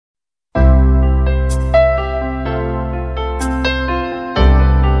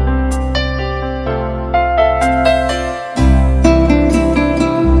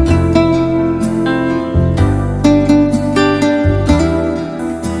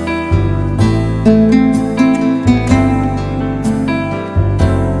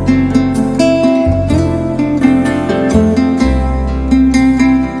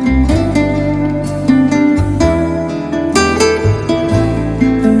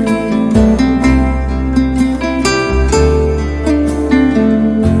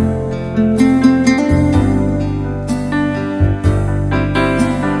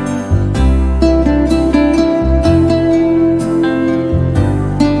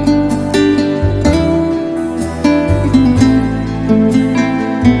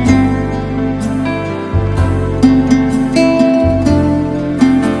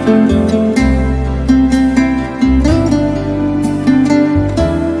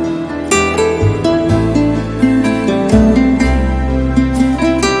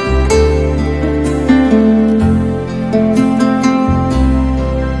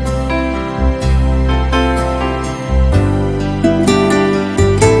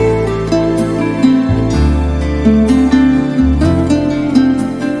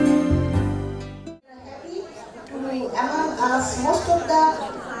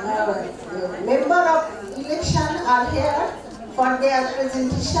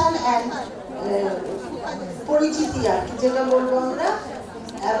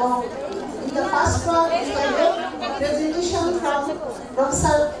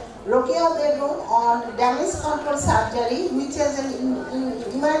Rokeya Begum on damage control surgery, which is an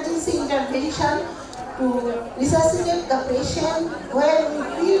emergency intervention to resuscitate the patient where we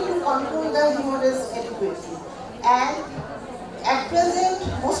feel to control the hemorrhage adequately. And at present,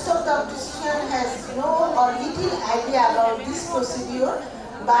 most of the obstetrician has no or little idea about this procedure,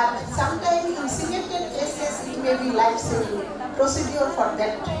 but sometimes in selected cases it may be life-saving procedure for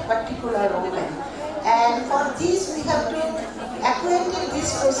that particular woman. And for this we have to acquaint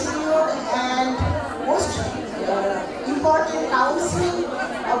this procedure and most important counseling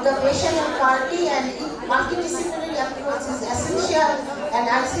of the patient and party, and multidisciplinary approach is essential, and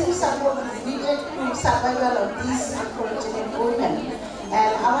ICU support is needed to survival of these unfortunate women.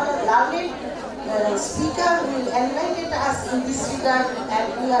 And our learned speaker will enlighten us in this regard,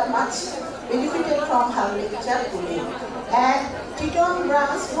 and we are much benefited from her lecture today. And Chittagong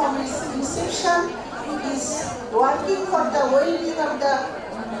branch from its inception is working for the well-being of the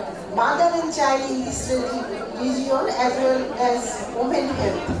mother and child in this region as well as women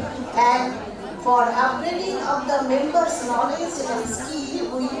health. And for upgrading of the members' knowledge and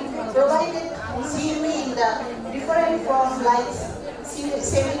skill, we provided CME in the different forms like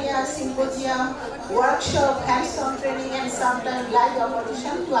seminar, symposium, workshop, hands-on training, and sometimes live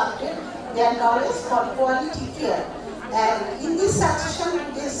operation to update their knowledge for quality care. And in this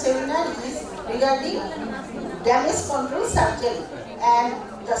section, this seminar is regarding damage control surgery. And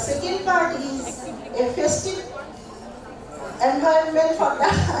the second part is a festive environment for the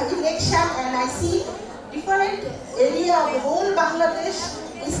election, and I see different area of the whole Bangladesh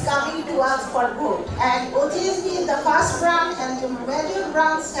is coming to us for vote. And OGSB is the first branch and the major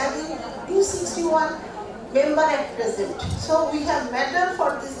branch having 261 members at present. So we have matter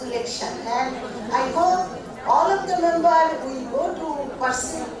for this election, and I hope all of the members will go to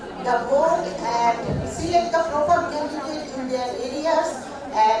pursue the vote and select the proper candidate in their areas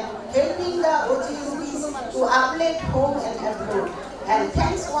and helping the OGSBs to uplift home and abroad. And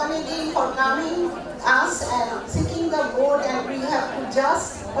thanks one again for coming us and seeking the vote, and we have to judge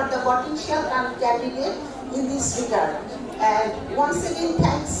for the potential candidate in this regard. And once again,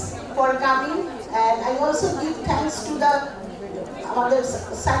 thanks for coming, and I also give thanks to the other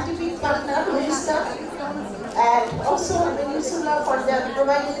scientific partner, Nuvista, and also Peninsula for their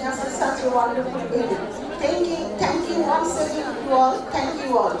providing us such a wonderful event. Thank you once again to all. Thank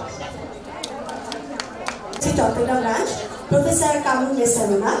you all. Chattagram branch, Professor Kamrun Nessa,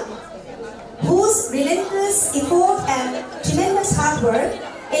 whose relentless effort and tremendous hard work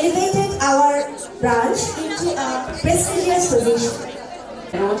elevated our branch into a prestigious position.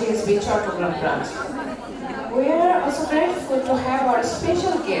 OGSB Chattagram branch. We are also grateful to have our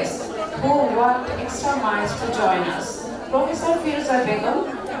special guest who worked extra miles to join us. Professor Firoza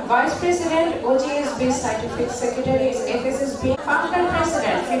Begum, Vice President, OGSB Scientific Secretary, FSSB, Founder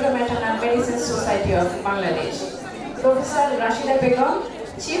President, Fetal-Maternal Medicine Society of Bangladesh. Professor Rashida Begum,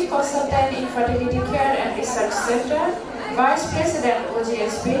 Chief Consultant in Fertility Care and Research Center, Vice President,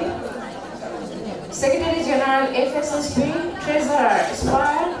 OGSB, Secretary General, FSSB, Treasurer,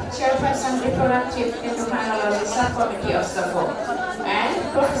 Spire, Chairperson, Reproductive Endocrinology Subcommittee of SAFO,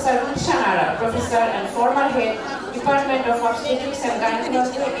 and Professor Gulshan, Professor and former Head, Department of Obstetrics and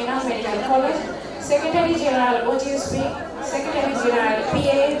Gynecology in our Medical College, Secretary General, OGSB, Secretary General,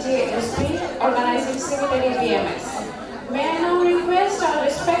 PAJSB, Organizing Secretary, BMS. May I now request our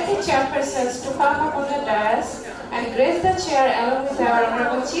respected chairpersons to come up on the dais and grace the chair along with our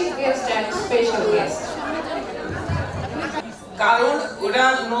honorable chief guest and special guest. কারণ ওটা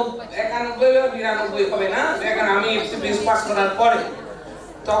 91 বা 92 হবে না, দেখেন আমি experience pass করার পরে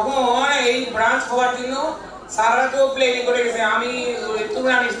তখন এই ব্রাঞ্চ হওয়ার জন্য সারা তো প্লেন করে গেছে। আমি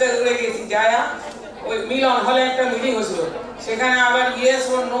তোমরা নিশ্চয় ঘুরে গেছি যায়া ওই মিলন হলে একটা মিটিং হয়েছিল, সেখানে আবার ইয়েস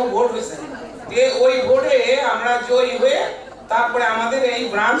ও নো ভোট হয়েছে। যে ওই ভোটে আমরা জয়ী হয়ে তারপরে আমাদের এই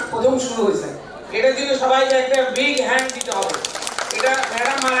ব্রাঞ্চ প্রথম শুরু হয়েছে। এটার জন্য সবাইকে একটা বিগ হ্যান্ড দিতে হবে। এটা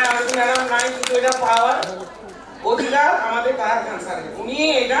ম্যাডাম ম্যাডাম নাই, কিন্তু এটা পাওয়ার অধিকার আমাদের তাহার খান স্যারের, উনি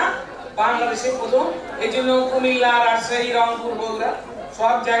এটা বাংলাদেশে প্রথম। এই জন্য কুমিল্লা, রাজশাহী, রংপুর, বগুড়া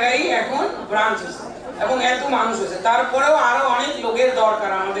সব জায়গায় এখন ব্রাঞ্চ হয়েছে এবং এত মানুষ হয়েছে। তারপরেও আরো অনেক লোকের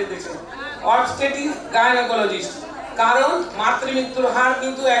দরকার আমাদের দেশে, অবস্টেট্রিক গাইনোকোলজিস্ট, কারণ মাতৃমৃত্যুর হার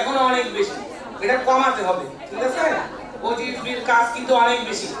কিন্তু এখনো অনেক বেশি, এটা কমাতে হবে। ঠিক আছে, ওজিএসবির কাজ কিন্তু অনেক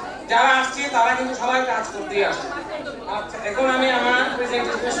বেশি, যারা আসছে তারা কিন্তু সবাই কাজ করতেই আসছে। আচ্ছা, এখন আমি আমার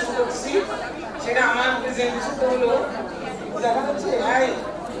প্রেজেন্টেশন শুরু করছি। সেটা আমার প্রেজেন্টেশনটা হলো, দেখা যাচ্ছে? হ্যাঁ,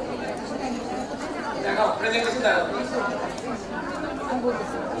 দেখো প্রেজেন্টেশন দেখো।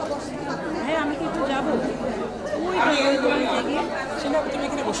 হ্যাঁ, আমি কিন্তু যাব। আমি এখানে বলি তুমি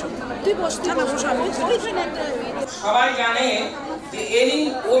এখানে বসো, তুই বস না, বসো। আমি সবাই জানে যে any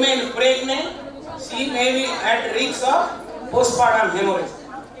women pregnant she may be at risk of postpartum hemorrhage,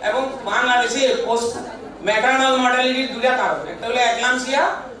 এবং বাংলাদেশে ম্যাটারনাল মর্টালিটির দুটা কারণ, একটা হলো একলামসিয়া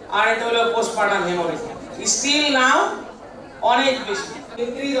আর একটা হলো postpartum hemorrhage। স্টিল নাও অনেক বেশি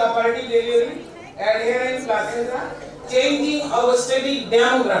increase operative delivery, adherent placenta, changing obstetric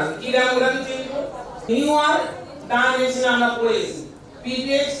demography। কি ডেমোগ্রাফি চেঞ্জ হবে? নিউয়ার ডায়াগনোসিস আমরা পড়েছি,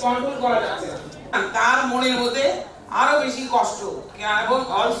 পিপিএইচ কন্ট্রোল করা যাচ্ছে না, তার মনের মধ্যে আরো বেশি কষ্ট, এবং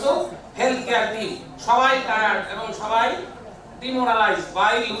অলসো হেলথ কেয়ার টিম সবাই টায়ার্ড এবং সবাই demoralised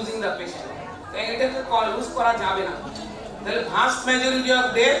by losing the patient. এটাকে লুজ করা যাবে না, তাহলে ভাস্ট মেজরিটি অফ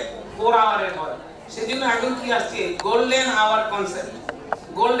ডেথ 4 আওয়ারের হয়। সেজন্য এখন কি আসছে? Golden hour concept,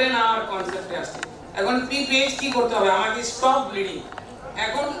 golden hour কনসেপ্টে আসছে। এখন পিপিএইচ কি করতে হবে? আমাকে স্টপ ব্লিডিং।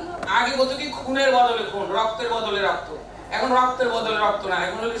 এখন আগে বলতো কি খুনের বদলে খুন, রক্তের বদলে রক্ত, এখন রক্তের বদলে রক্ত না,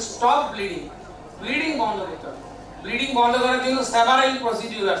 এখন হলো স্টপ ব্লিডিং। ব্লিডিং বন্ধ করতে হবে। ব্লিডিং বন্ধ করার জন্য সেভারাল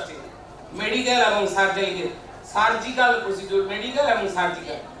প্রসিডিউর আসছে, মেডিকেল এবং সার্জিক্যাল প্রসিডিউর, মেডিকেল এবং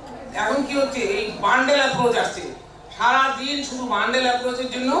সার্জিক্যাল। এখন কি হচ্ছে? এই বান্ডেল অ্যাপ্রোচ আসছে, সারা দিন শুধু বান্ডেল অ্যাপ্রোচের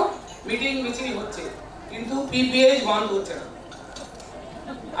জন্য মিটিং মিছিল হচ্ছে, কিন্তু পিপিএইচ বন্ধ হচ্ছে না।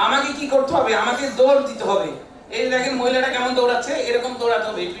 আমাকে কি করতে হবে? আমাকে দৌড় দিতে হবে। এই দেখেন মহিলাটা কেমন দৌড়াচ্ছে, এরকম দৌড়াতে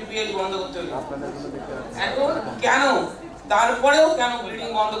হবে, পিপিএইচ বন্ধ করতে হবে। এখন কেন তারপরেও কেন ব্লিডিং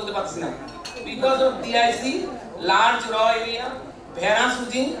বন্ধ করতে পারছি না? Because of DIC, large raw area, venous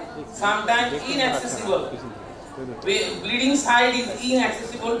oozing, sometimes inaccessible. Bleeding side is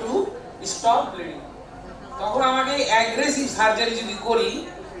inaccessible to stop bleeding. তখন আমাকে অ্যাগ্রেসিভ সার্জারি যদি করি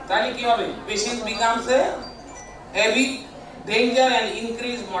তাহলে কি হবে? Patient becomes a heavy danger and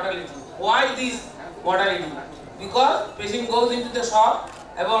increased mortality. Why this mortality? Because patient goes into the shock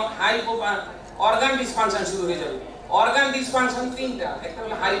এবং organ dysfunction শুরু হয়ে যাবে। organ dysfunction তিনটা, একটা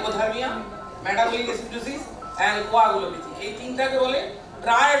হলো hypothermia, metabolic acidosis and coagulopathy। এই তিনটাকে বলে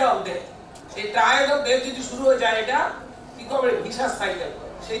ট্রায়াড অফ ডেথ। এই ট্রায়াড অফ ডেথ যদি শুরু হয়ে যায়, এটা কি করবে? Visas cycle.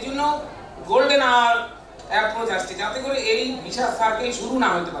 সেই জন্য গোল্ডেন আওয়ার অ্যাপ্রোচ আসছে, যাতে করে এই ভিসাস সাইকেল শুরু না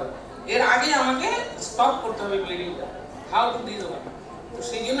হতে পারে। এর আগে আমাকে স্টপ করতে হবে ব্লিডিংটা। How to this one? তো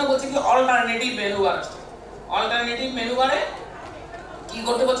সেই জন্য বলছে কি অল্টারনেটিভ ম্যানুভার আসছে। অল্টারনেটিভ ম্যানুভারে কি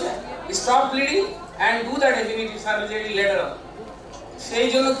করতে বলছে? Stop bleeding and do the definitive surgery later on. সেই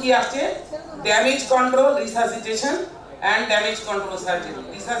জন্য কি আসছে? Damage control, resuscitation and damage control surgery.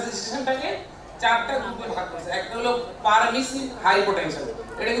 রিসাসিটেশনটাকে চারটা গ্রুপে ভাগ করেছে। একটা হলো পারমিসিভ হাইপোটেনশন,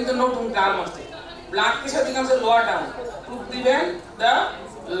 এটা কিন্তু নতুন টার্ম আসছে। Blood pressure becomes lower down to prevent the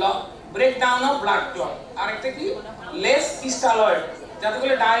breakdown of blood clot. আরেকটা কি? লেস ক্রিস্টালয়েড, যাতে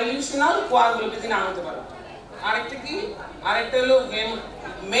করে ডাইলিউশনাল কোয়াগুলোপ্যাথি না হতে পারে। আরেকটা কি? আরেকটা হলো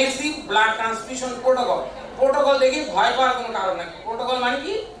massive blood transfusion protocol. Protocol দেখে ভয় পাওয়ার কোনো কারণ নেই। প্রোটোকল মানে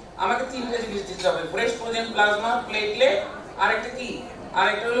কি? আমাকে তিনটা জিনিস দিতে হবে, ফ্রেশ ফ্রোজেন প্লাজমা, প্লেটলেট, আরেকটা কি?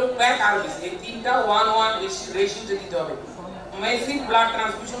 আরেকটা হলো প্যাক আরবিসি। এই তিনটা 1:1 রেশিওতে দিতে হবে। মেসিভ ব্লাড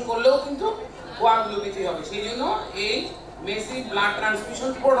ট্রান্সফিউশন করলেও কিন্তু কোয়াগুলোপ্যাথি হবে। সেই জন্য এই মেসিভ ব্লাড ট্রান্সফিউশন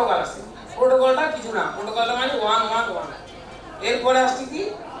প্রোটোকল আছে। প্রোটোকলটা কিছু না, প্রোটোকলটা মানে 1:1:1। এরপরে আসছে কি?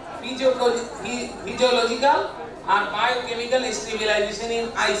 Physiological R biochemical stabilisation in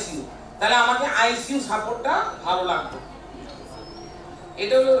ICU. তাহলে আমাকে আইসিইউ সাপোর্টটা ভালো লাগবে।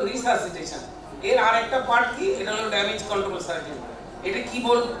 এটা হলো রিসাসিটেশন। এর আরেকটা পার্ট কি? এটা হলো ড্যামেজ কন্ট্রোল সার্জারি। এটা কি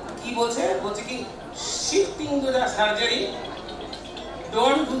বলছে? বলছে কি shifting to the surgery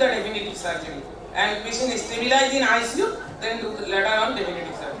don't do the definitive surgery and patient is stabilized in ICU, then do the later on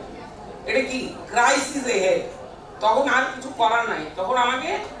definitive surgery. এটা কি ক্রাইসিস ahead, তখন আর কিছু করার নাই, তখন আমাকে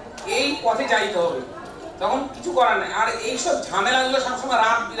এই পথে যাইতে হবে, তখন কিছু করার নাই। আর এইসব ঝামেলাগুলো সবসময়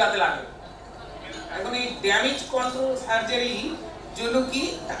রাত বিরাতে লাগে। এখন এই ড্যামেজ কন্ট্রোল সার্জারি জন্য কি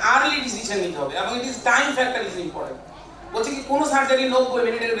আর্লি ডিসিশন নিতে হবে এবং it is time factor is important. বলছে কি কোনো সার্জারি 90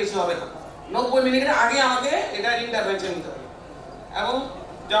 মিনিটের বেশি হবে না, 90 মিনিটের আগে আমাকে এটা ইন্টারভেনশন নিতে হবে। এবং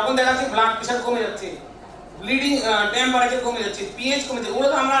যখন দেখা যাচ্ছে ব্লাড প্রেশার কমে যাচ্ছে, ব্লিডিং টেম্পারেচার কমে যাচ্ছে, পিএইচ কমে যাচ্ছে, ওগুলো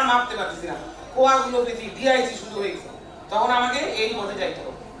তো আমরা আর মাপতে পারছি না, কোয়াগুলোপ্যাথি ডিআইসি শুরু হয়ে গেছে, তখন আমাকে এই পথে যাইতে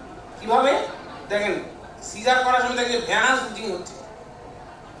হবে। কিভাবে দেখেন, সিজার করার সময় দেখে ভ্যানাস ব্লিডিং হচ্ছে,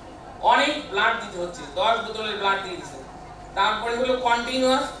 অনেক ব্লাড দিতে হচ্ছে, 10 বোতলের ব্লাড দিয়ে দিচ্ছে, তারপরে হলো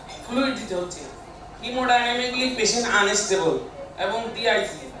কন্টিনিউয়াস ফ্লুইড দিতে হচ্ছে, হিমোডাইনামিকলি পেশেন্ট আনস্টেবল এবং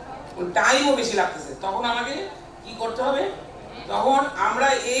ডিআইসি, টাইমও বেশি লাগতেছে। তখন আমাকে কি করতে হবে, তখন আমরা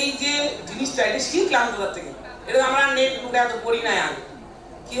এই যে জিনিসটা এটা শিখলাম কোথার থেকে, এটা আমরা নেট টুটে এত পড়ি নাই আগে।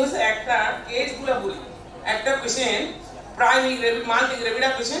 কি হচ্ছে, একটা কেসগুলো বলি, একটা patient primary গ্রেভিড multi গ্রেভিডা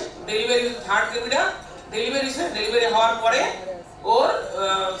patient, delivery third গ্রেভিডা, delivery হওয়ার পরে ওর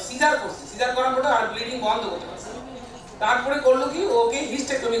সিজার করছে, সিজার করার পরে আর ব্লিডিং বন্ধ করতে পারছে, তারপরে করলো কি ওকে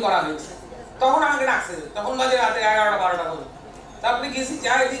হিস্টেক্টমি করা হয়েছে, তখন আমাকে ডাকছে, তখন বাজে রাতে 11টা-12টা করে। তারপরে গেছি,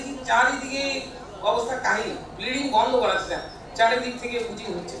 চারিদিকে অবস্থা কাহিনী, ব্লিডিং বন্ধ করাচ্ছে না, চারিদিক থেকে পুজিং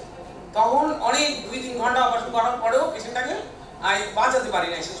হচ্ছে, তখন অনেক 2-3 ঘন্টা অপারেশন করার পরেও পেশেন্টটাকে বাঁচাতে পারি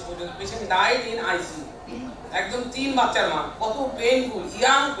না, শেষ পর্যন্ত পেশেন্ট ডাইড ইন আইসিইউ, একদম 3 বাচ্চার মা, কত পেইনফুল,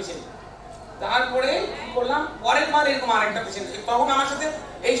 ইয়াং পেশেন্ট। তারপরে কি করলাম, পরের বার এরকম আরেকটা পেশেন্ট, তখন আমার সাথে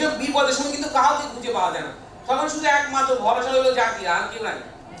এইসব বিপদের সময় কিন্তু কাউকে খুঁজে পাওয়া যায় না, তখন শুধু একমাত্র ভরসা হলো জাকি, আর কেউ নাই।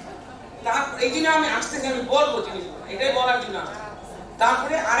 তারপর এই জন্য আমি আসতেছি, আমি বলবো জিনিসগুলো, এটাই বলার জন্য।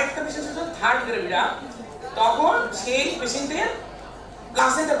 তারপরে আরেকটা পেশেন্ট হচ্ছে থার্ড গ্রেভিডা, তখন সেই পেশেন্টের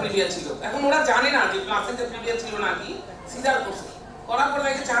প্লাসেন্টা প্রিভিয়া ছিল, এখন ওরা জানে না যে প্লাসেন্টা প্রিভিয়া ছিল নাকি, সিজার করছে, করার পরে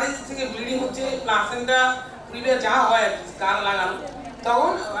দেখে চারিদিক থেকে ব্লিডিং হচ্ছে, প্লাসেন্টা প্রিভিয়া যা হয় আর কি স্কার লাগানো,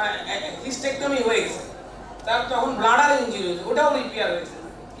 তখন হিস্টেক্টমি হয়ে গেছে, তখন ব্লাডার ইনজুরি হয়েছে, ওটাও রিপেয়ার হয়েছে,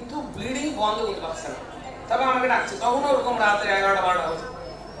 কিন্তু ব্লিডিং বন্ধ করতে পারছে না। তারপর আমাকে ডাকছে, তখন ওরকম রাতে 11টা-12টা হয়েছে।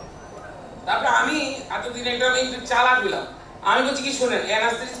 তারপরে আমি এতদিন এটা আমি একটু চালাক হইলাম, আমি বলছি কি শোনেন,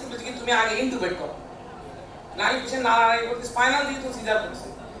 অ্যানাস্থেটিস্ট বলছি কি তুমি আগে ইনটুবেট করো, নারী পেশেন্ট নাড়াড়াড়ি করতে, স্পাইনাল দিয়ে তো সিজার করছে,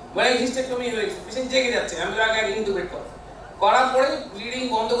 বলে হিস্টেক্টমি হয়ে গেছে, পেশেন্ট জেগে যাচ্ছে, আমি আগে ইনটুবেট করো, করার পরে ব্লিডিং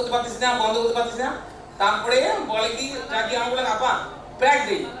বন্ধ করতে পারতেছি না, তারপরে বলে কি নাকি আমি বলে আপা প্যাক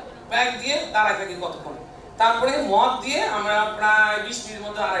দিই, প্যাক দিয়ে দাঁড়ায় থাকি কতক্ষণ, তারপরে মদ দিয়ে আমরা প্রায় 20 মিনিটের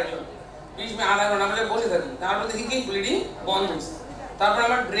মধ্যে আধা ঘন্টা আমরা বসে থাকি, তারপরে দেখি কি ব্লিডিং বন্ধ হচ্ছে। তারপরে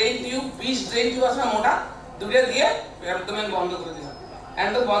আমার ড্রেন টিউব 20 ড্রেন টিউব আছে মোটা, দুটো দিয়ে অ্যাবডোমেন বন্ধ করে দিলাম,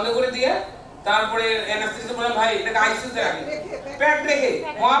 অ্যান্ডো বন্ধ করে দিয়ে তারপরে অ্যানাস্থেসিস্ট বললাম ভাই এটাকে আইসিইউতে রাখি, প্যাক রেখে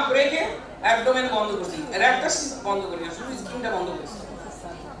মপ রেখে অ্যাবডোমেন বন্ধ করছি, একটা সিস্ট বন্ধ করি না, শুধু স্কিনটা বন্ধ করছি।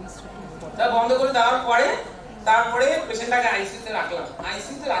 তা বন্ধ করে দেওয়ার পরে তারপরে পেশেন্টটাকে আইসিইউতে রাখলাম,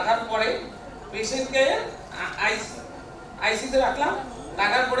 আইসিইউতে রাখার পরে পেশেন্টকে আইসিইউতে রাখলাম,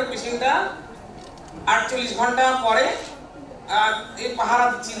 রাখার পরে পেশেন্টটা 48 ঘন্টা পরে এই পাহারা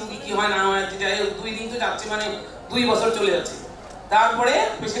দিচ্ছি রুগী কি হয় না হয়, যাই হোক 2 দিন তো যাচ্ছে, মানে 2 বছর চলে যাচ্ছে। তারপরে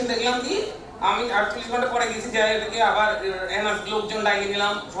পেশেন্ট দেখলাম কি আমি 48 ঘন্টা পরে গেছি, যাই এটাকে আবার লোকজন ডাকিয়ে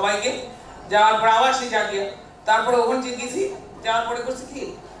নিলাম সবাইকে, যাওয়ার পর আবার সে জাগিয়ে, তারপরে ওখানে গেছি, যাওয়ার পরে করছি কি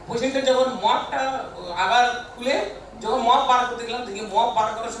পেশেন্টের যখন মপটা আবার খুলে যখন মপ বার করতে গেলাম, দেখি মপ বার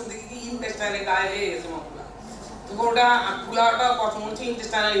করার সময় দেখি কি ইন্টেস্টাইনে গায়ে লেগে গেছে মপটা, তো ওটা খোলাটা কথা মনে হচ্ছে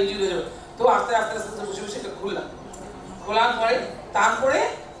ইন্টেস্টাইনাল ইনজুরি হয়ে যাবে, তো আস্তে আস্তে বসে বসে এটা খুললাম, খোলার পরে তারপরে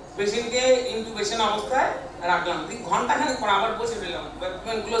পেশেন্টকে ইনকিউবেশন অবস্থায় রাখলাম, ঘন্টাখানেক পর আবার বসে ফেললাম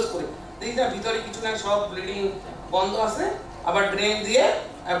ক্লোজ করে, দেখি তার ভিতরে কিছু না সব ব্লিডিং বন্ধ আছে, আবার ড্রেন দিয়ে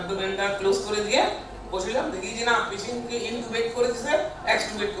অ্যাবডোমেনটা ক্লোজ করে দিয়ে বসিলাম, দেখি যে না পেশেন্টকে ইনকিউবেট করে দিয়েছে,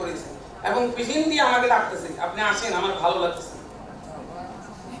 এক্সটিউবেট করে দিয়েছে, এবং পেশেন্ট দিয়ে আমাকে ডাকতেছে আপনি আসেন আমার ভালো লাগতেছে।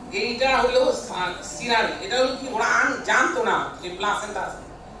 এইটা হলো সিনারি, এটা হলো কি ওরা জানতো না যে প্লাসেন্টা আছে,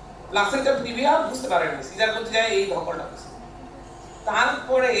 প্লাসেন্টা প্রিভিয়া বুঝতে পারে না, সিজার করতে যায় এই ধকলটা।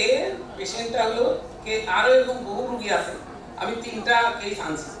 তারপরে পেশেন্টটা হলো কে আরো এরকম বহু রোগী আছে, আমি 3টা কেস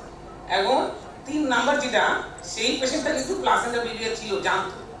আনছি, এখন 3 নাম্বার যেটা সেই পেশেন্টটা কিন্তু প্লাসেন্টা প্রিভিয়া ছিল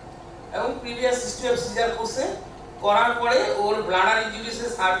জানতো, এবং প্রিভিয়াস হিস্ট্রি অফ সিজার করছে, করার পরে ওর ব্লাডার ইনজুরিসে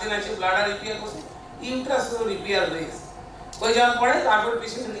সার্জন আছে ব্লাডার রিপেয়ার করছে, ইউট্রাসও রিপেয়ার হয়ে গেছে, হয়ে যাওয়ার পরে তারপর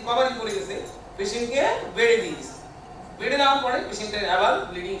পেশেন্ট রিকভারি করে গেছে, পেশেন্টকে বেডে দিয়ে দিয়েছে, বেডে দেওয়ার পরে পেশেন্টের আবার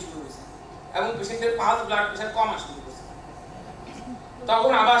ব্লিডিং শুরু হয়েছে এবং পেশেন্টের পালস ব্লাড প্রেশার কম আসতে শুরু,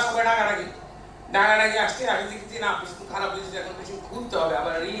 তখন আবার সবাই ডাকাডাকি আসছে, আগে দেখছি না পেশেন্ট খারাপ হয়েছে, এখন পেশেন্ট খুলতে হবে,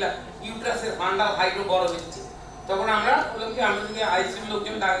 আবার ইউট্রাসের ফান্ডাল হাইড্রো বড় হচ্ছে, তখন আমরা বললাম কি আমরা যদি আইসিইউ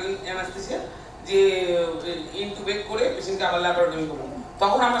লোকজন অ্যানাস্থেসিয়া যে ইনকিউবেট করে পেশেন্টকে আবার ল্যাপারোটমি করবো।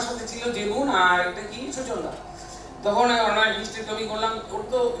 তখন আমার সাথে ছিল জেগুন আর একটা কি সুচন্দা। তখন ওনার হিস্টেক্টমি করলাম, ওর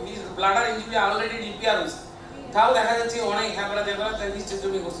তো ব্লাডার ইঞ্জুরি অলরেডি রিপেয়ার হয়েছে, তাও দেখা যাচ্ছে অনেক হ্যাপড়া জ্যাপড়া, তাই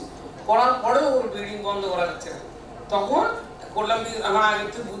হিস্টেক্টমি করছি, করার পরেও ওর ব্লিডিং বন্ধ করা যাচ্ছে না। তখন করলাম কি আমার আগে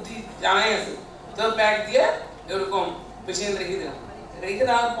তো বুদ্ধি জানাই আছে, তো প্যাক দিয়ে এরকম পেশেন্ট রেখে দিলাম। রেখে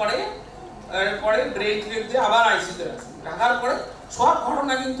দেওয়ার পরে ব্রেক দিয়ে আবার আইসিইউতে রাখার পরে সব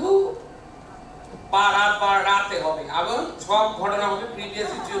ঘটনা কিন্তু রাতে হবে এবং সব ঘটনা হবে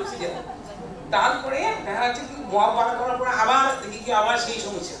প্রিভিয়াস জিওপসি। তারপরে দেখা যাচ্ছে কি পাড়া করার পরে আবার দেখি কি আবার সেই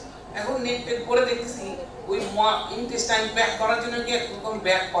সমস্যা। এখন নেট করে দেখতেছি ওই ইন্টেস্টাইন প্যাক করার জন্য কি একরকম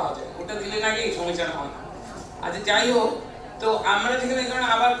ব্যাগ পাওয়া যায়, ওটা দিলে নাকি এই সমস্যাটা হয় না। আচ্ছা যাই হোক, তো আমরা যেখানে এখানে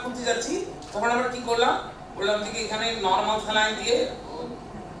আবার খুঁজতে যাচ্ছি, তখন আমরা কি করলাম, বললাম যে এখানে নর্মাল স্যালাইন দিয়ে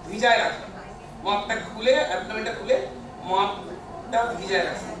ভিজায় রাখি, মপটা খুলে অ্যাবডোমেনটা খুলে মপটা ভিজায়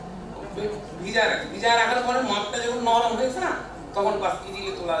রাখি, ভিজায় রাখার পরে মপটা যখন নরম হয়েছে না, তখন বাস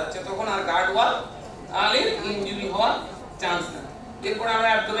ইজিলি তোলা যাচ্ছে, তখন আর গার্ড ওয়াল আর ইনজুরি হওয়ার চান্স নেই। এরপর আমরা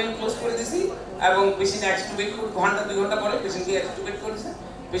অ্যাবডোমেন ক্লোজ করে দিয়েছি এবং পেশেন্ট এক্সটুবেট ঘন্টা 2 ঘন্টা পরে পেশেন্টকে এক্সটুবেট করেছে,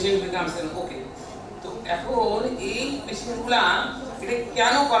 পেশেন্ট বিকামস ওকে। তো এখন এই পেশেন্টগুলা এটা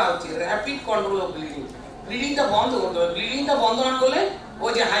কেন করা হচ্ছে? র্যাপিড কন্ট্রোল অফ ব্লিডিং, ব্লিডিংটা বন্ধ করতে হবে। ব্লিডিংটা বন্ধ না করলে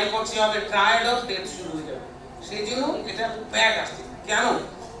ওই যে হাইপক্সিয়া হবে, ট্রায়াড অফ ডেথ শুরু হয়ে যাবে। সেই জন্য এটা প্যাক আসছে। কেন?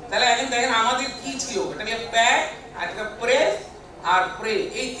 তাহলে এখন দেখেন আমাদের কি ছিল, এটা নিয়ে প্যাক আর একটা প্রেস আর প্রে,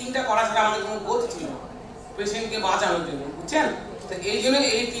 এই তিনটা করা ছাড়া আমাদের কোনো গতি ছিল না পেশেন্টকে বাঁচানোর জন্য, বুঝছেন? তো এই জন্য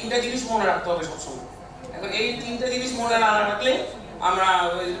এই তিনটা জিনিস মনে রাখতে হবে সবসময়। এখন এই তিনটা জিনিস মনে না রাখলে আমরা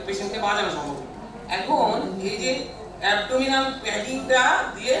পেশেন্টকে বাঁচানো সম্ভব। এখন এই যে অ্যাবডোমিনাল প্যাকিংটা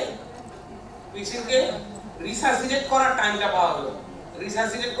দিয়ে পেশেন্টকে রিসাসিটেট করার টাইমটা পাওয়া হলো,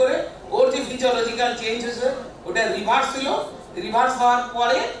 রিসাসিটেট করে ওর যে ফিজিওলজিক্যাল চেঞ্জ হয়েছে ওটা রিভার্স ছিল, রিভার্স হওয়ার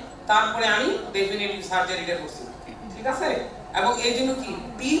পরে তারপরে আমি ডেফিনেটিভ সার্জারিটা করছি, ঠিক আছে? এবং এই জন্য কি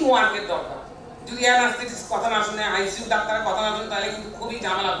টিম ওয়ার্কের দরকার। যদি অ্যানাস্থেটিস্ট কথা না শুনে, আইসিইউ ডাক্তারের কথা না শুনে, তাহলে কিন্তু খুবই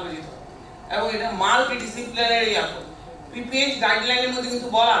ঝামেলা করে যেত। এবং এটা মাল্টিডিসিপ্লিনারি অ্যাপ্রোচ, পিপিএইচ গাইডলাইনের মধ্যে কিন্তু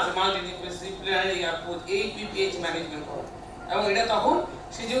বলা আছে মাল্টিডিসিপ্লিনারি অ্যাপ্রোচ, এই পিপিএইচ ম্যানেজমেন্ট করা। এবং এটা তখন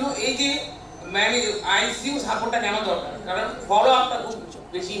সেই জন্য এই যে আইসিইউ সাপোর্টটা কেন দরকার, কারণ ফলো আপটা খুব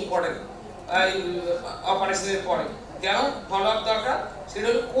বেশি ইম্পর্টেন্ট অপারেশনের পরে। কেন ফলো আপ দরকার? সেটা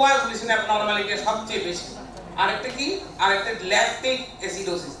হলো কোয়াগুলেশন অ্যাবনরমালিটি সবচেয়ে বেশি। আরেকটা কি, আরেকটা ল্যাকটিক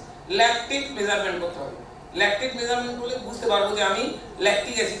অ্যাসিডোসিস, ল্যাকটিক মেজারমেন্ট করতে হবে। ল্যাকটিক মেজারমেন্ট করলে বুঝতে পারবো যে আমি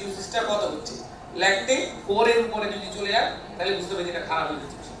ল্যাকটিক অ্যাসিডোসিসটা কত হচ্ছে। ল্যাকটিক 4 এর উপরে যদি চলে যায় তাহলে বুঝতে হবে যে এটা খারাপ হয়ে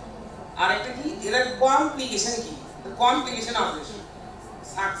যাচ্ছে। আরেকটা কি, এর কমপ্লিকেশন কি, কমপ্লিকেশন আছে,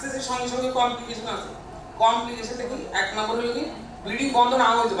 সাকসেসের সঙ্গে সঙ্গে কমপ্লিকেশন আছে। কমপ্লিকেশনটা কি, এক নম্বর হলো কি ব্লিডিং বন্ধ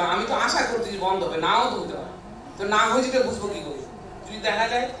নাও হতে পারে, আমি তো আশা করতেছি বন্ধ হবে, নাও তো হতে পারে। তো না হয়ে যেটা বুঝবো কি করে, যদি দেখা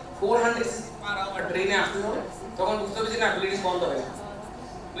যায় 400 পার আওয়ার ড্রেনে আসতে হবে, তখন বুঝতে হবে যে না ব্লিডিং বন্ধ হয়ে গেছে,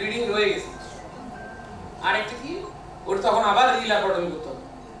 ব্লিডিং রয়ে গেছে। আরেকটা কি, ওর তখন আবার রিল্যাপোর্টমি করতে হবে।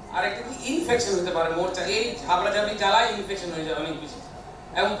 আরেকটা কি, ইনফেকশন হতে পারে, মোর্চা এই ঝাবড়াঝাবড়ি জ্বালায় ইনফেকশন হয়ে যাবে অনেক বেশি,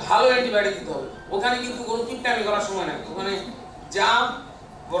 এবং ভালো অ্যান্টিবায়োটিক দিতে হবে। ওখানে কিন্তু কোনো কিপটামি করার সময় নাই, ওখানে যা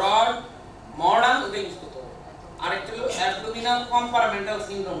ব্রড মডার্ন ওটা ইউজ করতে হবে। আরেকটা হলো অ্যাবডোমিনাল কম্পার্টমেন্টাল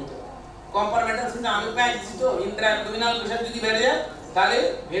সিনড্রোম হতে হবে। কম্পার্টমেন্টাল সিনড্রোম আমি প্যাক দিচ্ছি, তো ইন্ট্রা অ্যাবডোমিনাল প্রেশার যদি বেড়ে যায় তাহলে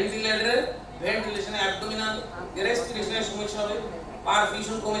ভেন্টিলেশনে অ্যাবডোমিনাল রেসপিরেশনের সমস্যা হবে,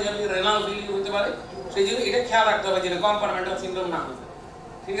 পারফিউশন কমে যাবে, রেনাল ফেলিউর হতে পারে। সেই জন্য এটা খেয়াল রাখতে হবে যেন কম্পার্টমেন্টাল সিনড্রোম না হয়,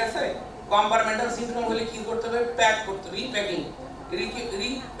 ঠিক আছে? কম্পার্টমেন্টাল সিনড্রোম হলে কি করতে হবে, প্যাক করতে, রিপ্যাকিং।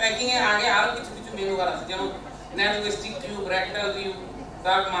 রিপ্যাকিং এর আগে আরো কিছু কিছু মেনুবার আছে, যেমন ন্যানোগেস্টিক টিউব, রেক্টাল টিউব,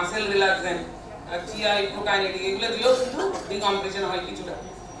 তার মাসেল রিল্যাক্সেন্ট, চিআই প্রোকাইনেটিক, এগুলো দিলেও কিন্তু ডিকম্প্রেশন হয় কিছুটা।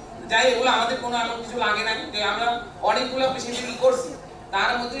 যাই এগুলো আমাদের কোনো এমন কিছু লাগে না, আমরা অনেকগুলো পেশেন্টে কি করছি,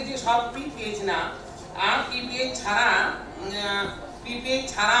 তার মধ্যে যে সব পিপিএইচ না, আর পিপিএইচ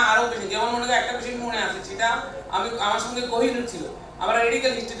ছাড়া আরো পেশেন্ট, যেমন মনে হয় একটা পেশেন্ট মনে আছে, সেটা আমি আমার সঙ্গে কোহিনুর ছিল, আমরা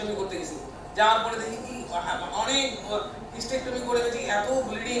রেডিক্যাল হিস্টেক্টমি করতে গেছি, যাওয়ার পরে দেখি কি অনেক হিস্টেক্টমি করে গেছি, এত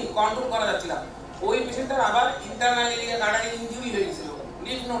ব্লিডিং কন্ট্রোল করা যাচ্ছিল। ওই পেশেন্টটার আবার ইন্টারনাল এরিয়া কাটারে ইনজুরি হয়ে গেছিল,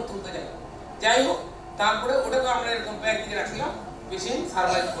 লিফ নোট তুলতে যায়। যাই হোক, তারপরে ওটাকে আমরা এরকম প্যাক দিয়ে রাখছিলাম, পেশেন্ট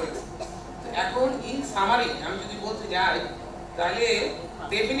সার্ভাইভ করে গেছে। এখন ইন সামারি আমি যদি বলতে যাই, তাহলে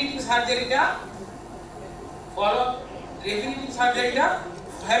ডেফিনিটিভ সার্জারিটা ফলো, ডেফিনিটিভ সার্জারিটা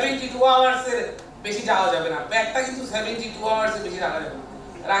 72 আওয়ার্সের বেশি যাওয়া যাবে না, প্যাকটা কিন্তু 72 আওয়ার্সের বেশি রাখা যাবে না,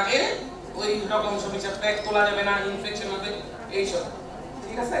 রাখে ওই রকম সমস্যা, প্যাক তোলা যাবে না, ইনফেকশন হবে, এইসব,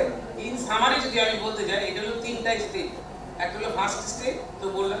 ঠিক আছে? ইন সামারি যদি আমি বলতে যাই, এটা হলো 3টা স্টেজ। একটা হলো ফার্স্ট স্টেজ, তো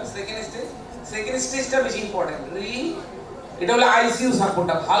বললাম সেকেন্ড স্টেজ, সেকেন্ড স্টেজটা বেশি ইম্পর্টেন্ট। এটা হলো আইসিইউ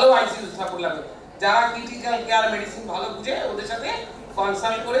সাপোর্টটা, ভালো আইসিইউ সাপোর্ট লাগবে। যারা ক্রিটিক্যাল কেয়ার মেডিসিন ভালো বুঝে ওদের সাথে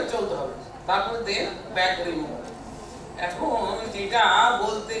কনসাল্ট করে চলতে হবে, তারপরে দেন ব্যাক রিমুভ। এখন যেটা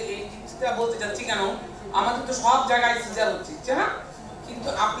বলতে এই জিনিসটা বলতে চাচ্ছি কেন, আমাদের তো সব জায়গায় সিজার হচ্ছে না, কিন্তু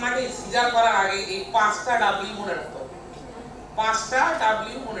আপনাকে সিজার করার আগে এই 5টা ডাব্লিউ মনে রাখতে হবে। 5টা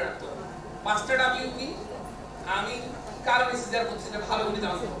ডাব্লিউ মনে রাখতে হবে। 5টা ডাব্লিউ কি? আমি কারণে সিজার করছি সেটা ভালো করে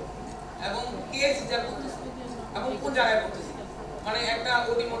জানতে হবে, এবং কে সিজার করতেছে এবং কোন জায়গায় করতেছে। মানে একটা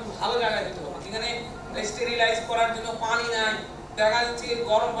ওটি মোটি ভালো জায়গায় দিতে হবে, যেখানে স্টেরিলাইজ করার জন্য পানি নাই, দেখা যাচ্ছে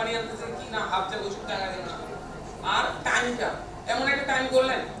গরম পানি আনতেছে কি না ভাবছে ওইসব জায়গায় না। আর টাইমটা এমন একটা টাইম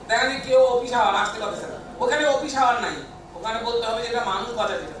করলেন দেখা যায় কেউ অফিস আওয়ার আসতে পারছে না, ওখানে অফিস আওয়ার নাই, ওখানে বলতে হবে যেটা মানুষ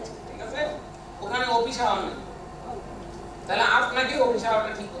বাজাতে যাচ্ছে, ঠিক আছে? ওখানে অফিস আওয়ার নেই, তাহলে আপনাকে অফিস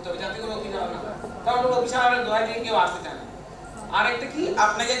আওয়ারটা ঠিক করতে হবে যাতে করে অফিস আওয়ার না, কারণ অফিস আওয়ারের দোহাই দিয়ে কেউ আসতে চায় না। আর একটা কি,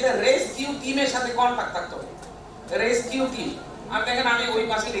 আপনাকে একটা রেস্কিউ টিমের সাথে কন্ট্যাক্ট থাকতে হবে, রেস্কিউ টিম। আর দেখেন আমি ওই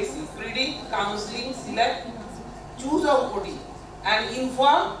পাশে লিখছি প্রিডিং, কাউন্সিলিং, সিলেক্ট, চুজ আউট ওটি এন্ড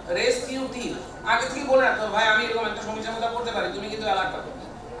ইনফর্ম রেস্কিউ টিম। আগে থেকে বলে রাখতে হবে ভাই আমি এরকম একটা সমস্যার মধ্যে পড়তে পারি, তুমি কিন্তু অ্যালার্ট থাকো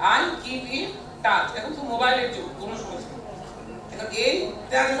আর কিপ ইন টাচ। এখন তো মোবাইলের যুগ, কোনো সমস্যা নেই। এখন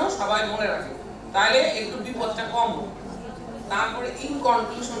এইটা যেন সবাই মনে রাখে, তাহলে একটু বিপদটা কম হবে। তারপরে ইন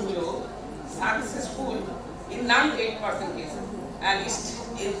কনক্লুশন হলো successful in 98% cases, and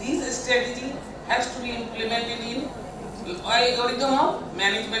this strategy has to be implemented in algorithm of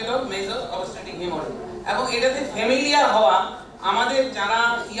management of major obstetric hemorrhage. এবং এটাতে ফ্যামিলিয়ার হওয়া আমাদের যারা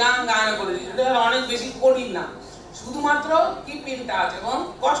ইয়াং গাইনোকোলজিস্ট, এটা অনেক বেশি কঠিন না, শুধুমাত্র কিপ ইন টাচ এবং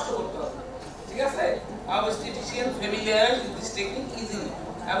কষ্ট করতে হবে, ঠিক আছে? Obstetrician familiar with this technique easily,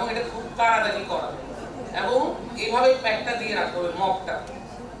 এবং এটা খুব তাড়াতাড়ি করা এবং এইভাবে প্যাকটা দিয়ে রাখতে হবে মপটা।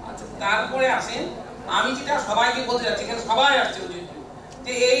 আচ্ছা, তারপরে আসেন আমি যেটা সবাইকে বলতে যাচ্ছি, এখানে সবাই আসছে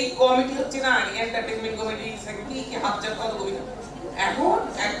যে এই কমিটি হচ্ছে না এন্টারটেইনমেন্ট কমিটি, সেক্রেটারি কি হাজার কত কমিটি, এখন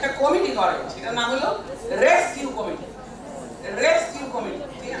একটা কমিটি করে, সেটার নাম হলো রেস্কিউ কমিটি। রেস্কিউ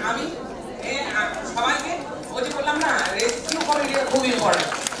কমিটি আমি সবাইকে ওই যে বললাম না রেস্কিউ কমিটিটা খুব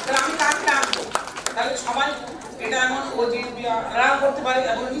ইম্পর্টেন্ট, তাহলে আমি কাকে রাখবো, তাহলে সবাই এটা এমন ওজিএসবিরা করতে পারে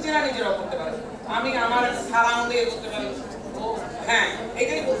এবং নিজেরাও করতে পারে। আমি আমার সারাউন্ডে করতে পারি, হ্যাঁ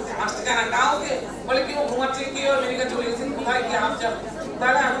এটাই বলতে আসতে জানা কাউকে বলে কেউ ঘুমাচ্ছে, কেউ আমেরিকা চলে গেছেন, কোথায় কি আসছে,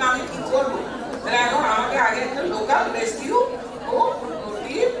 তাহলে এখন আমি কি করবো? তাহলে এখন আমাকে আগে একটা লোকাল রেস্কিউ ও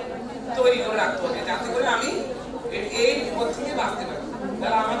টিম তৈরি করে রাখতে হবে যাতে করে আমি এই বিপদ থেকে বাঁচতে পারি।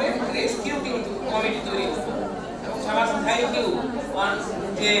 তাহলে আমাদের রেস্কিউ টিম কমিটি তৈরি করতে হবে। এবং সবার থ্যাংক ইউ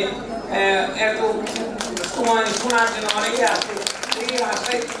যে এত সময় শোনার জন্য, অনেকে আসছে এই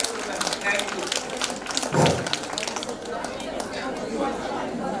আশায় thank you.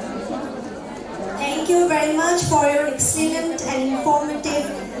 Thank you very much for your excellent and informative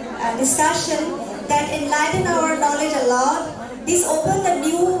discussion that enlightened our knowledge a lot. This opened a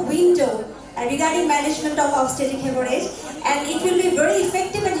new window regarding management of obstetric hemorrhage, and it will be very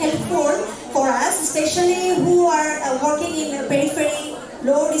effective and helpful for us, especially who are working in a periphery,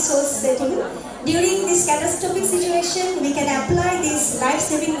 low resource setting. During this catastrophic situation, we can apply this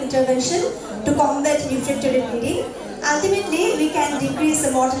life-saving intervention to combat refractory bleeding. Ultimately, we can decrease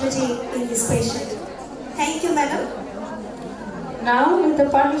the mortality in this patient. Thank you, madam. Now, with the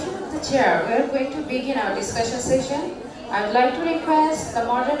permission of the chair, we are going to begin our discussion session. I would like to request the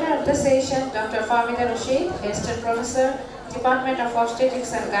moderator of the session, Dr. Fahmida Rashid, Assistant Professor, Department of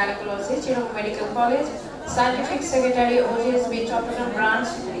Obstetrics and Gynecology, Chittagong Medical College, Scientific Secretary, OGSB, Chattagram Branch,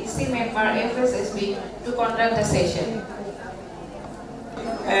 EC member, FSSB, to conduct the session.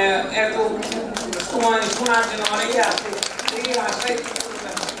 এত সময় শোনার জন্য অনেকে আসছে এই আশায়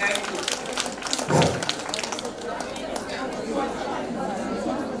thank you.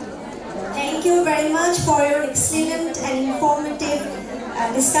 Thank you very much for your excellent and informative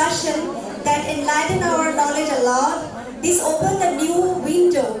discussion that enlightened our knowledge a lot. This opened a new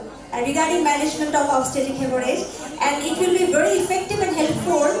window regarding management of obstetric hemorrhage, and it will be very effective and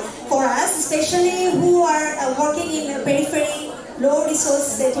helpful for us, especially who are working in a periphery, low resource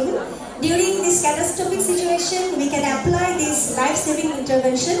setting. During this catastrophic situation, we can apply this life-saving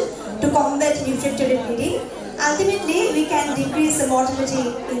intervention to combat refractory bleeding. Ultimately, we can decrease the mortality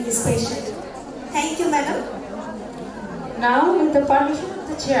in this patient. Thank you, madam. Now, with the permission of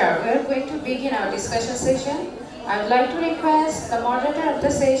the chair, we are going to begin our discussion session. I would like to request the moderator of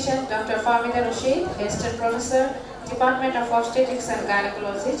the session, Dr. Fahmida Rashid, Assistant Professor, Department of Obstetrics and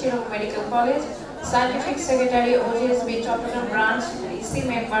Gynecology, Chittagong Medical College, Scientific Secretary, OGSB, Chattagram Branch, EC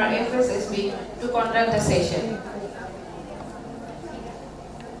member, FSSB, to conduct the session.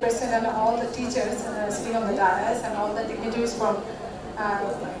 And all the teachers sitting on the dais and all the dignitaries from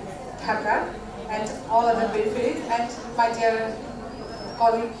Dhaka and all other peripheries, and my dear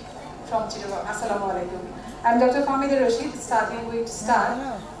colleague from Chittagong. Assalamu alaikum. I'm Dr. Fahmida Rashid, starting with start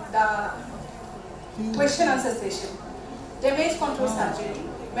the question answer session. Damage control surgery.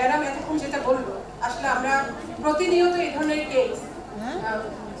 Madam, এতক্ষণ যেটা বললো, আসলে আমরা প্রতিনিয়ত এই ধরনের case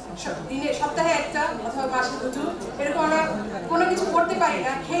দিনে সপ্তাহে একটা অথবা মাসে দুটো এরকম আমরা কোনো কিছু করতে পারি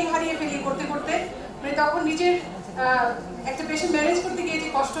না, খেয়ে হারিয়ে ফেলি করতে করতে, মানে তখন নিজের একটা পেশেন্ট ম্যানেজ করতে গিয়ে যে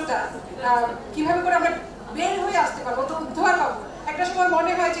কষ্টটা কিভাবে করে আমরা বের হয়ে আসতে পারবো, তো উদ্ধার পাবো, একটা সময়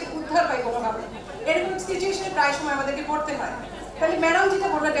মনে হয় যে উদ্ধার পাই কোনোভাবে, এরকম সিচুয়েশনে প্রায় সময় আমাদেরকে পড়তে হয়। তাহলে ম্যাডাম যেটা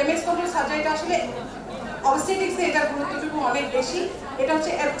বললো ড্যামেজ কন্ট্রোল সার্জারিটা আসলে অবস্টেট্রিক্সে এটার গুরুত্বটুকু অনেক বেশি। এটা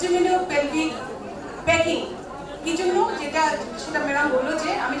হচ্ছে অ্যাবডোমিনোপেলভিক প্যাকিং। কি জন্য সেটা ম্যাডাম বললো যে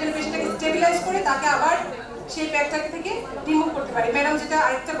আমি যেন পেশেন্টটাকে স্টেবিলাইজ করে তাকে আবার সেই প্যাকটাকে থেকে রিমুভ করতে পারি। ম্যাডাম যেটা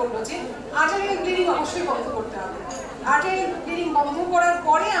আরেকটা বললো যে আর্টারিয়াল ব্লিডিং অবশ্যই বন্ধ করতে হবে। আর্টারিয়াল ব্লিডিং বন্ধ করার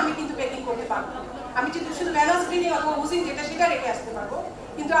পরে আমি কিন্তু প্যাকিং করতে পারবো। আমি যদি শুধু ব্যালান্স ব্লিডিং অথবা উজিং যেটা সেটা রেখে আসতে পারবো,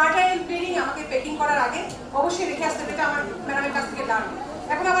 কিন্তু আর্টারিয়াল ব্লিডিং আমাকে প্যাকিং করার আগে অবশ্যই রেখে আসতে হবে। এটা আমার ম্যাডামের কাছ থেকে জানবো।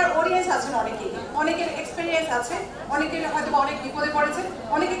 এখন আমার অডিয়েন্স আছেন অনেকের এক্সপেরিয়েন্স আছে, অনেকের হয়তো অনেক বিপদে পড়েছেন,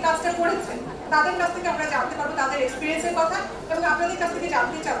 অনেকে কাজটা করেছেন, তাদের কাছ থেকে আমরা জানতে পারবো তাদের এক্সপিরিয়েন্সের কথা, এবং আপনাদের কাছ থেকে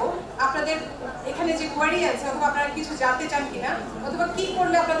জানতে চাবো আপনাদের এখানে যে কোয়ারি আছে অথবা আপনারা কিছু জানতে চান কিনা, অথবা কি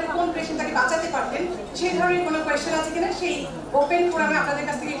করলে আপনাদের কোন পেশেন্টটাকে বাঁচাতে পারবেন সেই ধরনের কোনো কোয়েশ্চেন আছে কিনা, সেই ওপেন ফোরামে আপনাদের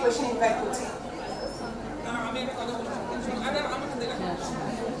কাছ থেকে কোয়েশ্চেন ইনভাইট করছি।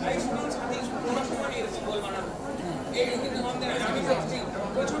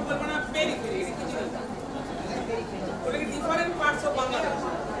 different parts of Bangladesh.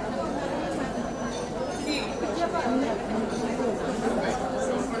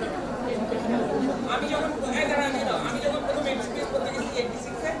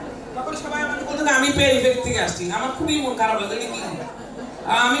 আমি পেরিফেরি থেকে আসছি, আমার খুবই মন খারাপ লাগে কি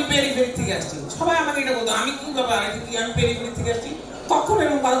আমি পেরিফেরি থেকে আসছি, সবাই আমাকে এটা বলতো আমি কি ব্যাপার কি আমি পেরিফেরি থেকে আসছি, কখনো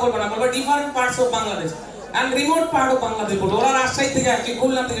এরকম কথা বলবো না, বলবো different parts of Bangladesh and remote part of Bangladesh বলবো। ওরা রাজশাহী থেকে আসছে,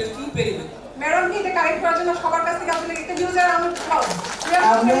 খুলনা থেকে, কি পেরিফেরি। ম্যাডাম কি এটা কারেক্ট করার জন্য সবার কাছ থেকে আসলে একটা ইউজার আমরা পাবো,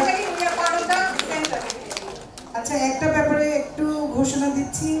 আচ্ছা একটা ব্যাপারে একটু ঘোষণা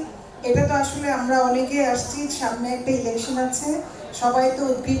দিচ্ছি, এটা তো আসলে আমরা অনেকে আসছি, সামনে একটা ইলেকশন আছে, সবাই তো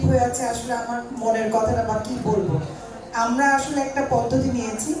উদ্গ্রীব হয়ে আছে আসলে আমার মনের কথাটা বা কি বলবো। আমরা আসলে একটা পদ্ধতি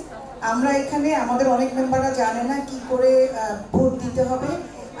নিয়েছি, আমরা এখানে আমাদের অনেক মেম্বাররা জানে না কি করে ভোট দিতে হবে,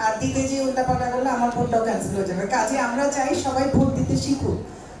 আর দিতে যে উল্টাপাল্টা করলে আমার ভোটটাও ক্যান্সেল হয়ে যাবে, কাজে আমরা চাই সবাই ভোট দিতে শিখুক।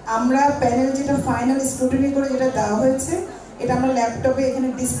 আমরা প্যানেল যেটা ফাইনাল স্ক্রুটিনি করে যেটা দেওয়া হয়েছে এটা আমরা ল্যাপটপে এখানে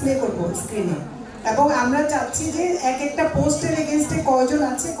ডিসপ্লে করবো স্ক্রিনে, এবং আমরা চাচ্ছি যে এক একটা পোস্টের এগেনস্টে কয়জন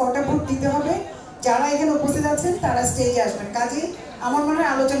আছে, কটা ভোট দিতে হবে, যারা এখানে উপস্থিত আছেন তারা স্টেজে আসবেন। কাজে আমার মনে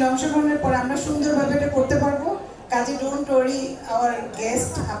হয় আলোচনায় অংশগ্রহণের পরে আমরা সুন্দরভাবে এটা করতে পারবো। কাজে ডোন্ট ওয়ারি আওয়ার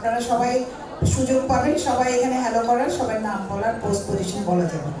গেস্ট, আপনারা সবাই সুযোগ পাবেন, সবাই এখানে হ্যালো করার, সবাই নাম বলার, পোস্ট পজিশন বলা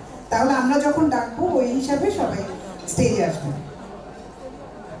যাবে, তাহলে আমরা যখন ডাকবো ওই হিসাবে সবাই স্টেজে আসবেন।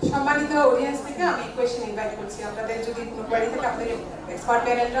 সম্মানিত অডিয়েন্স থেকে আমি কোয়েশ্চেন ইনভাইট করছি, আপনাদের যদি কোনো কোয়ারি থাকে, আপনাদের এক্সপার্ট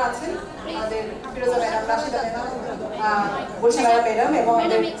প্যানেলরা আছেন, আমাদের ফিরোজা madam, Rashida madam, Gulshan madam এবং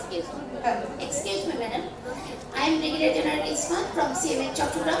Excuse me, madam. I am Brigadier General Isma from CMOSH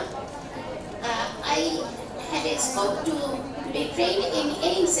Chattagram. I had a scope to be trained in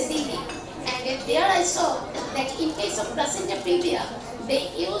AIMS Delhi, and there I saw that in case of placenta previa, they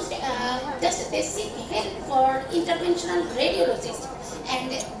used just basic help for interventional radiologist, and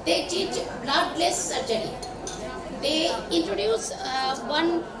they did bloodless surgery. They introduced one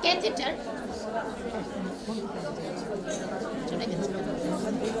catheter.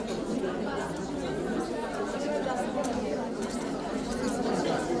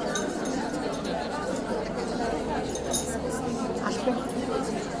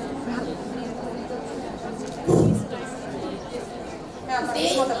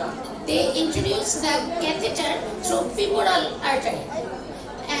 They introduced the catheter through femoral artery,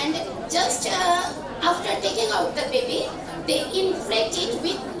 and just after taking out the baby, they inflate it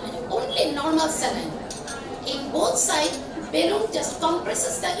with only normal saline. In both sides, balloon just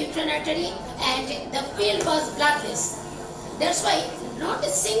compresses the uterine artery, and the field was bloodless. That's why not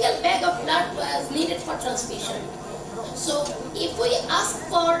a single bag of blood was needed for transfusion. So if we ask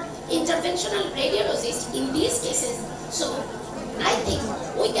for interventional radiologist in these cases, so I think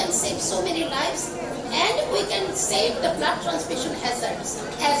we can save so many lives, and we can save the blood transfusion hazards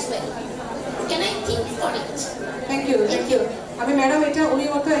as well. Can I think for it? Thank you, thank you. আমি madam এটা উনি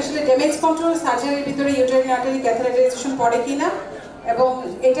মতো আসলে damage control সার্জারির ভিতরে uterine artery catheterisation পড়ে কিনা এবং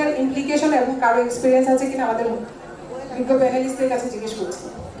এটার ইমপ্লিকেশন এবং কারো এক্সপেরিয়েন্স আছে কিনা আমাদের বিজ্ঞ প্যানেলিস্টদের কাছে জিজ্ঞেস করছি।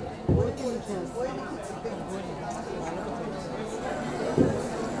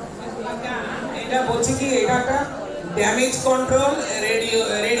 এটা বলছি কি এটা একটা damage control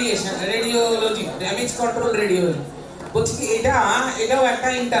radiology, damage control radiology. বলছি কি এটাও একটা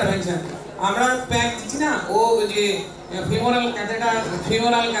ইন্টারভেনশন। আমরা প্যাক দিচ্ছি না, ও যে ফিমোরাল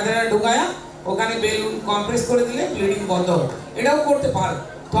ক্যাথেটার ঢুকায়া ওখানে বেলুন কম্প্রেস করে দিলে ব্লিডিং বন্ধ হয়, এটাও করতে পারে।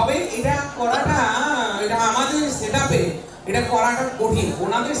 তবে এটা করাটা, এটা আমাদের সেটআপে এটা করাটা কঠিন।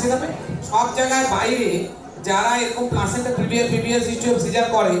 ওনাদের সেটআপে সব জায়গায় বাইরে যারা এরকম placenta previous history of caesar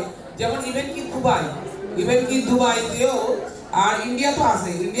করে, যেমন ইভেন কি দুবাইতেও, আর ইন্ডিয়া তো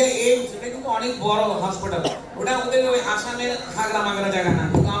আছে, ইন্ডিয়া এইমস, এটা কিন্তু অনেক বড় হসপিটাল, ওটা ওদের ওই আসামের হাগড়া জায়গা না,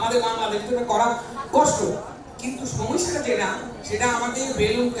 কিন্তু আমাদের বাংলাদেশে এটা করা কষ্ট। কিন্তু সমস্যাটা সেটা আমাদের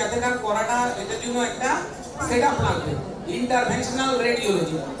বেলুন ক্যাথেটার করাটা, এটার জন্য একটা সেটআপ লাগবে, ইন্টারভেনশনাল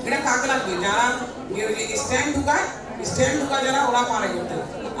রেডিওলজি। এটা কাকে লাগবে? যারা স্ট্যান্ড ঢুকায় যারা, ওরা পারে করতে।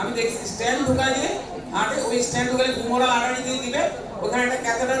 আমি দেখি স্ট্যান্ড ঢুকায় যে হাটে, ওই স্ট্যান্ড ঢুকালে ফিমোরাল আর্টারি দিয়ে দিবে, ওখানে একটা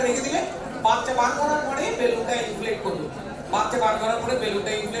ক্যাথেটার রেখে দিবে, বাচ্চা বার করার পরে বেলুনটা ইনফ্লেট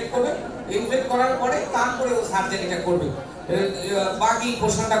করবে, ইনফ্লেট করার পরে তারপরে ও সার্জারিটা করবে, বাকি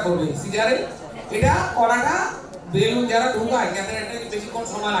পোর্শনটা করবে সিজারে। এটা করাটা বেলুন যারা ঢুকায় ক্যাথেটারটা বেশিক্ষণ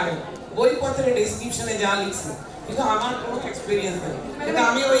সময় লাগে, বইপত্রে ডেসক্রিপশনে যা লিখছে, কিন্তু আমার কোনো এক্সপেরিয়েন্স নেই। এটা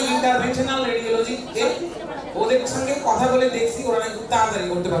আমি ওই ইন্টারভেনশনাল রেডিওলজি ওদের সঙ্গে কথা বলে দেখছি, ওরা খুব তাড়াতাড়ি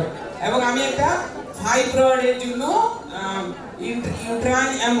করতে পারে। এবং আমি একটা ফাইব্রয়েডের জন্য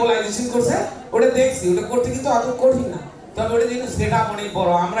ইউট্রাইন এম্বোলাইজেশন করছে, ওটা দেখছি, ওটা করতে কিন্তু অত কঠিন না, তবে ওটা কিন্তু সেটআপ অনেক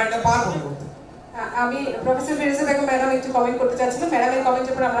বড়, আমরা এটা পারবো না করতে। আমি প্রফেসর ফিরোজা বেগম ম্যাডাম একটু কমেন্ট করতে চাচ্ছিলাম, ম্যাডামের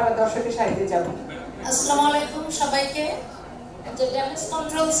কমেন্টের পর আমরা আবার দর্শকের সারিতে যাব। আসসালামু আলাইকুম সবাইকে। যে ড্যামেজ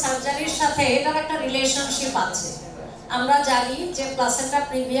কন্ট্রোল সার্জারির সাথে এটার একটা রিলেশনশিপ আছে। আমরা জানি যে প্লাসেন্টা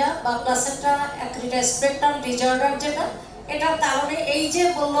প্রিভিয়া বা প্লাসেন্টা অ্যাক্রিটা স্পেকট্রাম ডিসঅর্ডার যেটা, এটার কারণে এই যে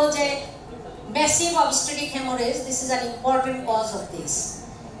বললো যে massive obstetric haemorrhage, this is an important cause of this.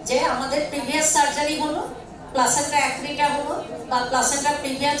 যে আমাদের প্রিভিয়াস সার্জারি হলো, প্লাসেন্টা অ্যাক্রিটা হলো বা প্লাসেন্টা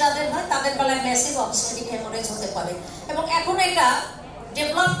প্রিভিয়া যাদের হয় তাদের বেলায় ম্যাসিভ অবস্টেট্রিক হেমোরেজ হতে পারে। এবং এখন এটা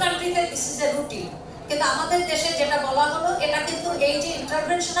ডেভেলপ কান্ট্রিতে দিস ইজ এ রুটিন, কিন্তু আমাদের দেশে যেটা বলা হলো, এটা কিন্তু এই যে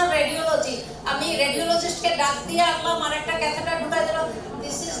ইন্টারভেনশনাল রেডিওলজি, আমি রেডিওলজিস্টকে ডাক দিয়ে আনলাম আর একটা ক্যাথেটার ঢুকাই দিলাম,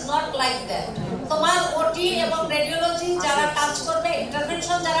 this is not like that. তোমার ওটি এবং রেডিওলজি যারা কাজ করবে,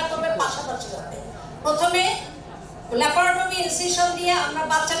 ইন্টারভেনশন যারা করবে, পাশাপাশি হবে। প্রথমে ল্যাপারোটমি ইনসিশন দিয়ে আমরা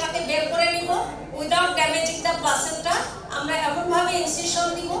বাচ্চাটাকে বের করে নিব উইদাউট ড্যামেজিং দ্য প্লাসেন্টা। আমরা এমনভাবে ইনসিশন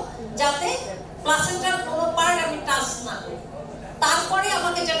দিব যাতে প্লাসেন্টার কোনো পার্ট আমি টাচ না করি। তারপরে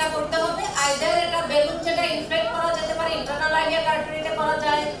আমাকে যেটা করতে হবে, আইদার এটা বেলুন যেটা ইনফ্লেট করা যেতে পারে, ইন্টারনাল আইলিয়াক আর্টারিতে করা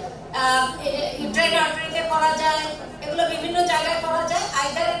যায়, ইউট্রাইন আর্টারিতে করা যায়, এগুলো বিভিন্ন জায়গায় করা যায়।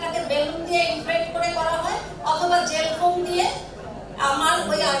 আইদার এটাকে বেলুন দিয়ে ইনফ্লেট করে করা হয়, অথবা জেল ফোম দিয়ে আমার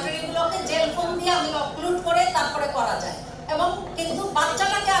ওই আর্টারিগুলোকে জেল ফোম দিয়ে আমি অক্লুড করে তারপরে করা যায়। এবং কিন্তু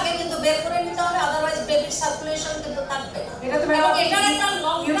বাচ্চাটাকে আগে কিন্তু বের করে নিতে হবে, আদারওয়াইজ বেবির সার্কুলেশন কিন্তু থাকবে না। এবং এটার একটা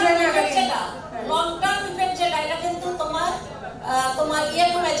লং টার্ম ইফেক্ট যেটা, এটা কিন্তু তোমার ইয়ে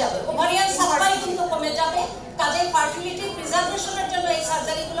কমে যাবে, ওভারিয়ান সাপ্লাই কিন্তু কমে যাবে। কাজে ফার্টিলিটি প্রিজার্ভেশনের জন্য এই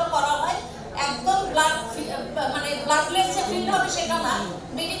সার্জারিগুলো করা হয়। একদম ব্লাডলেস যে ফিল হবে সেটা না,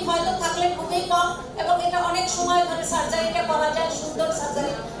 ব্লিডিং হয়তো থাকলে খুবই কম, এবং এটা অনেক সময় ধরে সার্জারিটা করা যায়, সুন্দর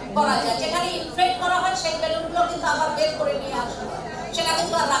সার্জারি করা যায়। যেখানে ইনফ্লেট করা হয় সেই বেলুনগুলো কিন্তু আবার বের করে নিয়ে আসা হয়, সেটা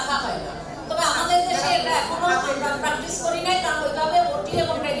কিন্তু আর রাখা হয় না। তবে আমাদের দেশে এটা এখনো আমরা প্র্যাকটিস করি নাই, কারণ ওইভাবে ওটি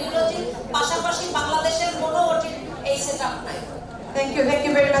এবং রেডিওলজির পাশাপাশি বাংলাদেশের কোনো ওটির এই সেটআপ নাই। Thank you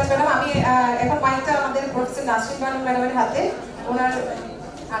very much madam. আমি এখন মাইকটা আমাদের প্রফেসর নাজনীন ম্যাডামের হাতে, ওনার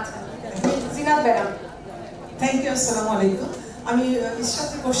আচ্ছা জিনাত ম্যাডাম। থ্যাংক ইউ, আসসালামু আলাইকুম। আমি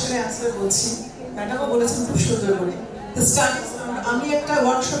ইসরাতের কোশ্চেনে অ্যান্সার বলছি, ম্যাডামও বলেছেন খুব সুন্দর করে। আমি একটা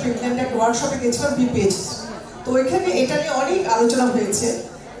ওয়ার্কশপে গেছিলাম বিপিএইচ, তো ওইখানে এটা নিয়ে অনেক আলোচনা হয়েছে।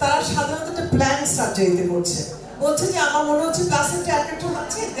 তারা সাধারণত একটা প্ল্যান সার্জারিতে করছে, বলছে যে আমার মনে হচ্ছে প্লাসেন্টা অ্যাক্রিটা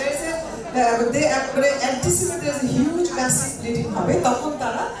হচ্ছে, হিউজ ম্যাসিভ ব্লিডিং হবে, তখন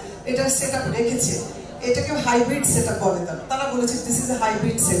তারা এটা সেটআপ রেখেছে। এটাকে হাইব্রিড সেটআপ বলে। তারা বলেছে this is a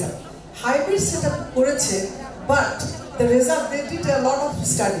hybrid setup. Hybrid setup করেছে, but the result, they did a lot of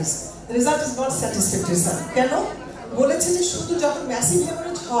studies, the result is not satisfactory. Sir কেন বলেছে যে শুধু যখন ম্যাসিভ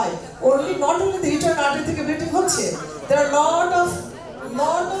হেমোরেজ হয়, not only the uterine artery থেকে ব্লিডিং হচ্ছে, there are lot of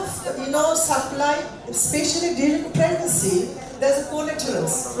supply, especially during pregnancy. There's a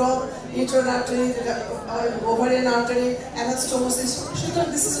collaterals from uterine artery, ovarian artery, anastomosis. So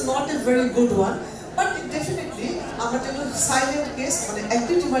this is not a very good one, but definitely আমরা যেগুলো silent case, মানে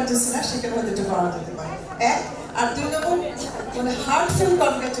active emergency না, সেখানে হয়তো এটা করা যেতে পারে। আর দুই নম্বর, মানে heartfelt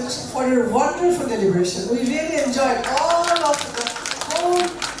congratulations for your wonderful deliberation. We really enjoyed all of the whole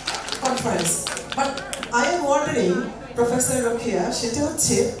conference. But I am wondering, Professor Rokeya, সেটা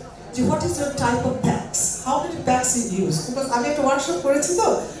হচ্ছে যে what is your type of PACS? how many packs he used, because আমি একটা workshop করেছি তো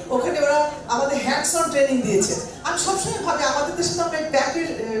ওখানে ওরা আমাদের হ্যান্ডস অন ট্রেনিং দিয়েছে। আমি সবসময় ভাবি আমাদের দেশে তো আমরা প্যাকের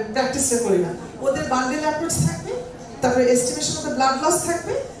প্র্যাকটিসটা করি না, ওদের বান্ডেল অ্যাপ্রোচ থাকবে, তারপরে estimation of the blood loss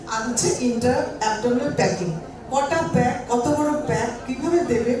থাকবে, আর হচ্ছে ইন্টার অ্যাবডোমিনাল প্যাকিং। কটা প্যাক, কত বড় প্যাক, কিভাবে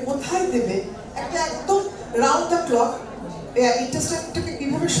দেবে, কোথায় দেবে, একটা একদম রাউন্ড দ্য ক্লক ইন্টারস্টেটটাকে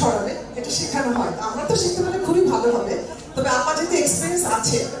কিভাবে সরাবে এটা শেখানো হয়। আমরা তো শিখতে পারলে খুবই ভালো হবে। তবে আমার যেহেতু এক্সপিরিয়েন্স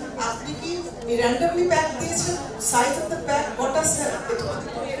আছে, আপনি কি র্যান্ডমলি প্যাক দিয়েছেন, সাইজ অফ দ্য প্যাক, কটা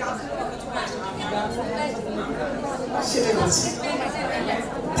সেটাই বলছি।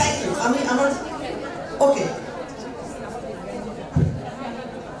 Thank you. আমি আমার ওকে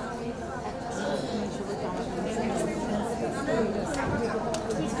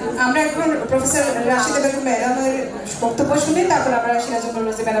আমরা এখন প্রফেসর রাশিদা বেগম ম্যাডামের বক্তব্য শুনি, তারপর আমরা সিরাজুল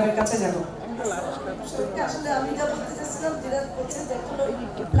রোজি ম্যাডামের কাছে যাব। আসলে আমি যা বলতে চাচ্ছিলাম যেটা হচ্ছে যে হলো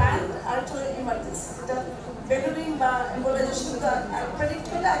প্ল্যান আর হলো ইমার্জেন্সি, যেটা বেডুরিং বা এম্বোলাইজেশন প্রেডিক্ট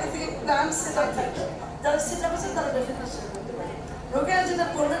করলে আগে থেকে প্ল্যান সেট আপ থাকে, যারা সেট আপ আছে তারা ডেফিনেশন করতে পারে। রোকেয়া যেটা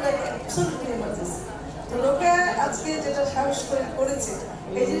করলে লাগে অ্যাবসলিউটলি ইমার্জেন্সি। তো রোকেয়া আজকে যেটা সাহস করে করেছে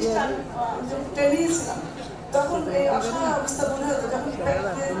এই জিনিসটা আমি যখন ট্রেনিং ছিলাম তখন এই অসহায় অবস্থা মনে হতো, যখন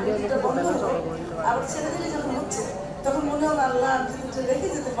এটা বন্ধ হতো আবার ছেড়ে দিলে যখন হচ্ছে তখন মনে হলো আল্লাহ রেখে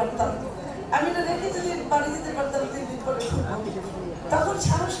যেতে পারতাম, আমি এটা রেখে যদি বাড়ি যেতে পারতাম 3 দিন পরে, তখন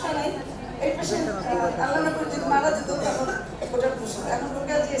সাহস নাই এই পেশেন্ট আল্লাহ না করে যদি মারা যেত তখন ওটার প্রশ্ন। এখন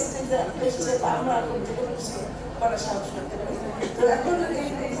লোকের যে স্টেজে এসছে বা আমরা এখন যে কোনো কিছু করার সাহস করতে পারি। তো এখন এই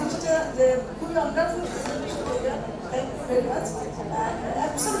জিনিসটা যে খুবই অন্ডারফুল, thank you very much,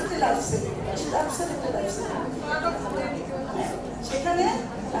 absolutely life saving, absolutely life saving. সেখানে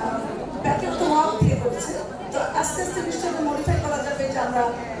প্যাকেট তো মক দিয়ে করেছে, তো আস্তে আস্তে নিশ্চয়ই মডিফাই করা যাবে যে আমরা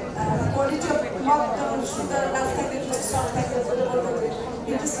কোয়ালিটি অফ মক যখন সুগার না থাকে, সফট থাকে, বলে বলবো যে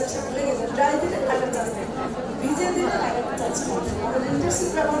ইন্টারসেকশন লেগে যায়, ড্রাই দিলে কাটার চান্স থাকে, ভিজে দিলে কাটার চান্স থাকে। আমরা ইন্টারসিক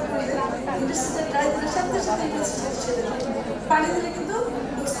ব্যবহার করে ইন্টারসিকটা ড্রাই দিলে সাথে সাথে ইন্টারসিকটা ছেড়ে দেয়, পানি দিলে কিন্তু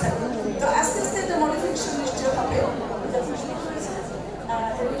লুজ থাকে। তো আস্তে আস্তে একটা মডিফিকেশন নিশ্চয় হবে, যখন শুরু হয়েছে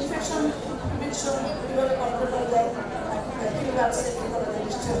ইনফেকশন প্রিভেনশন কীভাবে কন্ট্রোল করা যায়, কীভাবে সেফটি করা যায়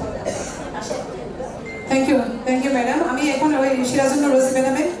নিশ্চয় হবে, আশা করি। Thank you madam. আমি এখন ওই সিরাজুল রোজি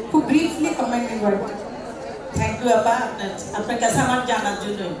ম্যাডামের খুব ব্রিফলি কমেন্ট করব। থ্যাংক ইউ আপা, আপনার কাছে আমার জানার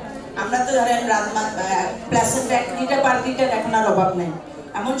জন্যই। আমরা তো ধরেন প্লাসেন্টা 1 লিটার পার লিটার এখন আর অভাব নেই।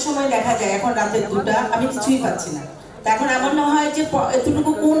 এমন সময় দেখা যায় এখন রাতের 2টা আমি কিছুই পাচ্ছি না, এখন এমন না হয় যে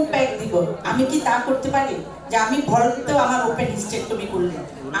এতটুকু কোন প্যাক দিব, আমি কি তা করতে পারি যে আমি ভরতেও আমার ওপেন হিস্টেক্টমি করলে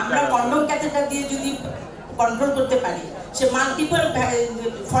আমরা কন্ডম ক্যাথেটার দিয়ে যদি কন্ট্রোল করতে পারি, সে মাল্টিপল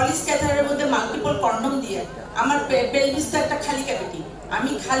ফলিস ক্যাথারের মধ্যে মাল্টিপল কন্ডম দিয়ে আমার পেলভিস তো একটা খালি ক্যাভিটি,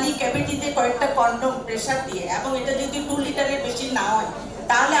 আমি খালি ক্যাভিটিতে কয়েকটা কন্ডম প্রেসার দিয়ে, এবং এটা যদি 2 লিটারের বেশি না হয়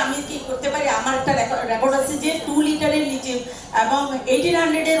তাহলে আমি কি করতে পারি, আমার একটা রেকর্ড আছে যে 2 লিটারের নিচে এবং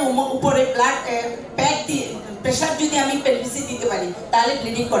 1800 এর উপরে ব্লাড প্যাক দিয়ে প্রেসার যদি আমি পেলভিসে দিতে পারি তাহলে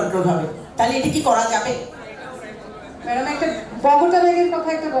ব্লিডিং কন্ট্রোল হবে। তাহলে এটা কি করা যাবে? ম্যাডাম একটা বগোটা ব্যাগের কথা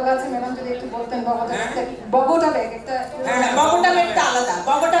একটা বলা আছে, ম্যাডাম যদি একটু বলতেন। বগোটা ব্যাগ একটা, হ্যাঁ বগোটা ব্যাগটা আলাদা,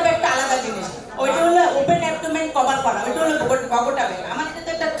 বগোটা ব্যাগটা আলাদা জিনিস, ওইটা হলো ওপেন অ্যাবডোমেন কভার করা, ওইটা হলো বগোটা ব্যাগ। আমার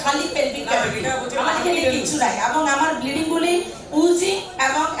এটা একটা খালি পেলভিক ক্যাভিটি, আমার এখানে কিছু নাই, এবং আমার ব্লিডিং গুলি উজি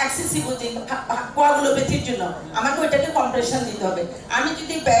এবং এক্সেসিভ উজি কোয়াগুলোপ্যাথির জন্য আমাকে ওইটাকে কম্প্রেশন দিতে হবে। আমি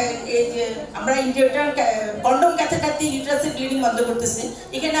যদি এই যে আমরা ইন্টিউটার কন্ডম ক্যাথেটার দিয়ে ইউটেরাসের ব্লিডিং বন্ধ করতেছি,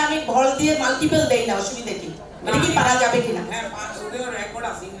 এখানে আমি ভল দিয়ে মাল্টিপল দেই না, অসুবিধা কি? এটা কি পারা যাবে কিনা?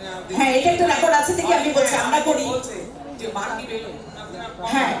 হ্যাঁ এটা একটা রেকর্ড আছে দেখি আমি বলছি আমরা করি যে বাকি বেলুন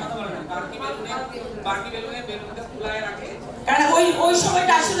হ্যাঁ বাকি বেলুনে বেলুনটা ফুলায় রাখে, কারণ ওই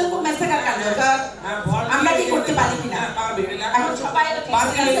সময়টা আসলে খুব মেসাকার কাজ, আমরা কি করতে পারি কিনা এখন সবাই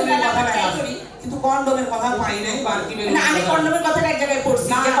বাকি বেলুনের কথা করি, কিন্তু কন্ডমের কথা পাই নাই। বাকি বেলুন না, আমি কন্ডমের কথাটা এক জায়গায় পড়ছি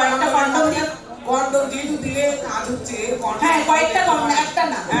যে কয়েকটা কন্ডম দিয়ে কন্ডম যেহেতু দিলে কাজ হচ্ছে, হ্যাঁ কয়েকটা কন্ডম, একটা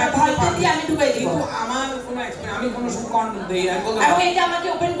না ভলতে দিয়ে আমি ঢুকাই দিব। আমার কোনো এক্সপেরিয়েন্স, আমি কোনো সময় কন্ডম দেই না, এবং এটা আমাকে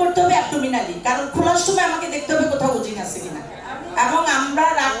ওপেন করতে হবে অ্যাবডোমিনালি, কারণ খোলার সময় আমাকে দেখতে হবে কোথাও উজিং আছে কিনা, এবং আমরা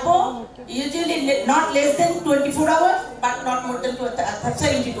রাখবো usually not less than 24 hours but not more than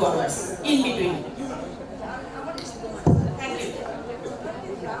 72 hours in between. Thank you.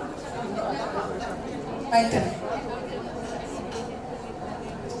 Right.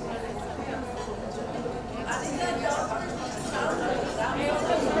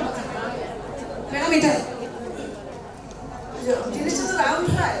 Madam এটা জিনিসটা তো রাউন্ড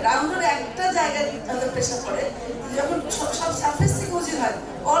হয়, রাউন্ডের একটা জায়গায় প্রেশার পড়ে, যখন সব সারফেস থেকে উজির হয়,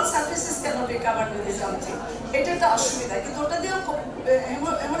 all surfaces cannot B covered with something, এটা একটা অসুবিধা। কিন্তু ওটা দিয়েও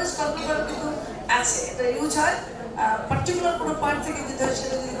হেমোরেজ কন্ট্রোল করা কিন্তু আছে, এটা ইউজ হয়। পার্টিকুলার কোনো পার্ট থেকে যদি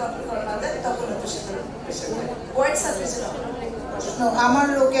সেটা যদি কন্ট্রোল করা না যায় তখন হয়তো সেটা ওয়াইড সার্ভিসের আমার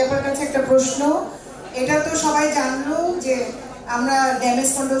লোকের কাছে একটা প্রশ্ন, এটা তো সবাই জানলো যে আমরা ড্যামেজ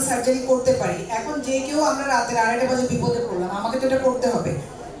কন্ট্রোল সার্জারি করতে পারি, এখন যে কেউ আমরা রাতের 2:30 বাজে বিপদে পড়লাম, আমাকে তো এটা করতে হবে।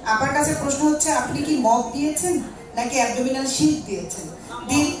 আপনার কাছে প্রশ্ন হচ্ছে আপনি কি মগ দিয়েছেন নাকি অ্যাবডোমিনাল শীট দিয়েছেন?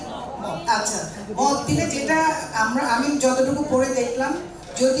 আচ্ছা, মগ দিলে যেটা আমি যতটুকু পড়ে দেখলাম,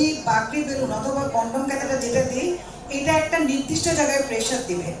 যদি বাকরি বেলুন অথবা কন্ডম ক্যাথেটার যেটা দিই, এটা একটা নির্দিষ্ট জায়গায় প্রেশার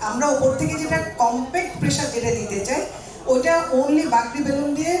দিবে। আমরা উপর থেকে যেটা কম্প্যাক্ট প্রেশার যেটা দিতে চাই ওইটা অনলি বাকরি বেলুন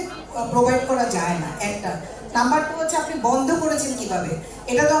দিয়ে প্রোভাইড করা যায় না, একটা। নাম্বার 2 হচ্ছে আপনি বন্ধ করেছেন কিভাবে,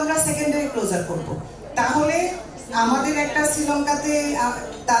 এটা তো আমরা সেকেন্ডারি ক্লোজার করব। তাহলে আমাদের একটা শ্রীলঙ্কাতে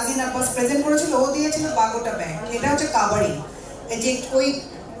তাজিন আব্বাস প্রেজেন্ট করেছিল, ও দিয়েছিল 12টা ব্যাগ, এটা হচ্ছে কাভারিং, যে ওই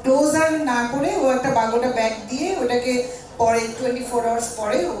ক্লোজার না করে ও একটা 12টা ব্যাগ দিয়ে ওটাকে পরে 24 আওয়ার্স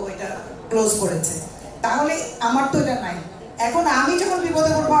পরে ও এটা ক্লোজ করেছে। তাহলে আমার তো এটা নাই। এখন আমি যখন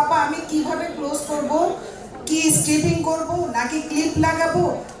বিপদে পড়বো, আপা আমি কিভাবে ক্লোজ করব, কি স্ট্রিপিং করব নাকি ক্লিপ লাগাবো,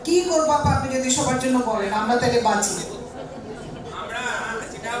 কি করব আপা আপনি যদি সবার জন্য বলেন, আমরা তাহলে বাঁচি। আমরা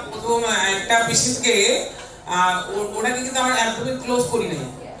যেটা প্রথম একটা পেশেন্টকে ওটাকে কিন্তু আমরা অ্যাবডোমেন ক্লোজ করি নাই,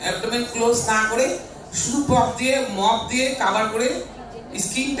 অ্যাবডোমেন ক্লোজ না করে শুধু মপ দিয়ে কভার করে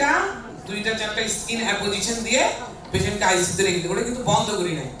স্কিনটা 2-4টা স্কিন অ্যাপোজিশন দিয়ে পেশেন্টকে আইসিইউতে রেখে দিই, ওটা কিন্তু বন্ধ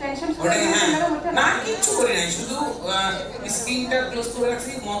করি নাই, ওটা হ্যাঁ না কিছু করি নাই, শুধু স্কিনটা ক্লোজ করে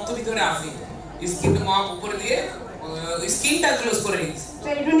রাখছি, মপ তো ভিতরে আসি, স্কিনটা মপ উপরে দিয়ে স্কিনটা ক্লোজ করে রেখেছি,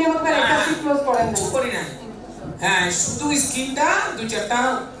 কিছু করি নাই, হ্যাঁ শুধু স্কিনটা 2-4টা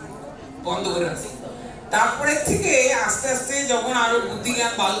বন্ধ করে রাখছি। তারপরে থেকে আস্তে আস্তে যখন আরো বুদ্ধি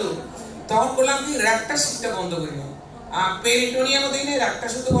জ্ঞান বাড়লো, তখন বললাম কি র্যাকটা শীটটা বন্ধ করি না, পেরিটোনিয়ামও দিই না, র্যাকটা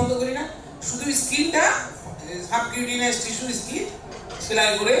শুধু বন্ধ করি না, শুধু স্কিনটা সাবকিউটিনিয়াস টিস্যু স্কিন সেলাই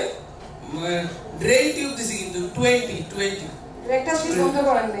করে ড্রেন টিউব দিছি, কিন্তু 20 র্যাকটা শীট বন্ধ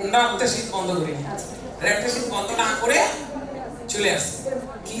করেন নাই? না, র্যাকটা শীট বন্ধ করি না, র্যাকটা শীট বন্ধ না করে চলে আসে।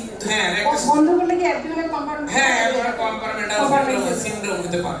 কিন্তু হ্যাঁ র্যাকটা বন্ধ করলে কি অ্যাবডোমিনাল কম্পার্টমেন্ট, হ্যাঁ কম্পার্টমেন্টাল সিনড্রোম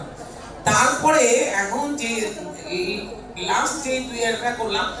হতে পারে। তারপরে এখন যে লাস্ট যে 2 ইয়ারটা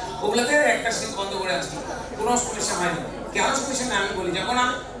করলাম, ওগুলোতে একটা শীত বন্ধ করে আসছি, কোনো সমস্যা হয়নি। কেন সমস্যা না আমি বলি, যখন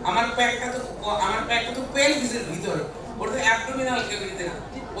আমার প্যাকটা তো পেলভিসের ভিতরে, ওটা অ্যাবডোমিনাল ক্যাভিটিতে না,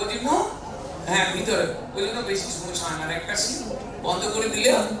 ওই জন্য হ্যাঁ ভিতরে, ওই জন্য বেশি সমস্যা হয় না। একটা শীত বন্ধ করে দিলে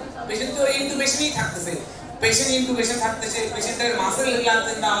পেশেন্ট তো ইনটুবেশনেই থাকতেছে, পেশেন্ট ইনটুবেশন থাকতেছে, পেশেন্টের মাসেল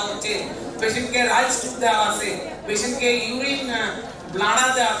রিল্যাক্সেশন দেওয়া হচ্ছে, পেশেন্টকে রাইস টিউব দেওয়া আছে, পেশেন্টকে ইউরিন ব্লাডা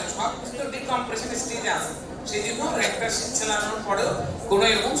দেওয়া আছে, সব কিছু তো ডিকম্প্রেশন স্টেজে আছে। সেই জন্য একটা শীত চালানোর পরেও কোনো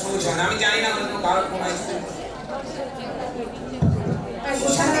এরকম সমস্যা হয় না। আমি জানি না আমার কোনো কারো কোনো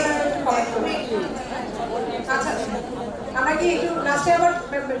আচ্ছা, আমরা কি একটু লাস্টে আবার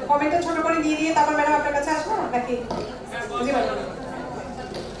কমেন্টে ছোট করে দিয়ে তারপর ম্যাডাম আপনার কাছে আসবো নাকি?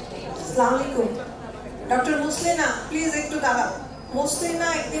 আসসালামু আলাইকুম। ডক্টর মুসলিনা প্লিজ একটু দাঁড়াও। মুসলিনা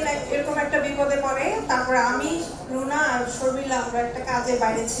একদিন এরকম একটা বিপদে পড়ে, তারপরে আমি রুনা আর শর্মিলা আমরা একটা কাজে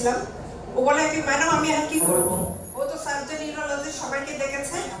বাইরে ছিলাম, ও বলে কি ম্যাডাম আমি আর কি করবো, ও তো সার্জন নিউরোলজি সবাইকে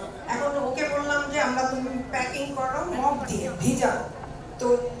দেখেছে, এখন ওকে বললাম যে আমরা তুমি প্যাকিং করো মপ দিয়ে ভিজাও, তো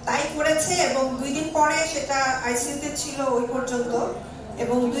তাই করেছে এবং 2 দিন পরে সেটা আইসিইউতে ছিল ওই পর্যন্ত,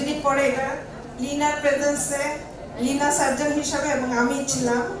 এবং 2 দিন পরে এটা লিনার প্রেজেন্সে, লিনা সার্জন হিসাবে এবং আমি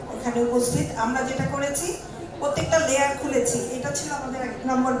ছিলাম ওখানে উপস্থিত। আমরা যেটা করেছি প্রত্যেকটা লেয়ার খুলেছি, এটা ছিল আমাদের 1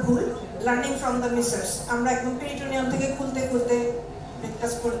 নম্বর ভুল, লার্নিং ফ্রম দ্য মিসার্স। আমরা একদম পেরিটোনিয়াম থেকে খুলতে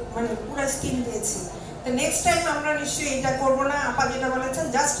মানে পুরো স্কিন দিয়েছি। তো নেক্সট টাইম আমরা নিশ্চয়ই এটা করবো না। আপা যেটা বলেছেন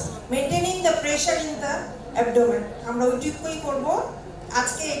just maintaining the pressure in the abdomen, আমরা ওইটুকুই করবো।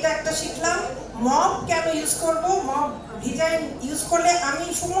 আজকে এটা একটা শিখলাম, মপ কেন ইউজ করব, মপ ডিজাইন ইউজ করলে আমি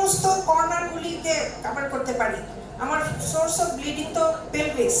সমস্ত কর্নারগুলিকে কভার করতে পারি। আমার সোর্স অফ ব্লিডিং তো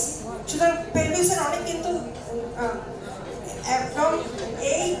পেলভিস, সুতরাং পেলভিসের অনেক কিন্তু একদম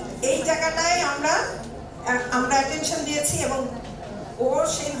এই জায়গাটায় আমরা অ্যাটেনশন দিয়েছি এবং ও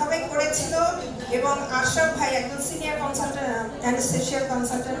সেইভাবে করেছিল। এবং আশরাফ ভাই একজন সিনিয়র কনসালটেন্ট, অ্যানেস্থেশিয়া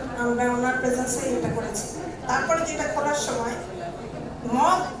কনসালটেন্ট, আমরা ওনার প্রেজেন্সে এটা করেছি। তারপরে যেটা খোলার সময়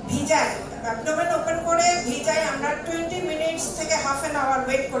মপ ভিজায়, অ্যাবডোমেন ওপেন করে ভিজায়, আমরা 20 মিনিটস থেকে হাফ অ্যান আওয়ার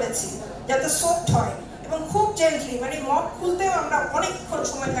ওয়েট করেছি যাতে সফট হয় এবং খুব জেন্টলি, মানে মপ খুলতেও আমরা অনেকক্ষণ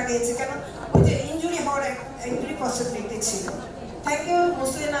সময় লাগিয়েছি, কেন ওই যে ইনজুরি হওয়ার ইনজুরি পসিবিলিটি ছিল। Thank you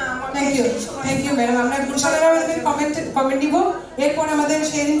মুসলিনা। Thank you madam. আমরা গুলশানের কমেন্ট নিব, এরপর আমাদের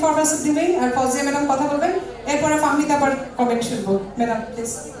শেয়ারিং ইনফরমেশন দিবেন আর ফজিয়া ম্যাডাম কথা বলবেন, এরপরে ফাহমিদা আবার কমেন্ট শুনবো। Madam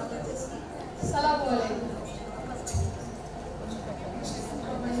please. আসসালামু আলাইকুম।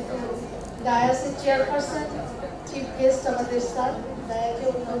 ডায়াসের চেয়ারপারসন, চিফ গেস্ট আমাদের স্যার, ডায়াকে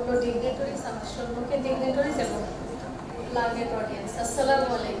অন্যান্য ডিগনেটরিজ, আমার সম্মুখে ডিগনেটরিজ এবং beloved audience,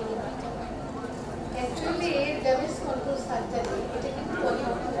 Assalamu alaikum. Actually, damage control surgery, এটা কিন্তু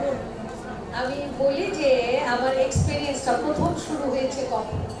অনেক আমি বলি যে আমার এক্সপেরিয়েন্সটা প্রথম শুরু হয়েছে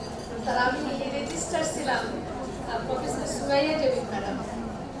কখন স্যার আমি রেজিস্টার ছিলাম প্রফেসর সুরাইয়া দেবী ম্যাডাম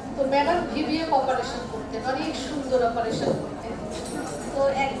তো ম্যাডাম ভিভিএফ অপারেশন করতেন অনেক সুন্দর অপারেশন করতেন তো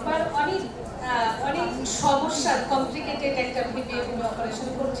একবার অনেক সমস্যার কমপ্লিকেটেড একটা ভিভিএফ অপারেশন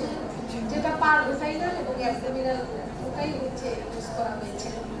করছিলেন যেটা পারভেজাইনাল এবং অ্যাবডোমিনাল ওটাই হচ্ছে ইউজ করা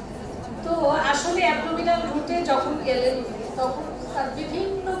হয়েছিল তো আসলে অ্যাবডোমিনাল রুটে যখন গেলেন তখন তার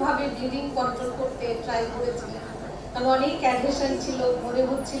বিভিন্নভাবে ব্লিডিং কন্ট্রোল করতে ট্রাই করেছিলেন কারণ অনেক অ্যাডহেশন ছিল মনে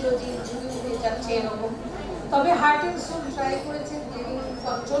হচ্ছিল যে ইনজুরি হয়ে যাচ্ছে এরকম তবে হার্ট অ্যান্ড সোল ট্রাই করেছেন ব্লিডিং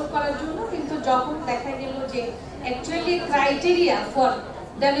কন্ট্রোল করার জন্য কিন্তু যখন দেখা গেল যে actually criteria for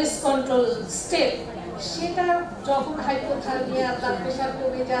damage control step সেটা যখন হাইপোথার্মিয়া ব্লাড প্রেশার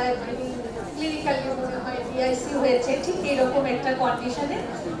কমে যায় ব্লিডিং ক্লিনিক্যালি মনে হয় ডিআইসি হয়েছে ঠিক এরকম একটা কন্ডিশনে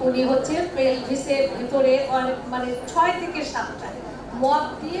উনি হচ্ছে পেলভিসের ভিতরে মানে 6 থেকে 7টা মদ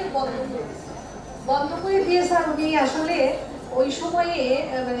দিয়ে বন্ধ করে দিয়ে স্যার উনি আসলে ওই সময়ে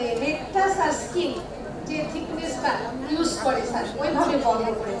মানে রেকটাস আর স্কিন যে থিকনেসটা ইউজ করে স্যার ওইভাবে বন্ধ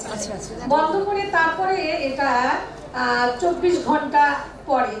করেছে বন্ধ করে তারপরে এটা 24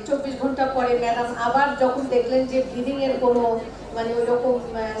 ঘন্টা পরে ম্যাডাম আবার যখন দেখলেন যে ব্লিডিং এর কোনো মানে ওইরকম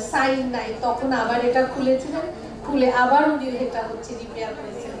সাইন নাই তখন আবার এটা খুলেছিলেন খুলে আবার উনি এটা হচ্ছে রিপেয়ার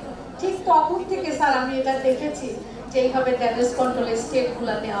করেছিলেন ঠিক তখন থেকে স্যার আমি এটা দেখেছি যে এইভাবে ড্যামেজ কন্ট্রোলের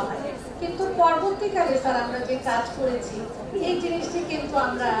স্টেপগুলো নেওয়া হয় কিন্তু পরবর্তীকালে স্যার আমরা যে কাজ করেছি এই জিনিসটি কিন্তু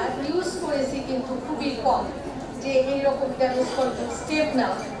আমরা ইউজ করেছি কিন্তু খুবই কম যে এইরকম ড্যামেজ কন্ট্রোল স্টেপ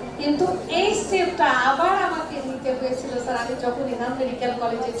নেওয়া কিন্তু এই স্টেপটা আবার আমাকে নিতে হয়েছিল স্যার আমি যখন ইনাম মেডিকেল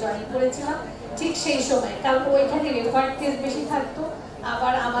কলেজে জয়েন করেছিলাম ঠিক সেই সময় কারণ ওইখানে রেফার্ড কেস বেশি থাকতো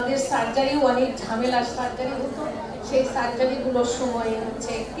আবার আমাদের সার্জারিও অনেক ঝামেলার সার্জারি হতো সেই সার্জারিগুলোর সময়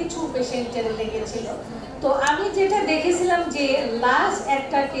হচ্ছে কিছু পেশেন্টের লেগেছিল তো আমি যেটা দেখেছিলাম যে লাস্ট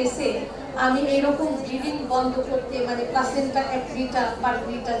একটা কেসে আমি এরকম ব্লিডিং বন্ধ করতে মানে প্লাসেন্টা অ্যাক্রিটা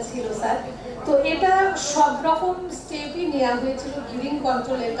পারভিটা ছিল স্যার তো এটা সব রকম স্টেপই নেওয়া হয়েছিল ব্লিডিং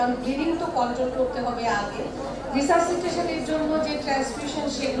কন্ট্রোলের কারণ ব্লিডিং তো কন্ট্রোল করতে হবে আগে রিসাসিটেশনের জন্য যে ট্রান্সফিউশন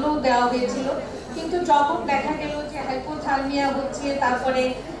সেগুলোও দেওয়া হয়েছিল কিন্তু যখন দেখা গেল যে হাইপোথার্মিয়া হচ্ছে তারপরে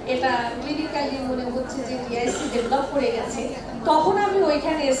এটা ক্লিনিক্যালি মনে হচ্ছে যে ডিআইসি ডেভেলপ করে গেছে তখন আমি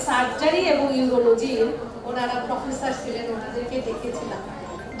ওইখানে সার্জারি এবং ইউরোলজির ওনারা প্রফেসর ছিলেন ওনাদেরকে ডেকেছিলাম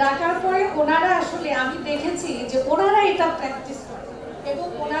ডাকার পরে ওনারা আসলে আমি দেখেছি যে ওনারা এটা প্র্যাকটিস করে এবং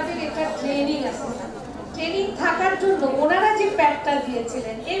ওনাদের এটা ট্রেনিং আছে ট্রেনিং থাকার জন্য ওনারা যে প্যাকটা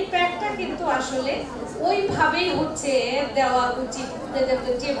দিয়েছিলেন এই প্যাকটা কিন্তু আসলে ওইভাবেই হচ্ছে দেওয়া উচিত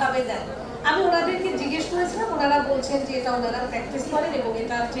যেভাবে দেন আমি ওনাদেরকে জিজ্ঞেস করেছিলাম ওনারা বলছেন যে এটা ওনারা প্র্যাকটিস করেন এবং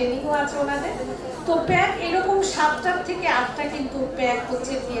এটা ট্রেনিংও আছে ওনাদের তো প্যাক এরকম 7টা থেকে 8টা কিন্তু প্যাক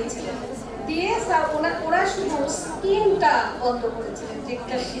হচ্ছে দিয়েছিলেন দিয়ে স্যার ওরা শুধু স্কিনটা বন্ধ করেছিলেন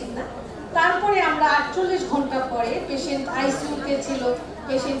যেটা শীত না তারপরে আমরা 48 ঘন্টা পরে পেশেন্ট আইসিইউতে ছিল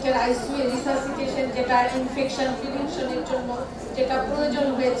পেশেন্টের আইসিইউ রিসাসিটেশন যেটা ইনফেকশন প্রিভেনশনের জন্য যেটা প্রয়োজন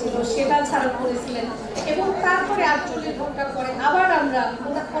হয়েছিল সেটা ছাড়া করেছিলেন এবং তারপরে 48 ঘন্টা পরে আবার আমরা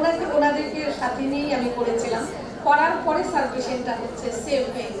ওনাদেরকে সাথে নিয়েই আমি করেছিলাম করার পরে স্যার পেশেন্টটা হচ্ছে সেভ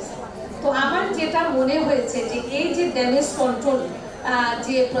হয়ে গেছে তো আমার যেটা মনে হয়েছে যে এই যে ড্যামেজ কন্ট্রোল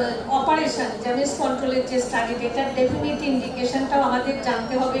যে অপারেশন ড্যামেজ কন্ট্রোলের যে স্টাডি এটার ডেফিনিট ইন্ডিকেশনটাও আমাদের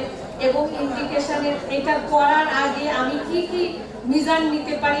জানতে হবে এবং ইন্ডিকেশনের এটা করার আগে আমি কি মিজান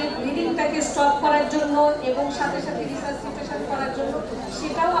নিতে পারি ব্লিডিংটাকে স্টপ করার জন্য এবং সাথে সাথে রিসাসিটেশন করার জন্য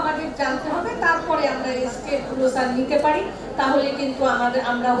সেটাও আমাদের জানতে হবে তারপরে আমরা এই স্টেপগুলো স্যার নিতে পারি তাহলে কিন্তু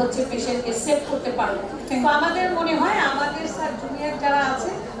আমরা হচ্ছে পেশেন্টকে সেভ করতে পারবো তো আমাদের মনে হয় আমাদের স্যার জুনিয়র যারা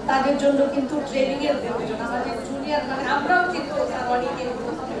আছে তাদের জন্য কিন্তু ট্রেনিং এর প্রয়োজন আমাদের জুনিয়র মানে আমরাও কিন্তু অনেকে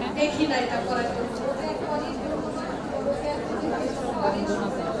দেখি না এটা করার জন্য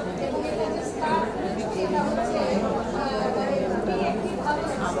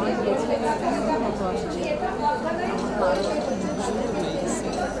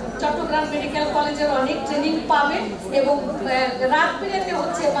চট্টগ্রাম মেডিকেল কলেজের অনেক ট্রেনিং পাবে এবং রাত বিরেতে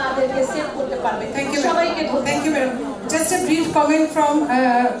হচ্ছে মাদেরকে সেভ করতে পারবে সবাইকে thank you madam Just a brief comment from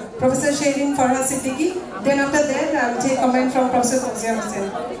Professor Shirin Farha Siddiqui. Then after that, I will take comment from Professor Fawzia Hussain.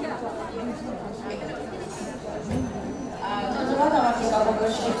 ধন্যবাদ আমাকে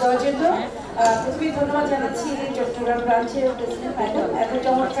অবকাশ দেওয়ার জন্য প্রথমে ধন্যবাদ জানাচ্ছি চট্টগ্রাম ব্রাঞ্চের প্রেসিডেন্ট ম্যাডাম এত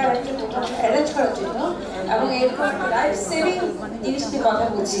চমৎকার একটা প্রোগ্রাম অ্যারেঞ্জ করার জন্য এবং এরপর লাইফ সেভিং জিনিস নিয়ে কথা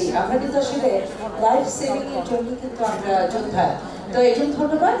বলছি আমরা কিন্তু আসলে লাইফ সেভিং এর জন্য কিন্তু আমরা যোদ্ধা তো এই জন্য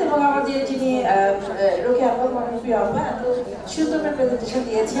ধন্যবাদ। এবং আমাদের যিনি রোকেয়া আপা, আমার প্রিয় আপা, এত সুন্দর প্রেজেন্টেশন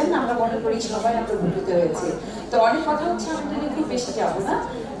দিয়েছেন, আমরা মনে করি সবাই আমরা উপকৃত হয়েছি। তো অনেক কথা হচ্ছে, আমি খুব বেশি যাবো না।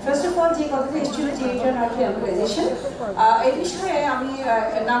 ফার্স্ট অফ অল যে কথাটা এসেছিল যে ইন্টারন্যাশনাল অর্গানাইজেশন, এই বিষয়ে আমি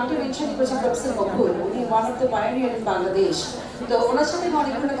নামটা মেনশন করেছি প্রফেসর বকুল, উনি one of the pioneer in Bangladesh. তো ওনার সাথে আমি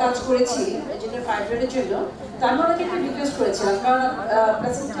অনেকগুলো কাজ করেছি যেটা ফাইব্রয়েডের জন্য। তো আমি ওনাকে একটা রিকোয়েস্ট করেছিলাম, কারণ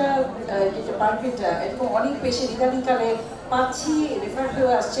প্রেসেন্টটা যেটা পারফেক্টটা এরকম অনেক পেশেন্ট ইদানিংকালে পাচ্ছি রেফার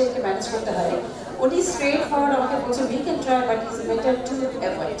হয়ে আসছে, একে ম্যানেজ করতে হয়। উনি স্ট্রেট ফরওয়ার্ড আমাকে বলছে we can try but it's better to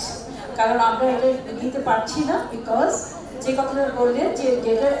avoid, কারণ আমরা এটা নিতে পারছি না। বিকজ যে কথাটা বললেন যে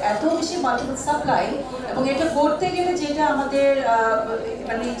যেটার এত বেশি মাল্টিপল সাপ্লাই, এবং এটা করতে গেলে যেটা আমাদের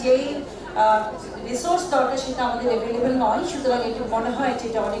মানে যেই রিসোর্স দরকার সেটা আমাদের অ্যাভেলেবেল নয়। সুতরাং এটা মনে হয় যে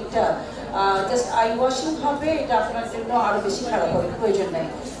এটা অনেকটা জাস্ট আই ওয়াশিং হবে, এটা আপনার জন্য আরও বেশি খারাপ হবে, প্রয়োজন নেই।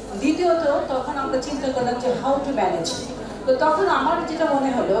 দ্বিতীয়ত তখন আমরা চিন্তা করলাম যে হাউ টু ম্যানেজ। তো তখন আমার যেটা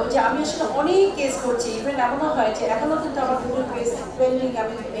মনে হলো যে আমি আসলে অনেক কেস করছি, ইভেন এমনও হয় যে এখনও কিন্তু আমার দুটো কেস পেন্ডিং,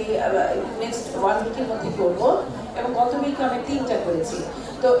 আমি এই নেক্সট 1 উইকের মধ্যে করবো, এবং গত উইকে আমি 3টা করেছি।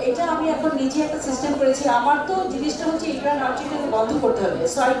 তো এটা আমি এখন নিজে একটা সিস্টেম করেছি। আমার তো জিনিসটা হচ্ছে এটা নার্সিংটাকে বন্ধ করতে হবে,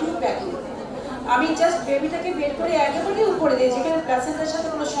 সো আই ডু প্যাকিং। আমি জাস্ট বেবিটাকে বের করে একেবারেই উপরে দিই, যেখানে প্লাসেন্টার সাথে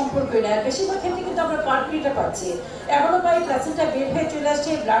কোনো সম্পর্কই নেই। বেশিরভাগ ক্ষেত্রে কিন্তু আমরা পার্টরিটা পাচ্ছি, এমনও পাই প্লাসেন্টা বের হয়ে চলে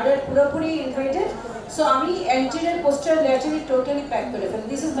আসছে, ব্লাডার পুরোপুরি ইনভেটেড। সো আমি অ্যান্টেরিয়র পোস্টার ল্যাটারি টোটালি প্যাক করে ফেলি।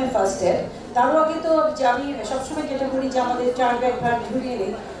 This is my first step. তারও আগে তো আমি সবসময় যেটা করি যে আমাদের 4 ব্যাগ ব্লাড ঝুলিয়ে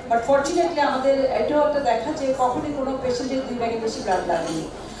নিই, বাট ফর্চুনেটলি আমাদের এটাও একটা দেখা যে কখনই কোনো পেশেন্টের 2 ব্যাগের বেশি ব্লাড লাগেনি।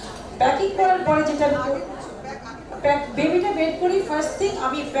 প্যাকিং করার পরে যেটা বেবিটা বের করি, ফার্স্ট থিং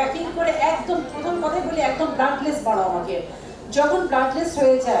আমি প্যাকিং করে একদম প্রথম কথাই বলি একদম ব্লাডলেস বানাও আমাকে। যখন ব্লাডলেস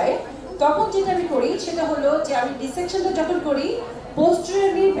হয়ে যায় তখন যেটা আমি করি সেটা হলো যে আমি ডিসেকশনটা যখন করি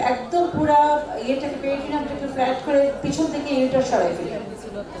পোস্টেরিয়রলি একদম পুরো ইয়েটাকে পেরিনামটাকে ফ্ল্যাট করে পিছন থেকে ইউটার সরাই ফেলি,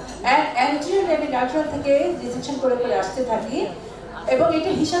 অ্যান্ড অ্যান্টেরিয়রলি আমি ল্যাটারাল থেকে ডিসেকশন করে করে আসতে থাকি। এবং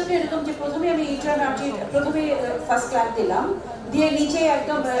এটা হিসাবটা এরকম যে প্রথমে আমি প্রথমে ফার্স্ট ক্ল্যাম্প দিলাম, দিয়ে নিচে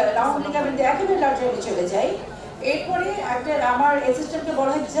একদম রাউন্ড লিগামেন্ট দিয়ে একেবারে ল্যাটারালি চলে যাই। এরপরে একটা আমার অ্যাসিস্ট্যান্টকে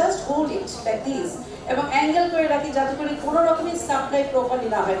বলা হয় just hold it like this, এবং অ্যাঙ্গেল করে রাখি যাতে করে কোনো রকমের সাপ্লাই প্রপারলি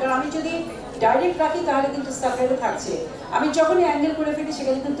না হয়। কারণ আমি যদি ডাইরেক্ট রাখি তাহলে কিন্তু সাপ্লাইটা থাকছে, আমি যখনই অ্যাঙ্গেল করে ফেলি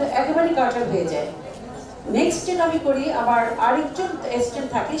সেখানে কিন্তু একেবারেই কাটার হয়ে যায়। নেক্সট যেটা আমি করি, আমার আরেকজন অ্যাসিস্ট্যান্ট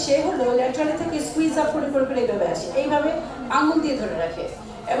থাকে, সে হলো ল্যাটারালি থেকে স্কুইজ আপ করে করে এইভাবে আসে, এইভাবে আঙুল দিয়ে ধরে রাখে,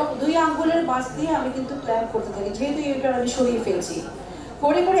 এবং 2 আঙ্গুলের মাছ দিয়ে আমি কিন্তু ক্ল্যাম্প করতে থাকি, যেহেতু এটা আমি সরিয়ে ফেলছি।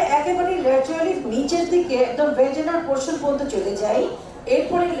 করে করে একেবারে ল্যাটারালি নিচের দিকে একদম ভেজিনাল পোর্শন পর্যন্ত চলে যাই।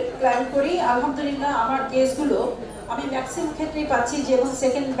 এরপরে ক্ল্যাম্প করি। আলহামদুলিল্লাহ আমার কেসগুলো আমি ম্যাক্সিমাম ক্ষেত্রেই পাচ্ছি যে এবং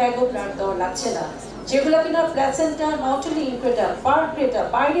সেকেন্ড ব্যাগও ব্লাড দেওয়া লাগছে না, যেগুলো কিনা প্ল্যাসেন্টা নট অনলি ইনক্রেটা পারক্রেটা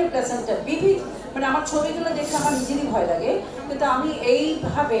বাইরের প্ল্যাসেন্টা বিবিধ, মানে আমার ছবিগুলো দেখে আমার নিজেরই ভয় লাগে। কিন্তু আমি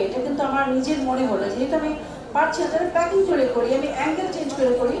এইভাবে এটা কিন্তু আমার নিজের মনে হলো যেহেতু আমি পারছি না, তাহলে প্যাকিং করে করি, আমি অ্যাঙ্গেল চেঞ্জ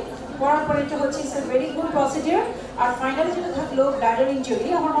করে করি। করার পরে এটা হচ্ছে it's a very good procedure. R finally যেটা থাকলো ব্লাডার ইনজুরি,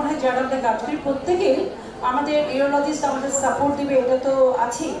 আমার মনে হয় যারা আমরা কাজ করি প্রত্যেকেই আমাদের ইউরোলজিস্ট আমাদের সাপোর্ট দিবে, এটা তো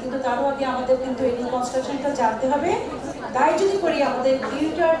আছেই, কিন্তু তারও আগে আমাদের কিন্তু এই রিকনস্ট্রাকশনটা জানতে হবে। তাই যদি করি আমাদের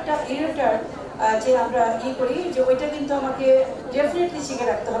ইউরেটার যে আমরা করি যে ওইটা কিন্তু আমাকে ডেফিনেটলি শিখে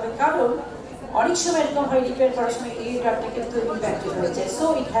রাখতে হবে, কারণ অনেক সময় এরকম হয় রিপেয়ার করার সময় ইউরেটারটা কিন্তু ইম্প্যাক্টেড হয়ে যায়। So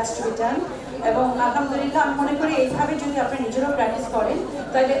it has to be done. এবং আলহামদুলিল্লাহ আমি মনে করি এইভাবে যদি আপনি নিজেরাও প্র্যাকটিস করেন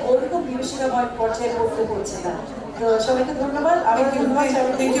তাহলে ওরকম বিভীষিকাময় পর্যায়ে পড়তে পড়ছে না। তো সবাইকে ধন্যবাদ।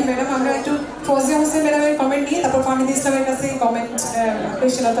 Thank you madam. আমরা একটু ফৌজিয়া হোসেন ম্যাডামের কমেন্ট নিয়ে তারপর ফাহমিদা ইসলামের কাছে কমেন্ট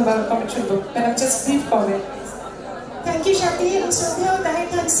কোয়েশ্চেন অথবা কমেন্ট শুনবো। Madam just brief comment. Thank you সাথী এবং শ্রদ্ধেয় তাহের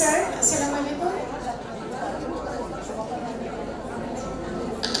খান স্যার, আসসালামু আলাইকুম।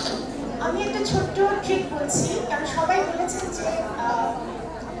 আমি একটা ছোট্ট ট্রিক বলছি, কারণ সবাই বলেছেন যে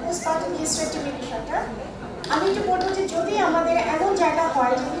পোস্টপার্টাম হিস্টেরেক্টমি বিষয়টা। আমি একটু বলবো যে যদি আমাদের এমন জায়গা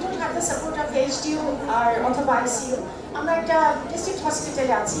হয় যে we don't have the support of HDU আর অথবা আইসিইউ, আমরা একটা ডিস্ট্রিক্ট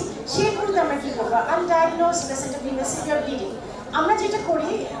হসপিটালে আছি, সেই মুহূর্তে আমরা কী করবো, আনডায়াগনোজ পেশেন্ট বিং সিভিয়ার ব্লিডিং, আমরা যেটা করি,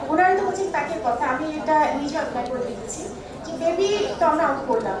 ওনারা তো বলছেন প্যাকের কথা, আমি এটা নিজে অ্যাপ্লাই করে দেখেছি যে বেবি তো আমরা আউট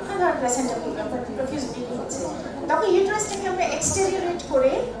করলাম, হ্যাঁ আর প্লেসেন্টা করলাম, প্রফিউজ ব্লিডিং হচ্ছে, তখন ইউটারাসটাকে আমরা এক্সটেরিয়রেট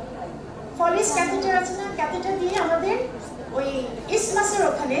করে ফলিস ক্যাথেটার আছে না, ক্যাথেটার দিয়ে আমাদের ওই ইসমাসের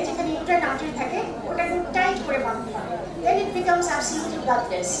ওখানে যেখানে ইউটারাইন আর্টারি থাকে ওটাকে টাইট করে বাঁধতে হবে। দেন it becomes absolutely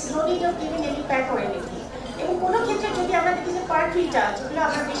bloodless, no need of giving any pack or anything. এবং কোনো ক্ষেত্রে যদি আমরা দেখি যে পার্ট্রিটা যেগুলো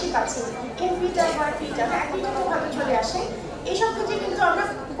আমরা বেশি পাচ্ছি, এনপিটা পার্ট্রিটা একটাও ভাবে চলে আসে, এইসব ক্ষেত্রে কিন্তু আমরা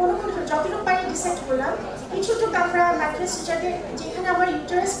কোনো যতটুকু পাই ডিসাইড করলাম কিছুটুকু আমরা ম্যাট্রেস যেখানে আমার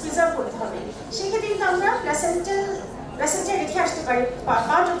ইউটারাস প্রিজার্ভ করতে হবে, সেক্ষেত্রে কিন্তু আমরা প্ল্যাসেন্টাল প্লেসেন্টা রেখে আসতে পারি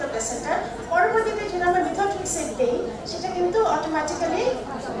পার্ট অফ দ্য প্লেসেন্টা, পরবর্তীতে যদি আমরা মিথোট্রিক্সেট দিই সেটা কিন্তু অটোমেটিক্যালি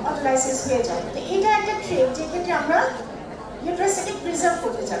অটোলাইসিস হয়ে যায়। তো এটা একটা ট্রিক যে ক্ষেত্রে আমরা ইউট্রাসটাকে প্রিজার্ভ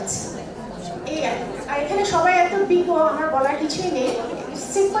করতে চাচ্ছি। এই আর এখানে সবাই এত বিজ্ঞ, আমার বলার কিছুই নেই,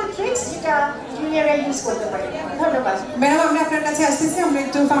 সিম্পল ট্রিক্স যেটা জুনিয়ররা ইউজ করতে পারে। ধন্যবাদ ম্যাডাম। আমরা আপনার কাছে আসতেছি, আমরা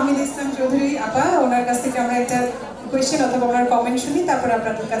একটু ফাহমিদা ইসলাম চৌধুরী আপা, ওনার কাছ থেকে আমরা একটা কোয়েশ্চেন অথবা ওনার কমেন্ট শুনি, তারপর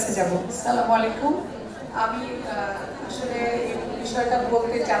আপনাদের কাছে যাব। আসসালামু আলাইকুম। আমি আসলে এই বিষয়টা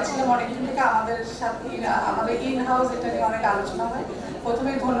বলতে চাচ্ছিলাম অনেকদিন থেকে, আমাদের সাথে আমাদের ইন হাউস এটা নিয়ে অনেক আলোচনা হয়।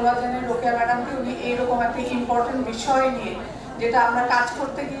 প্রথমে ধন্যবাদ জানাই রোকেয়া ম্যাডামকে, উনি এইরকম একটা ইম্পর্টেন্ট বিষয় নিয়ে, যেটা আমরা কাজ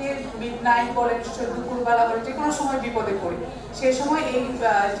করতে গিয়ে মিডনাইট বলেন, দুপুরবেলা বলেন, যে কোনো সময় বিপদে পড়ি, সেই সময়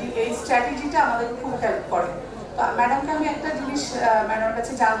এই স্ট্র্যাটেজিটা আমাদের খুব হেল্প করে। তো ম্যাডামকে আমি একটা জিনিস ম্যাডামের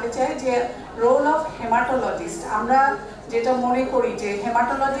কাছে জানতে চাই যে রোল অফ হেমাটোলজিস্ট। আমরা যেটা মনে করি যে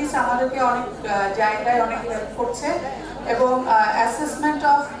হেমাটোলজিস্ট আমাদেরকে অনেক জায়গায় অনেক হেল্প করছে, এবং অ্যাসেসমেন্ট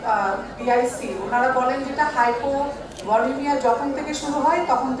অফ ডিআইসি ওনারা বলেন যেটা হাইপোভলিউমিয়া যখন থেকে শুরু হয়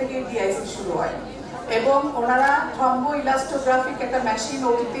তখন থেকে ডিআইসি শুরু হয়, এবং ওনারা থ্রম্বো ইলাস্টোগ্রাফিক একটা মেশিন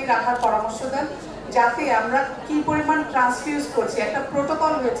ওটিতে রাখার পরামর্শ দেন, যাতে আমরা কি পরিমাণ ট্রান্সফিউজ করছি। একটা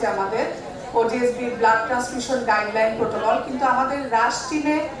প্রোটোকল হয়েছে আমাদের OGSB blood transfusion guideline protocol, কিন্তু আমাদের রাশ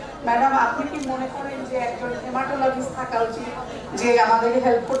টিমে ম্যাডাম আপনি কি মনে করেন যে একজন হেমাটোলজিস্ট থাকা উচিত যে আমাদেরকে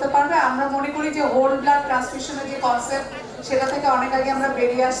হেল্প করতে পারবে? আমরা মনে করি যে হোল ব্লাড ট্রান্সফিউশনের যে কনসেপ্ট সেটা থেকে অনেক আগে আমরা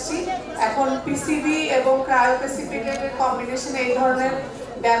বেরিয়ে আসছি। এখন পিসিবি এবং ক্রায়োপ্রেসিপিটেটের কম্বিনেশনে এই ধরনের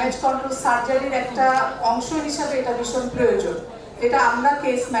ড্যামেজ কন্ট্রোল সার্জারির একটা অংশ হিসাবে এটা ভীষণ প্রয়োজন, যেটা আমরা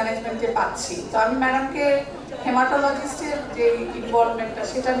কেস ম্যানেজমেন্টে পাচ্ছি। তো আমি ম্যাডামকে হেমাটোলজিস্টের যে ইনভলভমেন্টটা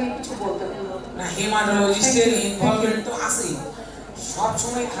সেটা নিয়ে কিছু বলতে পারবো না। হেমাটোলজিস্টের ইনভলভমেন্ট তো আছেই, সব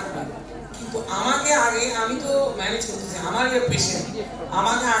সময় থাকবে, কিন্তু আমাকে আগে, আমি তো ম্যানেজ করতেছি আমার যে পেশেন্ট,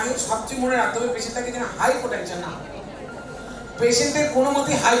 আমাকে আগে সবচেয়ে মনে রাখতে হবে পেশেন্টটাকে যেন হাইপোটেনশন না, পেশেন্টের কোনো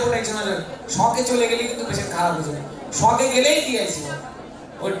মতেই হাইপোটেনশন না যায়। শকে চলে গেলে কিন্তু পেশেন্ট খারাপ হয়ে যাবে, শকে গেলেই ডিআইসি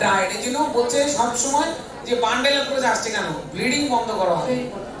ওই ডায়েট। এই জন্য বলছে সবসময় যে বান্ডেল অ্যাপ্রোচ আসছে কেন, ব্লিডিং বন্ধ করা হবে।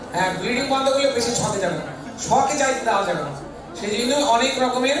 হ্যাঁ, ব্লিডিং বন্ধ করলে পেশেন্ট শকে যাবে না, শকে যাইতে দেওয়া যাবে না। সেই জন্য অনেক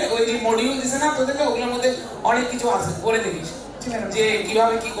রকমের ওই যে মডিউল দিছে না তোদেরকে, ওগুলোর মধ্যে অনেক কিছু আছে, করে দেখিস যে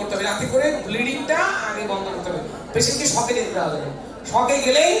কিভাবে কি করতে হবে, যাতে করে ব্লিডিংটা আগে বন্ধ করতে হবে, পেশেন্টকে শকে যেতে দেওয়া যাবে। শকে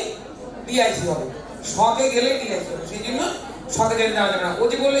গেলেই ডিআইসি হবে, শকে গেলেই ডিআইসি হবে, সেই জন্য শকে যেতে দেওয়া যাবে না। ও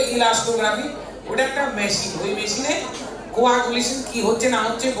যে বললো ইলাস্টোগ্রাফি, ওটা একটা মেশিন, ওই মেশিনে কোয়াগুলেশন কি হচ্ছে না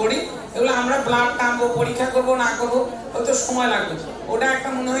হচ্ছে বডি, এগুলো আমরা ব্লাড টানবো, পরীক্ষা করবো না করবো, হয়তো সময় লাগবে। ওটা একটা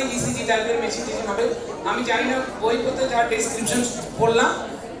মনে হয় ইসিজি টাইপের মেশিন হবে, আমি জানি না, বইপত্রে যা ডেসক্রিপশন পড়লাম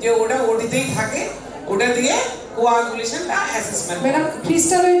যে ওটা ওটিতেই থাকে, ওটা দিয়ে কোয়াগুলেশনটা অ্যাসেসমেন্ট। ম্যাডাম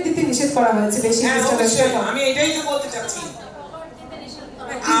ক্রিস্টালয়েড দিতে নিষেধ করা হয়েছে বেশি। আমি এটাই তো বলতে চাচ্ছি,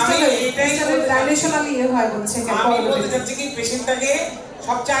 আমি এটাই ডাইলেশনালি হয় বলছে। আমি বলতে চাচ্ছি কি পেশেন্টটাকে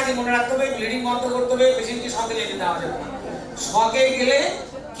সবচেয়ে আগে মনে রাখতে হবে ব্লিডিং বন্ধ করতে হবে, পেশেন্টকে শকে যেতে দেওয়া যাবে না। শকে গেলে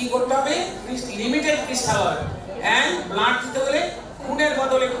কি করতে হবে, লিমিটেড ক্রিস্টালয়েড এন্ড ব্লাড দিতে হলে খুনের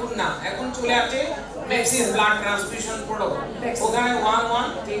বদলে খুন না, এখন চলে আসছে ম্যাক্সিস ব্লাড ট্রান্সফিউশন প্রোটোকল, ওখানে 1-1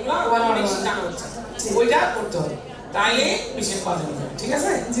 যেগুলো অনেক শিখানো হচ্ছে, ওইটা করতে হবে, তাইলে পেশেন্ট বাঁচানো যাবে। ঠিক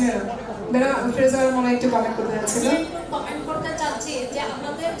আছে? জি ম্যাডাম। ফিরোজা মনে একটু কমেন্ট করতে যাচ্ছিল। কমেন্ট করতে চাচ্ছি যে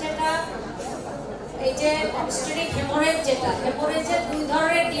আমাদের যেটা এই যে অবস্টেট্রিক হেমোরেজ, যেটা হেমোরেজের দুই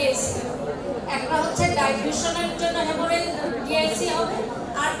ধরনের ডিআইসি, একটা হচ্ছে ডাইলিউশনের জন্য হেমোরেজ ডিআইসি হবে,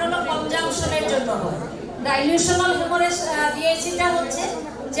 আর হলো কনজাংশনের জন্য হবে। ডাইলিউশনাল হেমোরেজ ডিআইসিটা হচ্ছে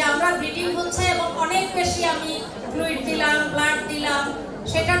যে আমরা ব্লিডিং হচ্ছে এবং অনেক বেশি আমি ফ্লুইড দিলাম, ব্লাড দিলাম,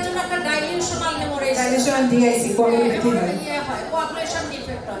 সেটার জন্য একটা ডাইলিউশনাল হেমোরেজ, ডাইলিউশনাল ডিআইসি কোয়াগুলেশন হয়, কোয়াগুলেশন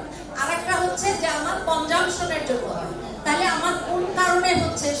ডিফেক্ট হয়। আরেকটা হচ্ছে যে আমার কনজাংশনের জন্য হয়। তাহলে আমার কোন কারণে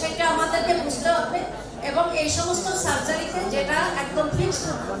হচ্ছে সেটা আমাদেরকে বুঝতে হবে, এবং এই সমস্ত সার্জারিতে যেটা একদম ফিক্সড,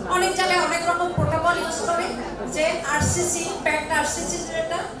 অনেক জায়গায় অনেক রকম প্রোটোকল ইউজ করে, যে আরসিসি প্যাকড আরসিসি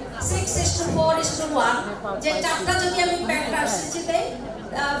যেটা 6:4:1, যে 4টা যদি আমি প্যাকড আরসিসি দেই,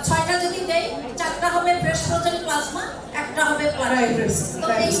 6টা যদি দেই, 4টা হবে ফ্রেশ ফ্রোজেন প্লাজমা, একটা হবে প্লাজমা। তো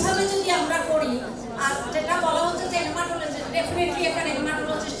এইভাবে যদি আমরা করি, আর যেটা বলা হচ্ছে যে হেমাটোলজিস্ট, ডেফিনেটলি এখানে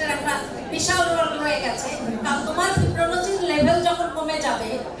হেমাটোলজিস্টের একটা বিশাল রোল রয়ে গেছে, কারণ তোমার ফিব্রোনোজিন লেভেল যখন কমে যাবে,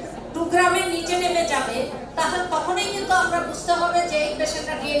 2 গ্রামের নিচে নেমে যাবে, তাহলে তখনই কিন্তু আমরা বুঝতে হবে যে এই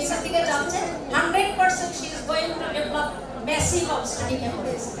পেশেন্টটা ডিআইসি দিকে যাচ্ছে, 100% she is going to develop massive obstetric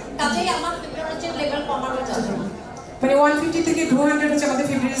haemorrhage. কাজেই আমার ফিব্রোনোজিন লেভেল কমানো যাবে, মানে 150 থেকে 200 হচ্ছে আমাদের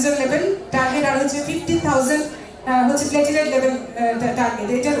ফিব্রিলিজের লেভেল টার্গেট, আর হচ্ছে 50,000 হচ্ছে প্লেটলেট লেভেল টার্গেট।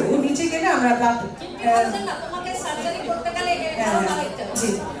 এটার নিচে গেলে আমরা ব্লাড তোমাকে সার্জারি করতে গেলে জি।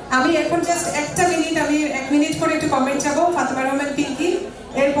 আমি এখন জাস্ট একটা মিনিট, আমি 1 মিনিট করে একটু কমেন্ট চাবো। ফাতেমা রহমান পিঙ্কি,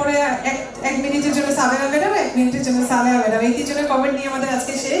 এরপরে তারপরে এক মিনিটের জন্য সালেহা ম্যাডাম, 1 মিনিটের জন্য সালেহা ম্যাডাম, এই তিনজনের কমেন্ট নিয়ে আমাদের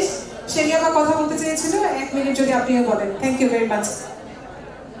আজকে শেষ। সে নিয়ে আমার কথা বলতে চেয়েছিল, 1 মিনিট যদি আপনিও বলেন। Thank you very much.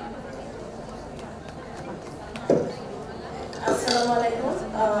 আসসালামু আলাইকুম,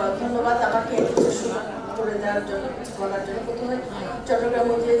 ধন্যবাদ আমাকে কিছু শুরু করে দেওয়ার জন্য, কিছু বলার জন্য। প্রথমে চট্টগ্রাম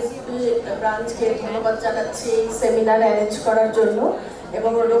ওজিএসবি ব্রাঞ্চকে ধন্যবাদ জানাচ্ছি এই সেমিনার অ্যারেঞ্জ করার জন্য,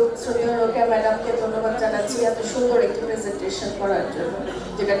 এবং রোকেয়া ম্যাডামকে ধন্যবাদ জানাচ্ছি এত সুন্দর একটি প্রেজেন্টেশন করার জন্য,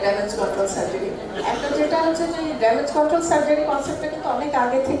 যেটা ড্যামেজ কন্ট্রোল সার্জারি। একটা যেটা হচ্ছে যে ড্যামেজ কন্ট্রোল সার্জারি কনসেপ্টটা কিন্তু অনেক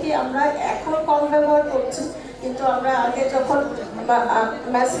আগে থেকে আমরা এখন কম ব্যবহার করছি, কিন্তু আমরা আগে যখন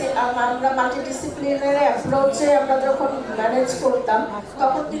আমরা মাল্টিডিসিপ্লিনারি অ্যাপ্রোচে আমরা যখন ম্যানেজ করতাম,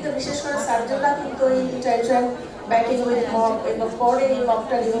 তখন কিন্তু বিশেষ করে সার্জনরা কিন্তু এই ডিটারজেন্ট ব্যাকিং উইথ মপ এবং পরে এই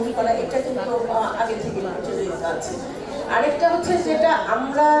মপটা রিমুভ করা, এটা কিন্তু আগে থেকে প্রচলিত আছে। আরেকটা হচ্ছে যেটা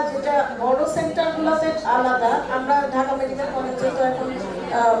আমরা যেটা বড় সেন্টারগুলোতে আলাদা, আমরা ঢাকা মেডিকেল কলেজে তো এখন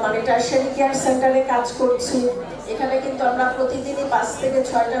মানে টারশিয়ারি কেয়ার সেন্টারে কাজ করছি। এখানে কিন্তু আমরা প্রতিদিনই 5 থেকে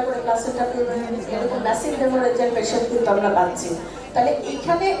 6টা করে প্লাসেন্টা এরকম ম্যাসিভ হেমোরেজের পেশেন্ট কিন্তু আমরা পাচ্ছি। তাহলে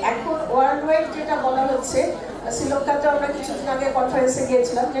এখানে এখন ওয়ার্ল্ড ওয়াইড যেটা বলা হচ্ছে, শ্রীলঙ্কাতে আমরা কিছুদিন আগে কনফারেন্সে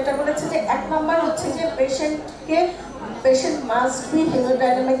গিয়েছিলাম, যেটা বলেছে যে 1 নম্বর হচ্ছে যে patient must be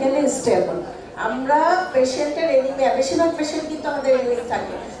hemodynamically stable. আমরা পেশেন্টের এনিমিয়া, বেশিরভাগ পেশেন্ট কিন্তু আমাদের এনিমিক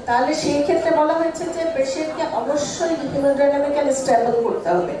থাকে, তাহলে সেই ক্ষেত্রে বলা হয়েছে যে পেশেন্টকে অবশ্যই হেমোডাইনামিক্যাল স্টেবল করতে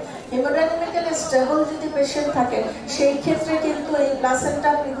হবে। হেমোডাইনামিক্যাল স্টেবল যদি পেশেন্ট থাকে, সেই ক্ষেত্রে কিন্তু এই placenta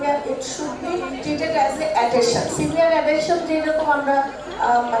previa it should be treated as a adhesion. Severe adhesion যেরকম আমরা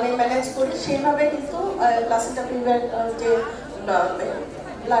মানে ম্যানেজ করি, সেইভাবে কিন্তু প্লাসেন্টা প্রিভিয়ার যে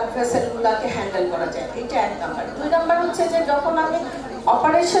ব্লাড ভেসেলগুলোকে হ্যান্ডেল করা যায়। এটা 1 নাম্বার। 2 নাম্বার হচ্ছে যে যখন আমি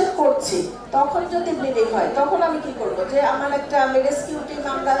অপারেশন করছি, তখন যদি ব্লিডিং হয়, তখন আমি কি করব? যে আমার একটা রেস্কিউ টিম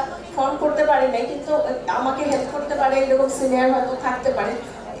আমরা ফর্ম করতে পারি নাই, কিন্তু আমাকে হেল্প করতে পারে এরকম সিনিয়র হয়তো থাকতে পারে,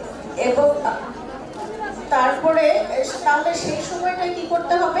 এবং তারপরে তাহলে সেই সময়টায় কি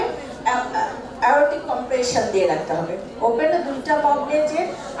করতে হবে? অ্যাওরটিক কম্প্রেশন দিয়ে রাখতে হবে। ওপেনে 2টা মপ নিয়ে যে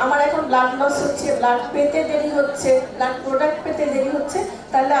আমার এখন ব্লাড লস হচ্ছে, ব্লাড পেতে দেরি হচ্ছে, ব্লাড প্রোডাক্ট পেতে দেরি হচ্ছে,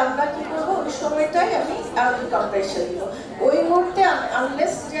 তাহলে আমরা কি করব? ওই সময়টায় আমি অ্যাওরটিক কম্প্রেশন দিব। ওই মুহূর্তে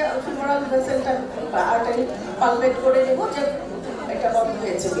আনলেস যে ফিমোরাল ভেসেলটা আর্টারি পালপেট করে দেব যে এটা বন্ধ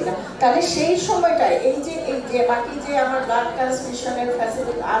হয়েছে কিনা, তাহলে সেই সময়টায় এই যে বাকি যে আমার ব্লাড ট্রান্সমিশনের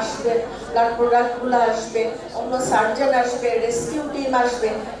ফ্যাসিলিটি আসবে, ব্লাড প্রোডাক্টগুলো আসবে, অন্য সার্জন আসবে, রেস্কিউ টিম আসবে,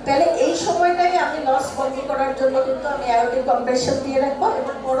 তাহলে এই সময়টাই আমি লস বন্ধ করার জন্য কিন্তু আমি অ্যাওরটিক কম্প্রেশন দিয়ে রাখবো,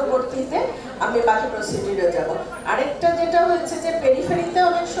 এবং পরবর্তীতে আমি বাকি প্রসিডিউরে যাব। আরেকটা যেটা হচ্ছে যে পেরিফেরিতে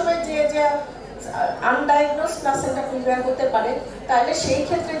অনেক সময় যে আনডায়াগনোজ প্লাসেন্টা প্রিভিয়া হতে পারে, তাহলে সেই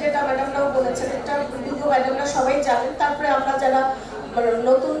ক্ষেত্রে যেটা ম্যাডামরাও বলেছেন, এটা কিন্তু ম্যাডামরা সবাই জানেন, তারপরে আমরা যারা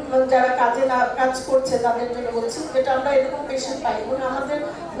নতুন যারা কাজ করছে তাদের জন্য বলছি, যেটা আমরা এরকম পেশেন্ট পাই, এবং আমাদের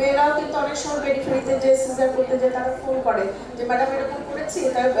মেয়েরাও কিন্তু অনেক সময় পেরিফেরিতে যে সিজার করতে যে তারা ফোন করে যে ম্যাডাম এরকম করেছি,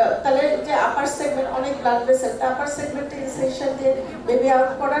 তাহলে যে আপার সেগমেন্ট অনেক ব্লাড ভেসেল, আপার সেগমেন্টে ইনসেকশন দিয়ে বেবি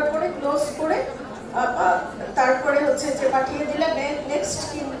আউট করার পরে ক্লোজ করে তারপরে হচ্ছে যে পাঠিয়ে দিলে নেক্সট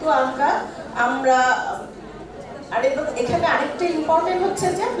কিন্তু আমরা আর এখানে আরেকটা ইম্পর্টেন্ট হচ্ছে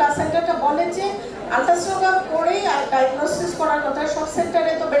যে প্লাসেন্টাটা বলে যে আলট্রাসাউন্ড করেই ডায়াগনোসিস করার কথা, সব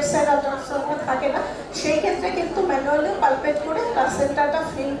সেন্টারে তো বেডসাইড আলট্রাসাউন্ড থাকে না, সেই ক্ষেত্রে কিন্তু ম্যানুয়ালি পালপেট করে প্লাসেন্টাটা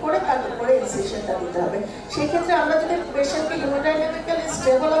ফিল করে তারপরে ইনসেকশনটা দিতে হবে। সেই ক্ষেত্রে আমরা যদি পেশেন্টকে হেমোডাইনামিক্যালি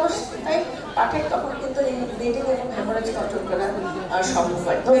স্টেবল অবস্থায় পাঠাই, তখন কিন্তু এই ব্লিডিং এবং হেমোরেজ কন্ট্রোল করা সম্ভব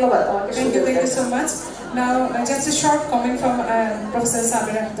হয়। ধন্যবাদ আমাকে। Thank you so much. Now just a short comment from Professor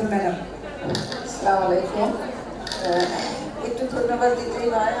Sabira Madam. আসসালামু আলাইকুম। একটু ধন্যবাদ দিতেই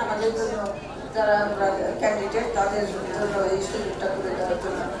হয় আমাদের জন্য, যারা আমরা ক্যান্ডিডেট তাদের জন্য এই সুযোগটা করে দেওয়ার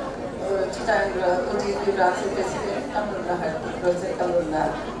জন্য চিটাগাং ওজিএসবি ব্রাঞ্চের প্রেসিডেন্ট কামরুন রয়েছে, কামরুন,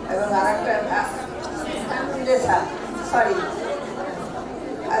 এবং আরেকটা নেসা, সরি,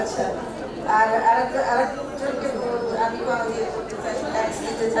 আচ্ছা, আর আরেকজনকে আমি থ্যাঙ্কস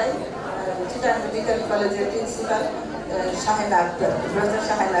দিতে চাই, চিটাগাং মেডিকেল কলেজের প্রিন্সিপাল শাহেনা আক্তার, প্রফেসর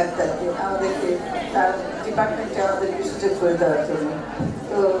শাহেনা আক্তারকে, আমাদেরকে তার ডিপার্টমেন্টে আমাদেরকে সুযোগ করে দেওয়ার জন্য।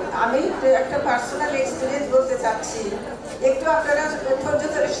 তো আমি একটা পার্সোনাল এক্সপিরিয়েন্স বলতে চাচ্ছি, একটু আপনারা ধৈর্য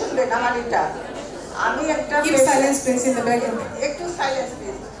ধরে শুনবেন আমার এটা। আমি একটা একটু সাইলেন্স প্লিজ।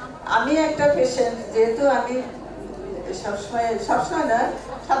 আমি একটা পেশেন্ট, যেহেতু আমি সবসময় না,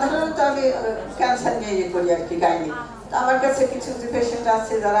 সাধারণত আমি ক্যান্সার নিয়ে ইয়ে করি আর কি, গাইনি। তো আমার কাছে কিছু পেশেন্ট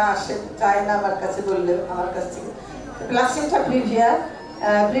আছে যারা আসে, যায় না আমার কাছে বললেও, আমার কাছ থেকে প্লাসেন্টা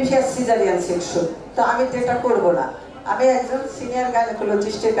প্রিভিয়াস সিজারিয়ান সেকশন, তো আমি তো এটা করবো না। আমি একজন সিনিয়র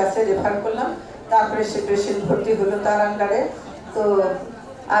গাইনোকোলজিস্টের কাছে রেফার করলাম, তারপরে সে পেশেন্ট ভর্তি হলো তার আন্ডারে। তো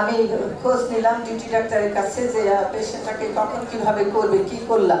আমি খোঁজ নিলাম ডিউটি ডাক্তারের কাছে যে পেশেন্টটাকে কখন কিভাবে করবে, কি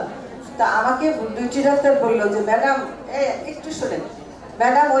করলাম। তা আমাকে ডিউটি ডাক্তার বললো যে ম্যাডাম একটু শোনেন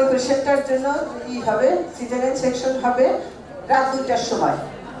ম্যাডাম, ওই পেশেন্টটার জন্য ই হবে, সিজারিয়ান সেকশন হবে রাত 2টার সময়।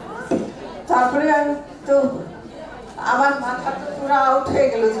 তারপরে আমি তো আমার মাথা তো পুরো আউট হয়ে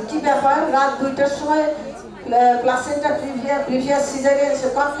গেল যে কি ব্যাপার, রাত 2টার সময় placenta previous caesarean,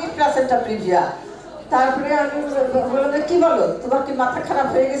 complete placenta previa. তারপরে আমি বললাম কি বলো, তোমার কি মাথা খারাপ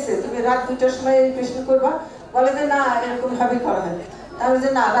হয়ে গেছে, তুমি রাত 2টার সময় এই পেশেন্ট করবা? বলে যে না, এরকম ভাবে করা হয়। তাহলে যে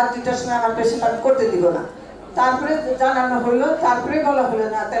না, রাত 2টার সময় আমার পেশেন্ট আমি করতে দিব না। তারপরে জানানো হলো, তারপরে বলা হলো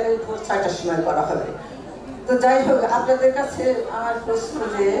না, তাহলে ভোর 6টার সময় করা হবে। তো যাই হোক, আপনাদের কাছে আমার প্রশ্ন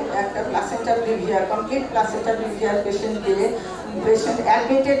যে একটা প্লাসেন্টা প্রিভিয়া, কমপ্লিট প্লাসেন্টা প্রিভিয়ার পেশেন্টকে, পেশেন্ট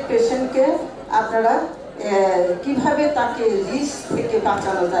অ্যাডমিটেড পেশেন্টকে আপনারা কিভাবে তাকে রিস্ক থেকে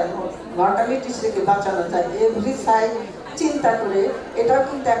বাঁচানো যায়, মর্টালিটিস থেকে বাঁচানো যায়, এভরি সাইড চিন্তা করে। এটাও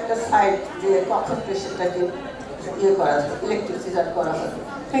কিন্তু একটা সাইড যে কখন পেশেন্টটাকে ইয়ে করা যায়, ইলেকট্রিক সিজার করা হয়।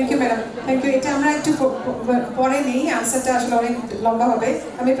 Thank you madam, thank you. এটা আমরা একটু পরে নেই, আনসারটা আসলে অনেক লম্বা হবে।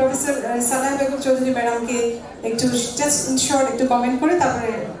 আমি প্রফেসর সালেহা বেগম চৌধুরী ম্যাডামকে একটু জাস্ট ইন শর্ট একটু কমেন্ট করে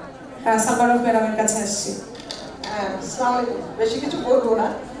তারপরে সালমা ম্যাডামের কাছে আসছি। আসসালামু আলাইকুম, বেশি কিছু বলবো না।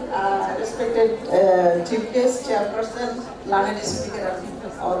 Respected Chief Guest, Chairperson, learned speaker,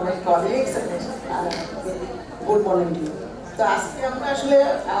 all my colleagues, and good morning to you. তো আজকে আমরা আসলে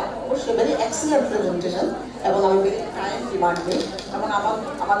অবশ্যই ভেরি এক্সিলেন্ট প্রেজেন্টেশন এবং আমি ভেরি টাইম ডিমান্ড নেই, এবং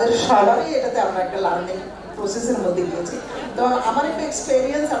আমাদের সবারই এটাতে আমরা একটা লার্নিং প্রসেসের মধ্যে গিয়েছি। তো আমার একটা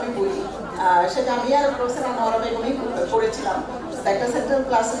এক্সপেরিয়েন্স আমি বলি, সেটা আমি আর প্রফেসর আনোয়ারা বেগমই করেছিলাম। একটা সেন্ট্রাল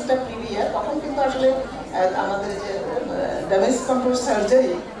প্লাসেন্টা প্রিভিয়া, তখন কিন্তু আসলে আমাদের যে ড্যামেজ কন্ট্রোল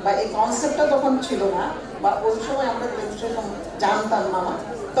সার্জারি বা এই কনসেপ্টটা তখন ছিল না, বা ওই সময় আমরা সেরকম জানতাম না।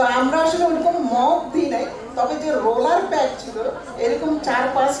 তো আমরা আসলে ওইরকম মগ দিই নাই, তবে যে রোলার প্যাক ছিল, এরকম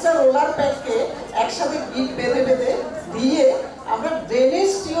 4-5টা রোলার প্যাককে একসাথে গিট বেঁধে বেঁধে দিয়ে আমরা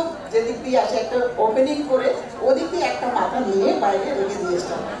ড্রেনেজ টিউব যেদিক দিয়ে আসে একটা ওপেনিং করে ওদিক দিয়ে একটা মাথা নিয়ে বাইরে রেখে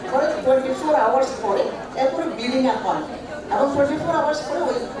দিয়েছিলাম। পরে 24 আওয়ার্স পরে এরপরে ব্লিডিং আর হয়, এবং 24 আওয়ার্স পরে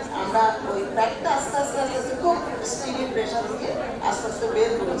ওই আমরা ওই প্যাকটা আস্তে আস্তে আস্তে আস্তে খুব স্পিডি প্রেশার দিয়ে আস্তে আস্তে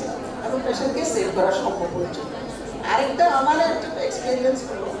বের করেছি এবং পেশেন্টকে সেভ করা সম্ভব হয়েছে। আরেকটা আমার একটা এক্সপিরিয়েন্স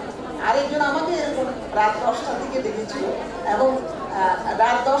হলো, আরেকজন আমাকে এরকম রাত 10টার দিকে দেখেছিল, এবং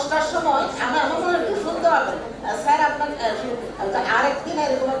রাত 10টার সময় আমার একটু শুনতে হবে স্যার আপনার। আরেকদিন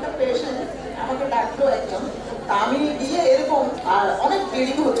এরকম একটা পেশেন্ট আমাকে ডাকলো একজন, তা আমি গিয়ে এরকম অনেক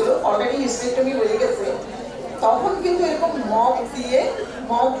ব্লিডিং হচ্ছিল, অলরেডি হিস্টেক্টমি হয়ে গেছে। তখন কিন্তু এরকম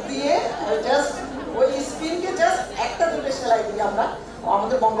মগ দিয়ে জাস্ট ওই স্কিনকে জাস্ট একটা দুটো সেলাই দিয়ে আমরা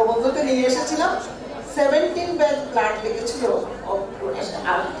আমাদের বঙ্গবন্ধুতে নিয়ে এসেছিলাম। 17 ব্যাগ ব্লাড লেগেছিল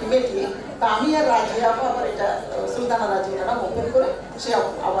আলটিমেটলি। তা আমি আর রাজিয়া আবার এটা সুলতানা রাজিয়ারা ওপেন করে সে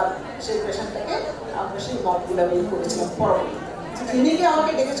আবার সেই পেশেন্টটাকে আমরা সেই মগগুলো বের করেছিলাম পরবর্তী ক্লিনিকে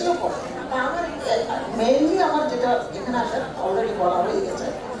আমাকে ডেকেছিল পরে। তা আমার মেইনলি আমার যেটা এখানে আসার অলরেডি বলা হয়ে গেছে,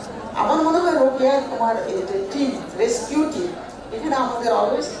 আমার মনে হয় রোকেয়া তোমার টিম, রেস্কিউ টিম, এখানে আমাদের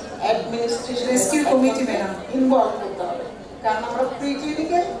always administration rescue committee madam involve করতে হবে, কারণ আমরা প্রি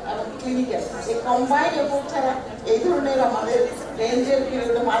ক্লিনিক্যাল এবং ক্লিনিক্যাল এই কম্বাইন্ড এফোর্ট ছাড়া এই ধরনের আমাদের রেঞ্জের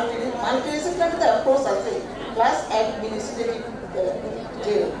পিরিয়ডে মাল্টিডিসিপ্লিনারি অ্যাপ্রোচ আছে, প্লাস অ্যাডমিনিস্ট্রেটিভ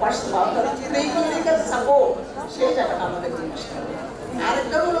যে প্রি ক্লিনিক্যাল সাপোর্ট, সেই জায়গাটা আমাদের জিনিসটা।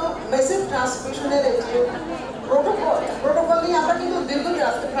 আরেকটা হলো মেসেজ ট্রান্সমিশনের যে প্রোটোকল নিয়ে আমরা কিন্তু দীর্ঘদিন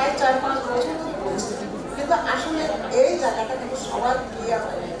আজকে প্রায় 4-5 বছর ধরে বলছি, কিন্তু আসলে এই জায়গাটা কিন্তু সবার ক্লিয়ার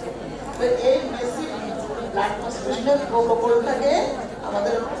হয় না। তো এই মেসেজ ব্লাড ট্রান্সমিশনের প্রোটোকলটাকে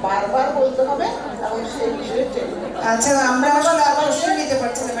আমাদের বারবার বলতে হবে এবং সেই বিষয়ে ট্রেনিং। আচ্ছা, আমরা আসলে প্রশ্ন নিতে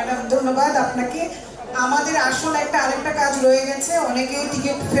পারছি না ম্যাডাম, ধন্যবাদ আপনাকে। আমাদের আসলে আরেকটা কাজ রয়ে গেছে, অনেকেই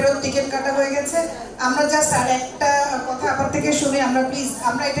টিকিট কাটা হয়ে গেছে। আমরা জাস্ট আর একটা কথা আপনার থেকে শুনে আমরা প্লিজ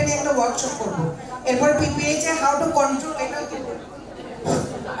আমরা এটা নিয়ে একটা ওয়ার্কশপ করবো, এরপর PPH A how to control এটা।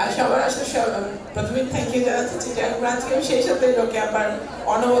 সবার আসলে প্রথমে থ্যাংক ইউ জানাচ্ছি চিটাগাং ব্রাঞ্চকে, সেই সাথে লোকে আবার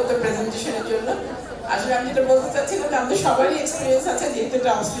অনবদ্য প্রেজেন্টেশনের জন্য। আসলে আমি যেটা বলতে চাচ্ছিলাম যে আমাদের সবারই এক্সপিরিয়েন্স আছে, যেহেতু এটা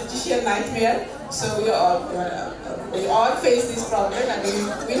obstetrician nightmare, so we all face this problem and we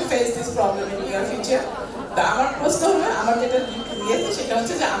will face this problem in near future. তা আমার প্রশ্ন হলো, আমার যেটা দিয়েছে সেটা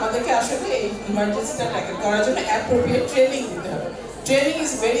হচ্ছে যে আমাদেরকে আসলে এই ইমার্জেন্সিটা ট্যাকেল করার জন্য অ্যাপ্রোপ্রিয়েট ট্রেনিং দিতে হবে। ট্রেনিং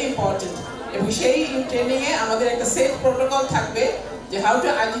ইজ ভেরি ইম্পর্টেন্ট, এবং সেই ট্রেনিংয়ে আমাদের একটা সেট প্রোটোকল থাকবে যে how to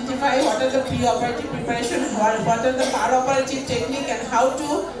identify what are the pre-operative preparation, what are the par-operative technique, and how to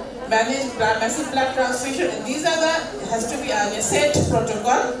manage massive blood transfusion. These are has to be a set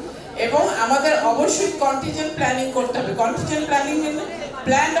protocol. এবং আমাদের অবশ্যই কন্টিনজেন্ট প্ল্যানিং করতে হবে। Contingent planning মানে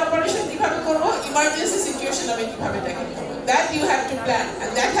planned operation কিভাবে করবো, emergency situation আমি কিভাবে ট্যাকেল করবো। that you have to plan, and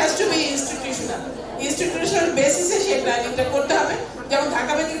that has to be institutional. Institutional basis এ সেই প্ল্যানিংটা করতে হবে। যেমন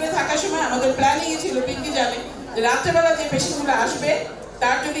ঢাকা মেডিকেলে থাকার সময় আমাদের প্ল্যানিং ছিল, পিঙ্কি জানে, যে রাত্রেবেলা যে পেশেন্টগুলো আসবে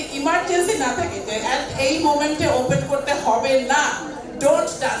তার যদি ইমার্জেন্সি না থাকে যে এই মোমেন্টে ওপেন করতে হবে না, don't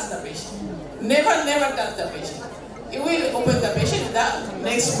touch the patient, never touch the patient, you will open the patient the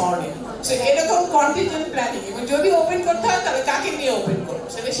next morning. So এরকম কন্টিজেন্ট প্ল্যানিং, এবং যদি ওপেন করতে হয় তাহলে কাকে নিয়ে ওপেন করব,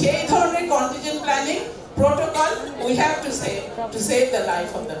 সেই ধরনের contingent planning protocol we have to say to save the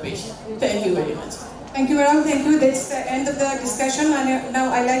life of the patient. Thank you very much. Thank you, madam. Thank you. That's the end of the discussion. And now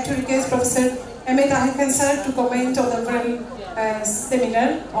I'd like to request Professor Ahmed sir to comment on the overall seminar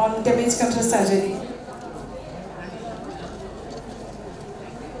on damage control surgery.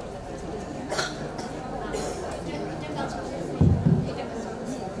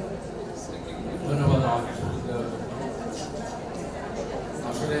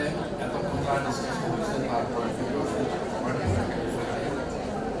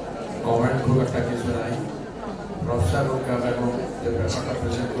 Comment খুব একটা কিছু নাই। Professor Rokeya Begum যে ব্যাপারটা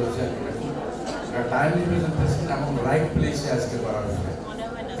present করেছেন, timely presentation এবং right প্লেসে আজকে করা হয়েছে।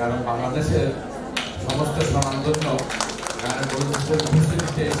 কারণ বাংলাদেশের সমস্ত স্বনামধন্য গাইনোকোলজিস্টের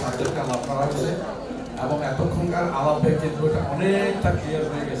উপস্থিতিতে এই সাবজেক্টটা আলাপ করা হয়েছে, এবং এতক্ষণকার আলাপে কিন্তু এটা অনেকটা ক্লিয়ার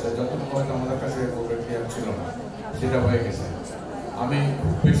হয়ে গেছে, যতক্ষণ হয়তো আমাদের কাছে ক্লিয়ার ছিল না, সেটা হয়ে গেছে। আমি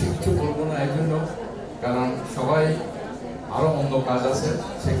খুব বেশি কিছু বলবো না এই জন্য, কারণ সবাই আরো অন্য কাজ আছে,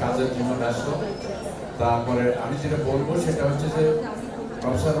 সেই কাজের জন্য ব্যস্ত। তারপরে আমি যেটা বলবো সেটা হচ্ছে যে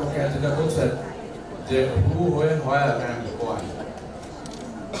প্রফেসর রোকেয়া যেটা বলছেন যে who, when, where and why,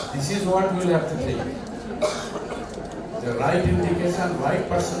 this is what we will have to think. The right indication, right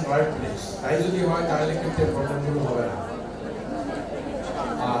person, right place, তাই যদি হয় তাহলে কিন্তু প্রবলেমগুলো হবে না।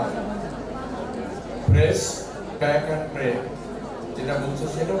 আর প্রেস প্যাক অ্যান্ড প্রে যেটা বলছে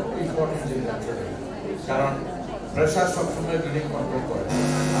সেটাও খুব ইম্পর্টেন্ট জিনিস, কারণ প্রেশার সবসময় ব্লিডিং কন্ট্রোল করে।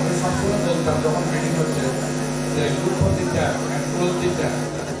 আমি সবসময় বলতাম যখন ব্লিডিং হচ্ছে যে look the tap and close the tap,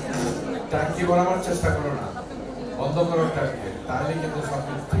 ট্যাঙ্কি বরাবর চেষ্টা করো না, বন্ধ করো ট্যাঙ্কি, তাহলে কিন্তু সব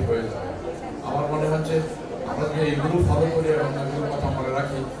কিছু ঠিক হয়ে যাবে। আমার মনে হচ্ছে আমরা যদি এইগুলো ফলো করি এবং এগুলোর কথা মনে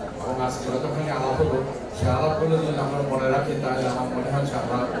রাখি, এবং আজকে যতক্ষণ আলাপ হলো সে আলাপগুলো যদি আমরা মনে রাখি, তাহলে আমার মনে হচ্ছে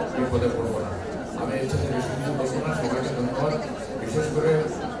আমরা বিপদে পড়বো না। আমি এর সাথে বেশি কিছু বলবো না। সবাইকে ধন্যবাদ। বিশেষ করে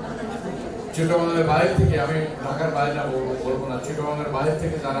চিটগঙ্গের বাইরে থেকে, আমি ঢাকার বাইরে না বলবো না, চিটগঙ্গের বাইরে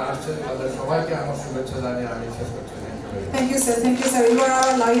থেকে যারা আসছেন তাদের সবাইকে আমার শুভেচ্ছা জানিয়ে আমি শেষ করছি। Thank you, sir. Thank you, sir. You are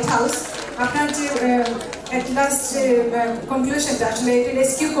our lighthouse. আপনার যে at last যে কনক্লুশনটা আসলে এটা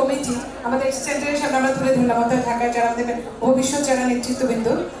রেস্কিউ কমিটি আমাদের সেন্টারের সামনে আমরা তুলে ধরলাম, আমাদের ঢাকায় যারা আমাদের ভবিষ্যৎ যারা নেতৃত্ববৃন্দ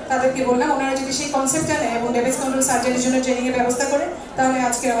তাদেরকে বললাম, ওনারা যদি সেই কনসেপ্টটা নেয় এবং ড্যামেজ কন্ট্রোল সার্জারির জন্য ট্রেনিংয়ের ব্যবস্থা করে, তাহলে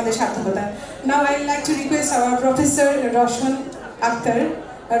আজকে আমাদের সার্থকতা। Now I would like to request our Professor Rowshan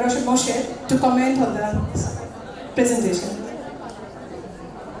Morshed to comment on the presentation.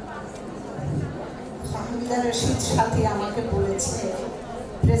 Fahmida Rashid সাথে আমাকে বলেছে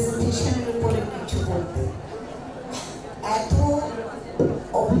প্রেজেন্টেশনের উপরে কিছু বলতে। এত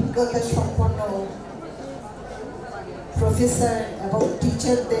অভিজ্ঞতা সম্পন্ন প্রফেসর এবং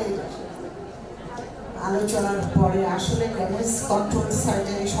টিচারদের আলোচনার পরে আসলে ড্যামেজ কন্ট্রোল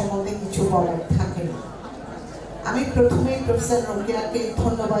সার্জারি সম্বন্ধে কিছু বলার থাকে না। আমি প্রথমেই প্রফেসর রোকেয়াকে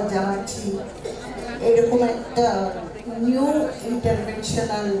ধন্যবাদ জানাচ্ছি এরকম একটা নিউ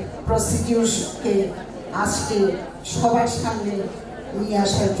ইন্টারভেনশনাল প্রসিডিউরকে আজকে সবার সামনে নিয়ে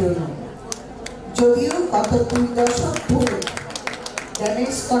আসার জন্য। যদিও গত 2 দশক ধরে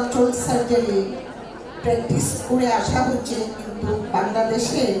ড্যামেজ কন্ট্রোল সার্জারি প্র্যাকটিস করে আসা হচ্ছে, কিন্তু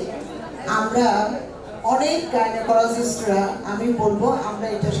বাংলাদেশে আমরা অনেক গাইনোকোলজিস্টরা, আমি বলবো আমরা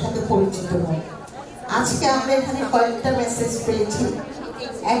এটার সাথে পরিচিত নই। আজকে আমরা এখানে কয়েকটা মেসেজ পেয়েছি।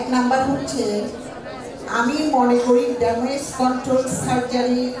 1 নাম্বার হচ্ছে, আমি মনে করি ড্যামেজ কন্ট্রোল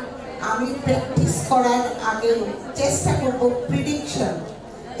সার্জারি আমি প্র্যাকটিস করার আগে চেষ্টা করব প্রিডিকশন।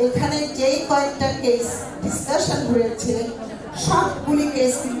 এখানে যেই কয়েকটা কেস ডিসকাশন হয়েছে সবগুলি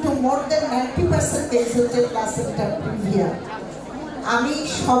কেস কিন্তু মোর দেন 90% কেস হচ্ছে প্লাসেন্টা প্রিভিয়া। আমি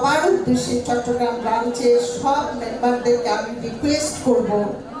সবার উদ্দেশ্যে চট্টগ্রাম ব্রাঞ্চের সব মেম্বারদেরকে আমি রিকোয়েস্ট করব,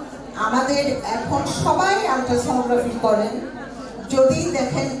 আমাদের এখন সবাই আল্ট্রাসোনোগ্রাফি করেন, যদি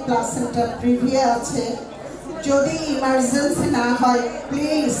দেখেন প্লাসেন্টা প্রিভিয়া আছে, যদি ইমার্জেন্সি না হয়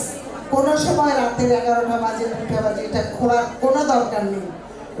প্লিজ কোনো সময় রাতের 11টা বাজে 2টা বাজে এটা খোলার কোনো দরকার নেই।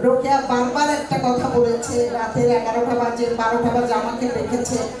 রোকেয়া বারবার একটা কথা বলেছে, রাতের 11টা বাজে 12টা বাজে আমাকে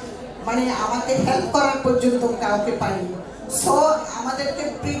দেখেছে, মানে আমাকে হেল্প করার পর্যন্ত কাউকে পাইনি। সো আমাদেরকে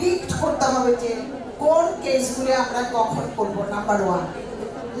প্রিডিক্ট করতে হবে যে কোন কেসগুলো আমরা কখন করব, নাম্বার 1।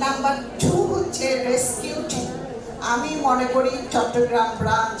 নাম্বার 2 হচ্ছে রেস্কিউ টিম। আমি মনে করি চট্টগ্রাম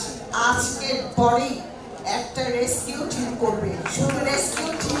ব্রাঞ্চ আজকের পরেই একটা রেস্কিউ টিম করবে। শুধু রেস্কিউ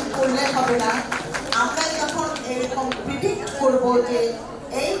টিম করলে হবে না, আমরা যখন এরকম প্রিডিক্ট করব যে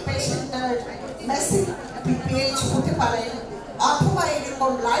এই পেশেন্টটার ম্যাসিভ পিপিএইচ হতে পারে অথবা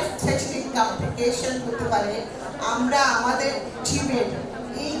এরকম লাইফ থ্রেটনিং কমপ্লিকেশন হতে পারে, আমরা আমাদের টিমের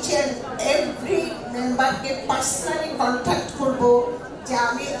ইচ অ্যান্ড এভরি মেম্বারকে পার্সোনালি কন্ট্যাক্ট করব যে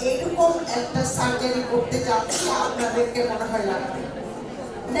আমি এরকম একটা সার্জারি করতে যাচ্ছি, আপনাদেরকে মনে হয় লাগবে।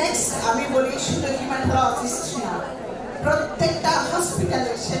 নেক্সট আমি বলি শুধু হিমাটোলজিস্ট না, প্রত্যেকটা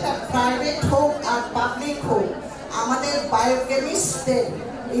হসপিটালে সেটা প্রাইভেট হোক আর পাবলিক হোক আমাদের বায়োকেমিস্টদের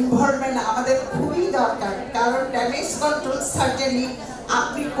ইনভলভমেন্ট আমাদের খুবই দরকার। কারণ ড্যামেজ কন্ট্রোল সার্জারি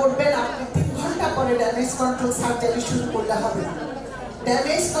আপনি করবেন, আপনি 3 ঘন্টা পরে ড্যামেজ কন্ট্রোল সার্জারি শুরু করলে হবে না।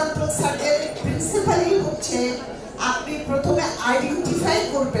 ড্যামেজ কন্ট্রোল সার্জারি প্রিন্সিপালি হচ্ছে আপনি প্রথমে আইডেন্টিফাই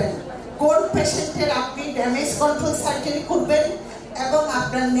করবেন কোন পেশেন্টের আপনি ড্যামেজ কন্ট্রোল সার্জারি করবেন এবং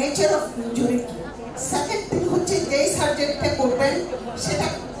আপনার নেচার অফ ইনজুরি কি। সেকেন্ড থিং হচ্ছে যেই সার্জারিটা করবেন সেটা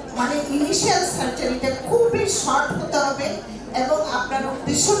মানে ইনিশিয়াল সার্জারিটা খুবই শর্ট হতে হবে এবং আপনার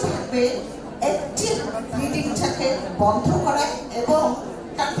উদ্দেশ্য থাকবে অ্যাক্টিভ ব্লিডিংটাকে বন্ধ করা এবং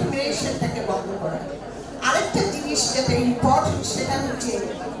কন্টামিনেশনটাকে বন্ধ করা। আরেকটা জিনিস যেটা ইম্পর্টেন্ট সেটা হচ্ছে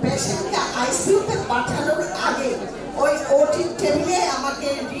পেশেন্টকে আইসিইউতে পাঠানোর আগে ওই ওটি টেবিলে আমাকে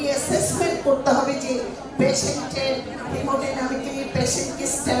রিঅ্যাসেসমেন্ট করতে হবে যে পেশেন্টের হেমোডাইনামিক্যালি পেশেন্ট কি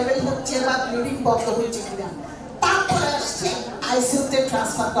স্টেবল হচ্ছে বা ব্লিডিং বন্ধ হচ্ছে কিনা। তারপরে আসছে আইসিইউতে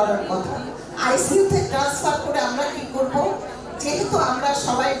ট্রান্সফার করার কথা। আইসিইউতে ট্রান্সফার করে আমরা কি করব, যেহেতু আমরা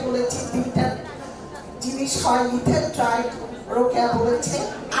সবাই বলেছি 3টা জিনিস হয়, লিথেল ট্রাইড রোকেয়া বলেছে,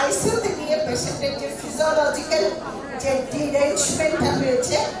 আইসিইউতে গিয়ে পেশেন্টের যে ফিজিওলজিক্যাল যে ডিরেঞ্জমেন্টটা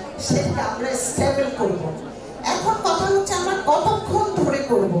হয়েছে সেটা আমরা স্টেবল করব। এখন কথা হচ্ছে আমরা কতক্ষণ ধরে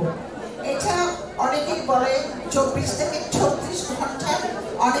করব। এটা অনেকেই বলে 24 থেকে 36 ঘন্টা,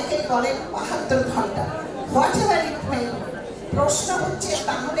 অনেকেই বলে 72 ঘন্টা, হোয়াট এভার ইট মে। প্রশ্ন হচ্ছে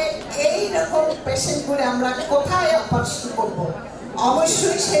তাহলে এই রকম পেশেন্টগুলো আমরা কোথায় অপারেশন করব?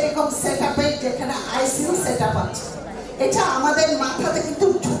 অবশ্যই সেরকম সেটআপে যেখানে আইসিইউ সেটআপ আছে। এটা আমাদের মাথাতে কিন্তু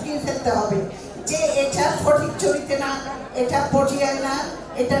ঢুকিয়ে ফেলতে হবে যে এটা ফটিকছড়িতে না, এটা পটিয়ায় না,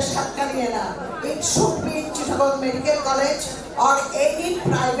 এটা সাতকানিয়া না। It should be in Chittagong Medical College or any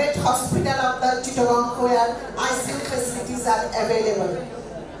private hospital of the Chittagong where ICU facilities are available.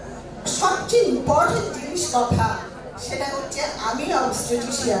 সবচেয়ে ইম্পর্টেন্ট জিনিস কথা সেটা হচ্ছে আমি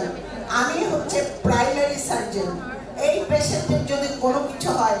অবস্টেট্রিশিয়ান, আমি হচ্ছে প্রাইমারি সার্জন। এই পেশেন্টের যদি কোনো কিছু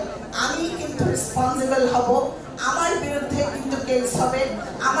হয় আমি কিন্তু রেসপন্সিবল হব, আমার বিরুদ্ধে কিন্তু কেস হবে,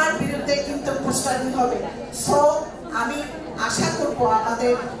 আমার বিরুদ্ধে কিন্তু পোস্টারিং হবে। সো আমি আশা করব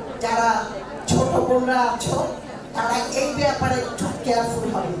আমাদের যারা ছোট বোনরা আছো তারা এই ব্যাপারে একটু কেয়ারফুল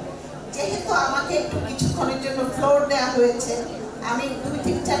হবে। যেহেতু আমাকে একটু কিছুক্ষণের জন্য ফ্লোর দেওয়া হয়েছে, আমি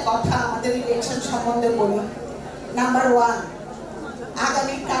 2-3টা কথা আমাদের ইলেকশন সম্বন্ধে বলি। নাম্বার 1,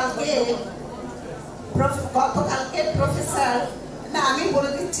 গতকালকে প্রফেসর না, আমি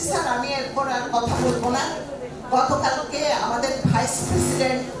বলে দিচ্ছি স্যার, আমি এরপর আর কথা বলবো না। গতকালকে আমাদের ভাইস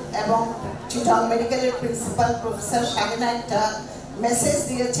প্রেসিডেন্ট এবং চিটাগং মেডিকেলের প্রিন্সিপাল প্রফেসর শাহিনা একটা মেসেজ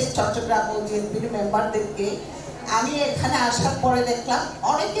দিয়েছে চট্টগ্রাম ওজিএসবির মেম্বারদেরকে। আমি এখানে আসার পরে দেখলাম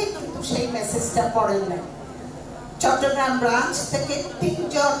অনেকেই কিন্তু সেই মেসেজটা পড়েন নাই। চট্টগ্রাম ব্রাঞ্চ থেকে 3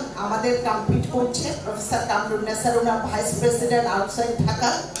 জন আমাদের কমপ্লিট করছে, professor Kamrun Nessa Runa vice president outside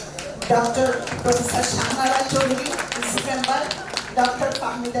Dhaka, doctor professor Shahnara Chowdhury principal member, doctor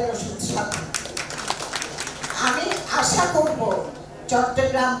Fahmida Rashid সাথী। আমি আশা করব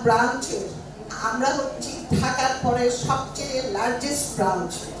চট্টগ্রাম ব্রাঞ্চে আমরা হচ্ছি ঢাকার পরে সবচেয়ে লার্জেস্ট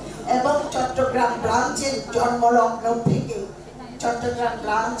ব্রাঞ্চ এবং চট্টগ্রাম ব্রাঞ্চের জন্মলগ্ন থেকে চট্টগ্রাম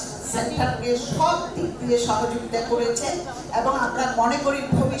ব্রাঞ্চ সেন্টারকে সব দিক দিয়ে সহযোগিতা করেছে এবং আমরা মনে করি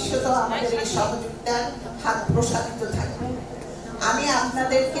ভবিষ্যতেও আমাদের এই সহযোগিতার হাত প্রসারিত থাকবে। আমি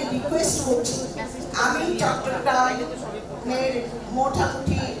আপনাদেরকে রিকোয়েস্ট করছি, আমি চট্টগ্রামের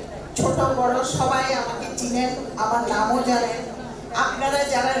মোটামুটি ছোট বড় সবাই আমাকে চিনেন, আমার নামও জানেন। আপনারা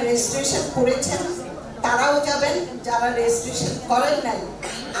যারা রেজিস্ট্রেশন করেছেন তারাও যাবেন, যারা রেজিস্ট্রেশন করেন নাই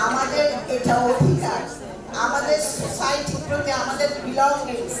আমাদের এটা অধিকার, আমাদের সোসাইটির প্রতি আমাদের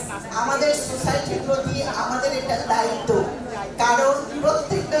বিলঙ্গিংস, আমাদের সোসাইটির প্রতি আমাদের এটা দায়িত্ব। কারণ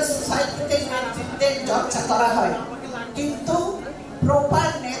প্রত্যেকটা সোসাইটিতে নেতৃত্বের চর্চা করা হয়, কিন্তু প্রপার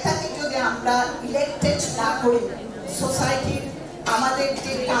নেতাকে যদি আমরা ইলেক্টেড না করি সোসাইটির আমাদের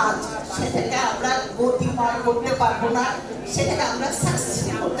যে কাজ সেটাকে আমরা গতিময় করতে পারবো না, সেটাকে আমরা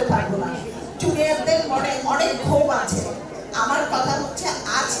সাকসেসফুল করতে পারবো না। জুনিয়রদের মনে অনেক ক্ষোভ আছে। আমার কথা হচ্ছে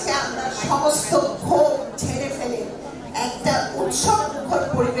আজকে আমরা সমস্ত ক্ষোভ ছেড়ে ফেলে একটা উৎসব মুখর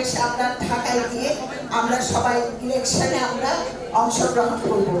পরিবেশে আমরা ঢাকায় গিয়ে আমরা সবাই ইলেকশনে আমরা অংশগ্রহণ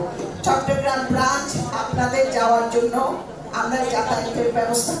করব। চট্টগ্রাম ব্রাঞ্চ আপনাদের যাওয়ার জন্য আমরা যাতায়াতের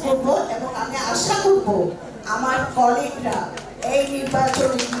ব্যবস্থা করব এবং আমি আশা করব আমার কলিগরা এই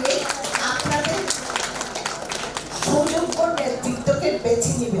নির্বাচনে গিয়ে আপনাদের সুযোগ্য নেতৃত্বকে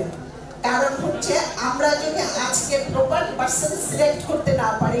বেছে নেবেন। কারণ হচ্ছে আমরা যদি আজকে প্রপার পারসন সিলেক্ট করতে না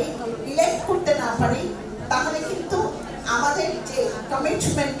পারি, ইলেক্ট করতে না পারি, তাহলে কিন্তু আমাদের যে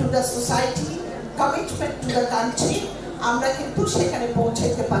commitment to the society, commitment to the country, আমরা কিন্তু সেখানে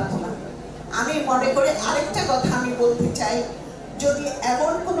পৌঁছাতে পারবো না। আমি মনে করি আরেকটা কথা আমি বলতে চাই, যদি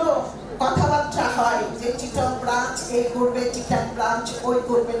এমন কোনো কথাবার্তা হয় যে চিটাগং ব্রাঞ্চ এই করবে, চিটাগং ব্রাঞ্চ ওই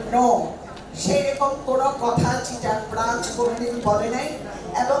করবে, নো, সেরকম কোনো কথা চিটাগং ব্রাঞ্চ কোনোদিন বলে নাই।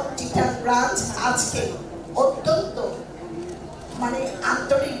 এবং চিটাগং ব্রাঞ্চ আজকে অত্যন্ত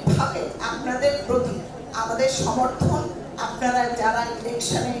আন্তরিকভাবে আপনাদের প্রতি আমাদের সমর্থন, আপনারা যারা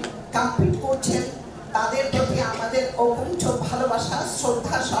ইলেকশনে কমপ্লিট করছেন তাদের প্রতি আমাদের অকুণ্ঠ ভালোবাসা,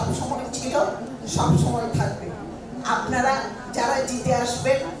 শ্রদ্ধা সবসময় ছিল, সবসময় থাকবে। আপনারা যারা জিতে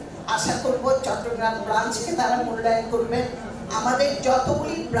আসবেন আশা করব চট্টগ্রাম ব্রাঞ্চকে তারা মূল্যায়ন করবেন, আমাদের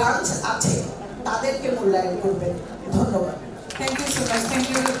যতগুলি ব্রাঞ্চ আছে তাদেরকে মূল্যায়ন করবেন। ধন্যবাদ। Thank you so much.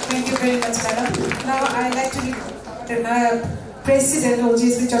 Thank you very much, madam. Now I'd like to President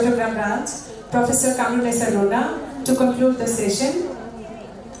OGSB Chattagram Branch, Professor Kamrun Runa, to conclude the session.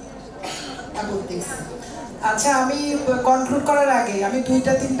 আচ্ছা, আমি কনক্লুড করার আগে আমি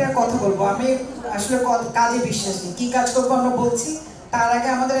দুইটা তিনটা কথা বলবো। আমি আসলে কাজে বিশ্বাসী, কি কাজ করবো আমরা বলছি। তার আগে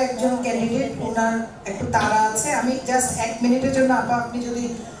আমাদের একজন ক্যান্ডিডেট, ওনার একটু তাড়া আছে। আমি জাস্ট 1 মিনিটের জন্য আপনি যদি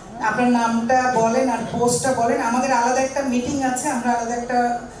আপনার নামটা বলেন আর পোস্টটা বলেন। আমাদের আলাদা একটা মিটিং আছে, আমরা আলাদা একটা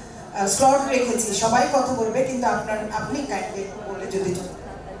স্লট রেখেছি, সবাই কথা বলবে, কিন্তু আপনি কাইন্ডলি বলে যদি।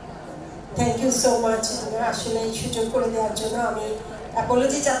 থ্যাংক ইউ সো মাচ আসলে এই সুযোগ করে দেওয়ার জন্য। আমি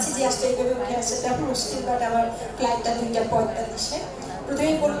অ্যাপোলজি চাচ্ছি যে আজকে এইভাবে উঠে আসাটা মুশকিল, বাট আমার ফ্লাইটটা 2:45-এ।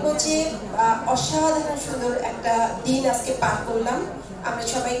 প্রথমেই বলবো যে অসাধারণ সুন্দর একটা দিন আজকে পার করলাম। আমরা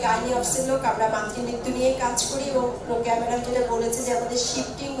সবাই গাইনি অফিসের লোক, আমরা মাতৃনৃত্য নিয়ে কাজ করি এবং রোকেয়া ম্যাডাম যেটা বলেছে যে আমাদের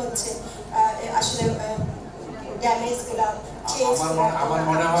শিফটিং হচ্ছে, আসলে ড্যামেজগুলো চেঞ্জ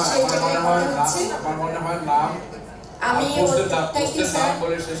আমি থ্যাংক ইউ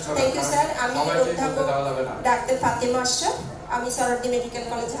স্যার। আমি অধ্যাপক ডাক্তার ফাতেমা আশরাফ, আমি সরোয়ার্দী মেডিকেল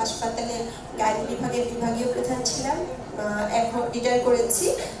কলেজ হাসপাতালে গাইনি বিভাগের বিভাগীয় প্রধান ছিলাম, এখন রিটায়ার করেছি।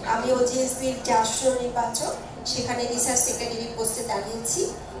 আমি ওজিএসবির 400 নির্বাচক, সেখানে রিসার্চ সেক্রেটারি পোস্টে দাঁড়িয়েছি।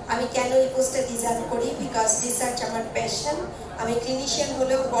 আমি কেন এই পোস্টটা ডিজার্ভ করি? বিকজ রিসার্চ আমার প্যাশন। আমি ক্লিনিশিয়ান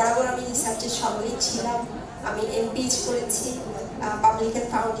হলেও বরাবর আমি রিসার্চের সঙ্গেই ছিলাম। আমি এমপিএইচ করেছি, পাবলিক হেলথ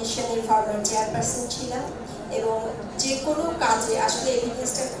ফাউন্ডেশনের ফার্মার চেয়ারপারসন ছিলাম, এবং যে কোনো কাজে আসলে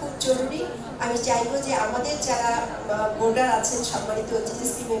এভিডেন্সটা খুব জরুরি। আমি চাইবো যে আমাদের যারা ভোটার আছেন, সম্মানিত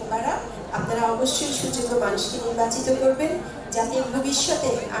ওজিএসবি মেম্বাররা, আপনারা অবশ্যই সুযোগ্য মানুষকে নির্বাচিত করবেন, যাতে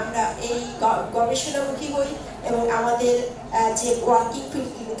ভবিষ্যতে আমরা এই গবেষণামুখী হই এবং আমাদের যে ওয়ার্কিং ফিল্ড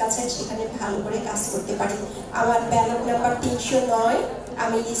ক্লিনিক আছে সেখানে ভালো করে কাজ করতে পারি। আমার ব্যালট নাম্বার 309,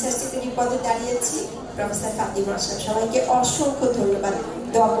 আমি রিসার্চ সেক্রেটারি পদে দাঁড়িয়েছি। প্রফেসর ফাতিমা আশরাফ, সবাইকে অসংখ্য ধন্যবাদ,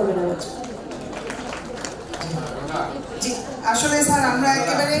 দোয়া করবেন আমার জন্য। জি, আসলে স্যার আমরা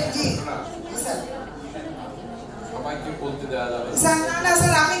একেবারে জি স্যার সবাইকে বলতে দেওয়া যাবে স্যার। না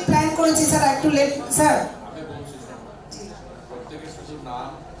স্যার, আমি প্ল্যান করেছি স্যার, একটু লেট স্যার। আমি বলছি প্রত্যেকের শুধু নাম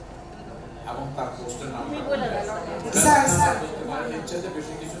এবং তার পোস্টের নাম স্যার। স্যার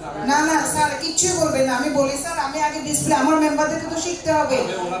বেশি কিছু না, না স্যার কিচ্ছুই বলবেন না, আমি বলি স্যার। আমি আগে ডিসপ্লে, আমার মেম্বারদেরকে তো শিখতে হবে।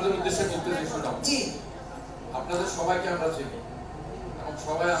 আমি ওনাদের উদ্দেশ্যে বলতে চাই, শোনাও জি, আপনাদের সবাইকে আমরা চিনি এবং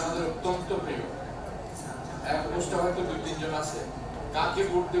সবাই আমাদের অত্যন্ত প্রিয়। এক পোস্টে হয়তো 2-3 জন আছে, কাকে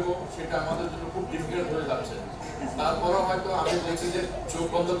ভোট দেবো সেটা আমাদের জন্য খুব ডিফিকাল্ট হয়ে যাচ্ছে। তারপরও হয়তো আমি বলছি যে চোখ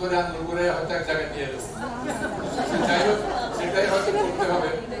বন্ধ করে আন্দোলন করে হয়তো এক জায়গায় নিয়ে দেবো। যাই হোক, সেটাই হয়তো করতে হবে,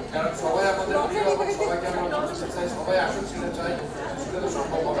 কারণ সবাই আমাদের প্রিয় এবং সবাইকে আমরা বলতে চাই, সবাই আসুন সেটা চাই, সেটা তো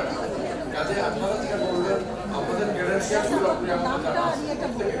সম্ভব হবে না। কাজে আপনারা যেটা বলবেন, আমাদের ক্রেডেনশিয়ালগুলো আপনি আমাদের জানান।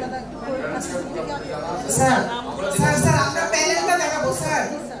 স্যার স্যার আমরা প্যানেলটা দেখাবো স্যার।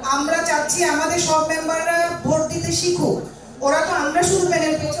 আমরা চাচ্ছি আমাদের সব মেম্বাররা ভোট দিতে শিখুক। ওরা তো, আমরা শুধু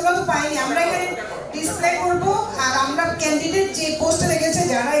প্যানেল পেয়েছি, ওরা তো পাইনি। আমরা এখানে ডিসপ্লে করব, আর আমরা ক্যান্ডিডেট যে পোস্টে রেখেছে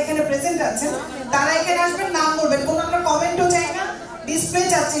যারা এখানে প্রেজেন্ট আছেন তারা এখানে আসবেন, নাম বলবেন, কোনো আমরা কমেন্টও চাই না, ডিসপ্লে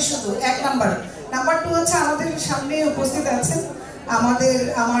চাচ্ছি শুধু। 1 নাম্বার। নাম্বার 2 হচ্ছে আমাদের সামনে উপস্থিত আছেন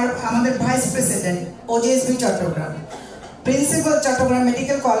আমাদের vice president OGSB Chittagong, principal Chittagong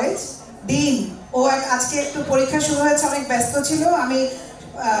medical college, dean. ও আজকে একটু পরীক্ষা শুরু হয়েছে, অনেক ব্যস্ত ছিল। আমি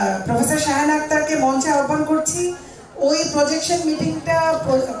প্রফেসর শাহানা আক্তারকে মঞ্চে আহ্বান করছি। ওই প্রজেকশন মিটিংটা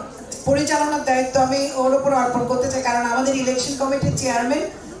পরিচালনার দায়িত্ব আমি ওর উপর অর্পণ করতে চাই, কারণ আমাদের ইলেকশন কমিটির চেয়ারম্যান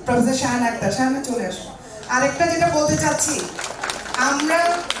প্রফেসর শাহানা আক্তার। শাহানা চলে আসো। আরেকটা যেটা বলতে চাচ্ছি, আমরা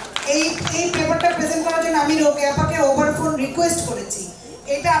এই পেপারটা প্রেজেন্ট করার জন্য আমি রোকেয়া আপাকে ওভার ফোন রিকোয়েস্ট করেছি।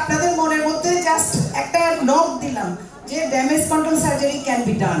 এটা আপনাদের মনের মধ্যে জাস্ট একটা নক দিলাম যে damage control surgery can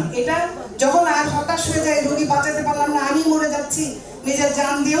be done. এটা যখন আর হতাশ হয়ে যায়, রোগী বাঁচাতে পারলাম না, আমি মরে যাচ্ছি, নিজের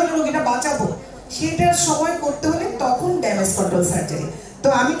জান দিয়েও রোগীটা বাঁচাবো, সেটার সময় করতে হলে তখন ড্যামেজ কন্ট্রোল সার্জারি। তো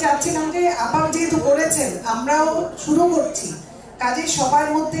আমি চাচ্ছিলাম যে আপার যেহেতু করেছেন, আমরাও শুরু করছি, কাজে সবার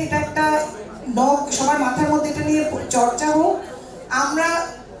মধ্যে এটা একটা নক, সবার মাথার মধ্যে এটা নিয়ে চর্চা হোক। আমরা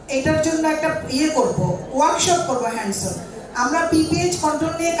এটার জন্য একটা করব, ওয়ার্কশপ করবো হ্যান্ডসন। আমরা পিপিএইচ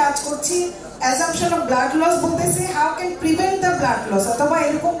কন্ট্রোল নিয়ে কাজ করছি। অ্যাজাম্পশন অফ ব্লাড লস বলতেছি, how can prevent the blood loss, অথবা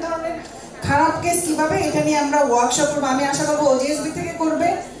এরকম ধরনের খারাপ কেস কিভাবে, এটা নিয়ে আমরা ওয়ার্কশপ করবো। আমি আশা করবো ওজিএসবি থেকে করবে,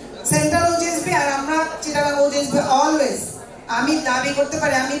 সেন্ট্রাল ওজিএসবি, আর আমরা চিটাগাং ওজিএসবি অলওয়েজ। আমি দাবি করতে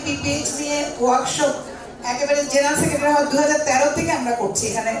পারি আমি পিপিএইচ নিয়ে ওয়ার্কশপ একেবারে জেনারেল সেক্রেটারি হওয়ার 2013 থেকে আমরা করছি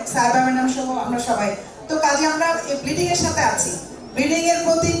এখানে, সাহেবা ম্যাডাম সহ আমরা সবাই। তো কাজে আমরা ব্লিডিং এর সাথে আছি, ব্লিডিং এর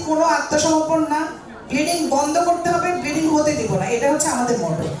প্রতি কোনো আত্মসমর্পণ না, ব্লিডিং বন্ধ করতে হবে, ব্লিডিং হতে দিব না, এটা হচ্ছে আমাদের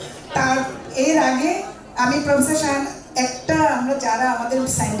মোটো। তার এর আগে আমি প্রফেসর শাহান একটা, আমরা যারা আমাদের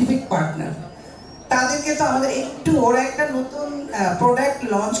সায়েন্টিফিক পার্টনার তাদেরকে তো আমাদের একটু, ওরা একটা নতুন প্রোডাক্ট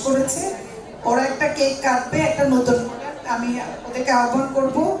লঞ্চ করেছে, ওরা একটা কেক কাটবে, একটা নতুন প্রোডাক্ট, আমি ওদেরকে আহ্বান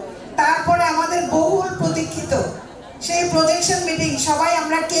করব। তারপরে আমাদের বহুল প্রতীক্ষিত সেই প্রজেকশন মিটিং, সবাই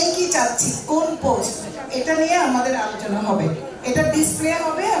আমরা কে কি চাচ্ছি, কোন পোস্ট, এটা নিয়ে আমাদের আলোচনা হবে, এটা ডিসপ্লে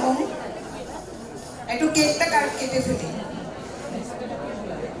হবে। এবং একটু কেকটা কেটে ফেলি।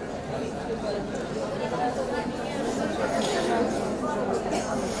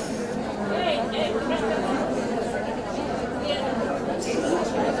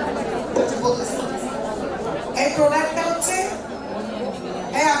 এই প্রোডাক্টটা হচ্ছে,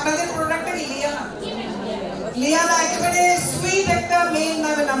 আপনাদের প্রোডাক্টটা কি লিয়ানা? লিয়ানা একেবারে সুইট একটা মেয়ের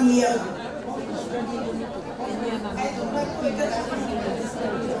নামে নাম লিয়ানা।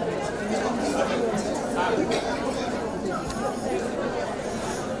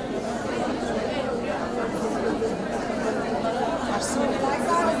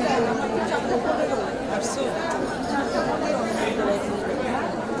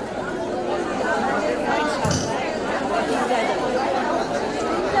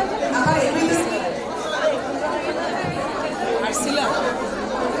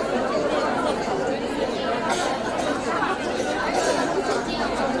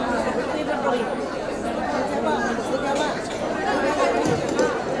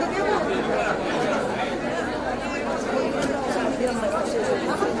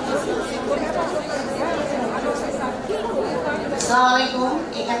 আসসালামু আলাইকুম।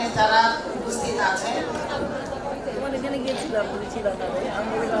 এখানে যারা উপস্থিত আছেন,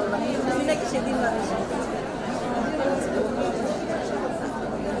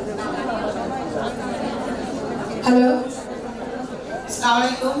 হ্যালো, আসসালামু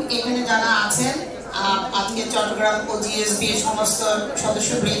আলাইকুম। এখানে যারা আছেন, আজকে চট্টগ্রাম OGSB এর সমস্ত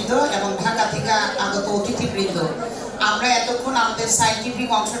সদস্যবৃন্দ এবং ঢাকা থেকে আগত অতিথিবৃন্দ, আমরা এতক্ষণ আমাদের সায়েন্টিফিক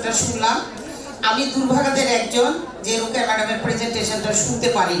অংশটা শুনলাম। আমি দুর্ভাগ্যের একজন যে রোকেয়া ম্যাডামের প্রেজেন্টেশনটা শুনতে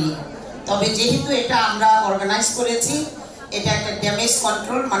পারিনি, তবে যেহেতু এটা আমরা অর্গানাইজ করেছি, এটা একটা ড্যামেজ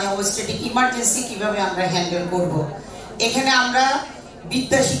কন্ট্রোল, মানে অবস্টেটিক ইমার্জেন্সি কিভাবে আমরা হ্যান্ডেল করব, এখানে আমরা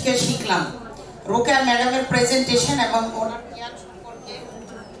বিদ্যা শিক্ষা শিখলাম। রোকেয়া ম্যাডামের প্রেজেন্টেশন এবং ওনার জ্ঞান সম্পর্কে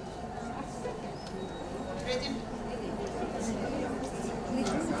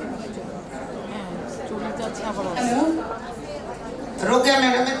রোকেয়া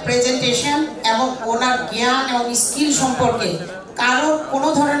ম্যাডামের প্রেজেন্টেশন এবং ওনার জ্ঞান এবং স্কিল সম্পর্কে কারো কোনো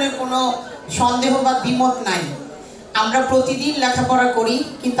ধরনের কোনো সন্দেহ বা দ্বিমত নাই। আমরা প্রতিদিন লেখাপড়া করি,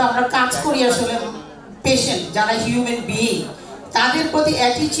 কিন্তু আমরা কাজ করি আসলে পেশেন্ট যারা হিউম্যান বিইং, তাদের প্রতি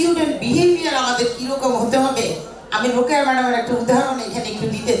অ্যাটিটিউড এন্ড বিহেভিয়ার আমাদের কীরকম হতে হবে। আমি রোকেয়া ম্যাডামের একটা উদাহরণ এখানে একটু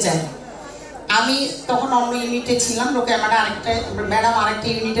দিতে চাই। আমি তখন অন্য ইউনিটে ছিলাম, রোকেয়া ম্যাডাম আরেকটা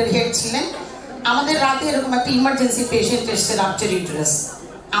ইউনিটের হেড ছিলেন। আমাদের রাতে এরকম একটা ইমার্জেন্সি পেশেন্ট এসছে, রাপচার ইউটেরাস।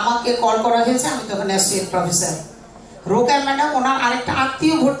 আমাকে কল করা হয়েছে, আমি তখন অ্যাসোসিয়েট প্রফেসর। রোকেয়া ম্যাডাম ওনার আরেকটা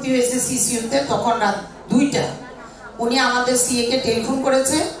আত্মীয় ভর্তি হয়েছে সিসিইউতে, তখন রাত 2টা। উনি আমাদের সিএকে টেলিফোন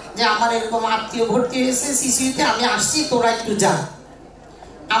করেছে যে আমার এরকম আত্মীয় ভর্তি হয়েছে সিসিইউতে, আমি আসছি, তোরা একটু যা।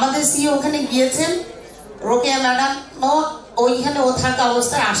 আমাদের সিএ ওখানে গিয়েছেন, রোকেয়া ম্যাডাম ওইখানে ও থাকা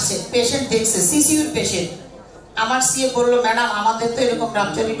অবস্থায় আসছে, পেশেন্ট দেখছে, সিসিইউর পেশেন্ট। আমার সিএ বললো, ম্যাডাম আমাদের তো এরকম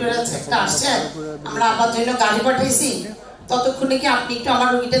রাপচার ইউটেরাস একটা আসছে, আমরা আমার জন্য গাড়ি পাঠাইছি, ততক্ষণে কি আপনি একটু আমার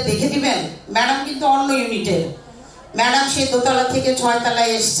রোগীটা দেখে দিবেন? ম্যাডাম কিন্তু অন্য ইউনিটের ম্যাডাম, সে দোতলা থেকে 6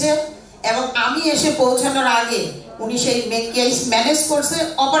 তলায় এসছে এবং আমি এসে পৌঁছানোর আগে উনি সেই কেস ম্যানেজ করছে,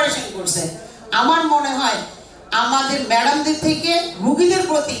 অপারেশন করছে। আমার মনে হয় আমাদের ম্যাডামদের থেকে রোগীদের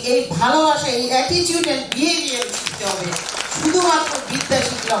প্রতি এই ভালোবাসা, এই অ্যাটিটিউড এন্ড বিহেভিয়ার শিখতে হবে, শুধুমাত্র বিদ্যা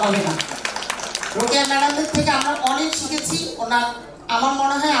শিখলে হবে না। রোকেয়া ম্যাডামদের থেকে আমরা অনেক শিখেছি। ওনার আমার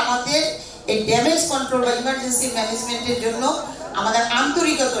মনে হয় আমাদের এই ড্যামেজ কন্ট্রোল বা ইমার্জেন্সি ম্যানেজমেন্টের জন্য আমাদের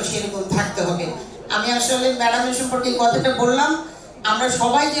আন্তরিকতা সেরকম থাকতে হবে। আমি আসলে ম্যাডামের সম্পর্কে কথাটা বললাম, আমরা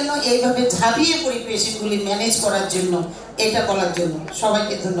সবাই যেন এইভাবে ঝাঁপিয়ে পড়ি পেশেন্টগুলি ম্যানেজ করার জন্য, এটা বলার জন্য।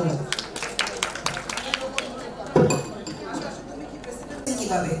 সবাইকে ধন্যবাদ।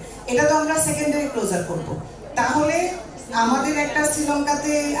 কিভাবে এটা তো আমরা সেকেন্ডারি ক্লোজার করব। তাহলে আমাদের একটা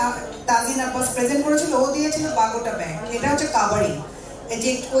শ্রীলঙ্কাতে তাজিন আব্বাস প্রেজেন্ট করেছিল, ও দিয়েছিল 12টা ব্যাগ। এটা হচ্ছে কাভারিং,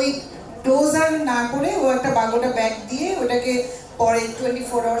 যে ওই ক্লোজার না করে ও একটা 12টা ব্যাগ দিয়ে ওটাকে পরে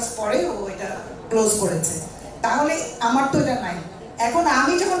 24 আওয়ার্স পরে ও এটা ক্লোজ করেছে। তাহলে আমার তো এটা নাই। এখন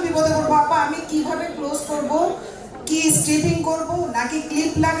আমি যখন বিপদে পড়বো, আপা আমি কিভাবে ক্লোজ করব, কি স্ট্রিপিং করব নাকি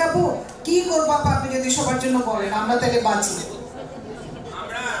ক্লিপ লাগাবো, কি করব আপা আপনি যদি সবার জন্য বলেন, আমরা তাহলে বাঁচি।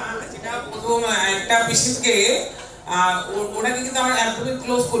 আমরা যেটা প্রথম একটা পেশেন্টকে ওটাকে কিন্তু আমরা অ্যাবডোমেন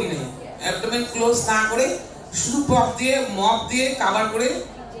ক্লোজ করি নাই। অ্যাবডোমেন ক্লোজ না করে শুধু মপ দিয়ে কভার করে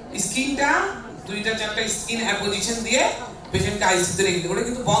স্কিনটা 2-4টা স্কিন অ্যাপোজিশন দিয়ে পেশেন্টকে আইসিইউতে রেখে দিই। ওটা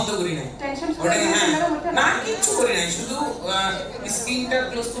কিন্তু বন্ধ করি নাই, ওটা হ্যাঁ না কিছু করি নাই, শুধু স্কিনটা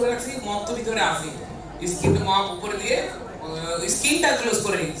ক্লোজ করে রাখছি। মপ তো ভিতরে আছে, স্কিনটা মপ উপরে দিয়ে স্কিনটা ক্লোজ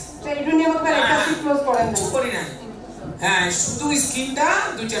করে রেখেছি, কিছু করি নাই। হ্যাঁ শুধু স্কিনটা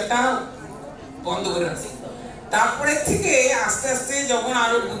 2-4টা বন্ধ করে রাখছি। তারপরে থেকে আস্তে আস্তে যখন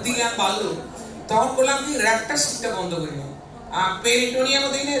আরো বুদ্ধি জ্ঞান বাড়লো, তখন বললাম কি র্যাকটা শীটটা বন্ধ করি না, পেরিটোনিয়ামও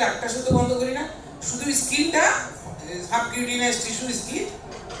দিই না, র্যাকটা শুধু বন্ধ করি না, শুধু স্কিনটা সাবকিউটিনিয়াস টিস্যু স্কিন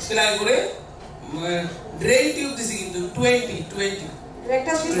সেলাই করে ড্রেন টিউব দিছি, কিন্তু 20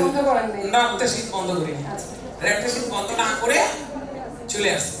 র্যাকটা শীট বন্ধ করেন নাই? না, ওটা শীট বন্ধ করি না, র্যাকটা শীট বন্ধ না করে চলে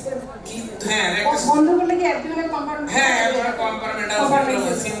আসে। কিন্তু হ্যাঁ র্যাকটা বন্ধ করলে কি অ্যাবডোমিনাল কম্পার্টমেন্ট, হ্যাঁ অ্যাবডোমিনাল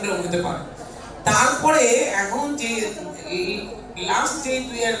কম্পার্টমেন্টাল সিনড্রোম হতে পারে। তারপরে এখন যে লাস্ট যে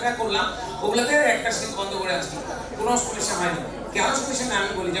 2 ইয়ারটা করলাম, ওগুলোতে একটা শীত বন্ধ করে আসছি, কোনো সমস্যা হয়নি। কেন সমস্যা না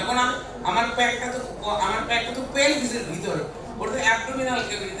আমি বলি, যখন আমার প্যাকটা তো পেলভিসের ভিতরে, ওটা অ্যাবডোমিনাল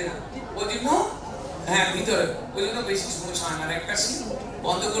ক্যাভিটিতে না, ওই জন্য হ্যাঁ ভিতরে, ওই জন্য বেশি সমস্যা হয় না। একটা শীত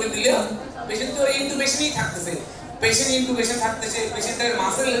বন্ধ করে দিলে পেশেন্ট তো ইনটুবেশনেই থাকতেছে, পেশেন্ট ইনটুবেশন থাকতেছে, পেশেন্টের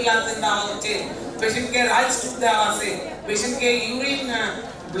মাসেল রিল্যাক্সেশন দেওয়া হচ্ছে, পেশেন্টকে রাইট স্টুপ দেওয়া আছে, পেশেন্টকে ইউরিন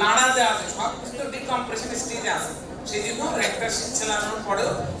ব্লাডা দেওয়া আছে, সব কিছু তো ডিকম্প্রেশন স্টেজে আছে। সেই জন্য একটা শীত চালানোর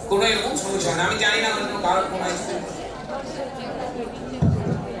পরেও কোনো এরকম সমস্যা হয় না। আমি জানি না আমার কোনো কারণ কোনো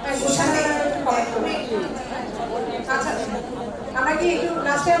আচ্ছা, আমরা কি একটু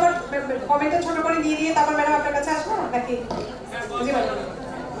লাস্টে আবার কমেন্টে ছোট করে দিয়ে তারপর ম্যাডাম আপনার কাছে আসবো নাকি?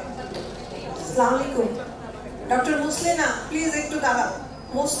 আসসালামু আলাইকুম। ডক্টর মুসলিনা প্লিজ একটু দাঁড়াও।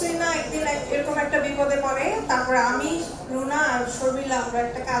 মুসলিনা একদিন এরকম একটা বিপদে পড়ে, তারপরে আমি রুনা আর শর্মিলা আমরা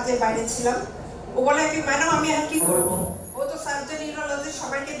একটা কাজে বাইরে ছিলাম। ও বলে কি ম্যাডাম আমি আর কি করবো, ও তো সার্জন নিউরোলজি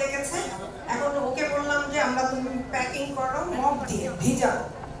সবাইকে দেখেছে, এখন ওকে বললাম যে আমরা তুমি প্যাকিং করো মপ দিয়ে ভিজাও,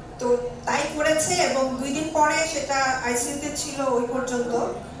 তো তাই করেছে। এবং 2 দিন পরে সেটা আইসিইউতে ছিল ওই পর্যন্ত,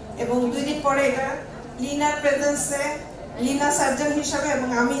 এবং 2 দিন পরে এটা লিনার প্রেজেন্সে, লিনা সার্জন হিসাবে এবং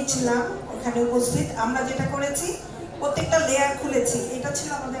আমি ছিলাম ওখানে উপস্থিত। আমরা যেটা করেছি প্রত্যেকটা লেয়ার খুলেছি, এটা ছিল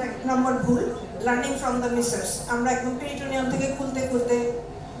আমাদের 1 নম্বর ভুল, লার্নিং ফ্রম দ্য মিস্টার্স। আমরা একদম পেরিটোনিয়াম থেকে খুলতে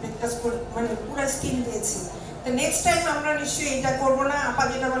মানে পুরো স্কিন দিয়েছি। তো নেক্সট টাইম আমরা নিশ্চয়ই এটা করবো না। আপা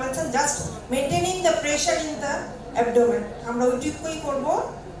যেটা বলেছেন just maintaining the pressure in the abdomen, আমরা ওইটুকুই করবো।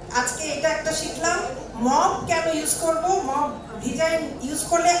 আজকে এটা একটা শিখলাম, মপ কেন ইউজ করব, মপ ডিজাইন ইউজ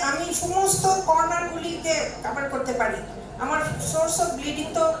করলে আমি সমস্ত কর্নারগুলিকে কভার করতে পারি। আমার সোর্স অফ ব্লিডিং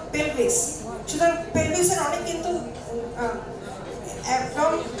তো পেলভিস, সুতরাং পেলভিসের অনেক কিন্তু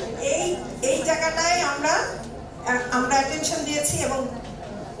একদম এই জায়গাটায় আমরা অ্যাটেনশন দিয়েছি এবং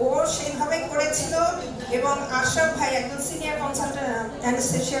ও সেইভাবে করেছিল। এবং আশরাফ ভাই একজন সিনিয়র কনসালটেন্ট,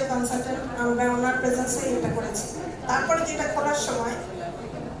 অ্যানেস্থেশিয়া কনসালটেন্ট, আমরা ওনার প্রেজেন্সে এটা করেছি। তারপরে যেটা খোলার সময়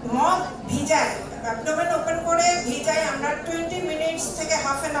মপ ভিজায়, অ্যাবডোমেন ওপেন করে ভিজায়, আমরা 20 মিনিটস থেকে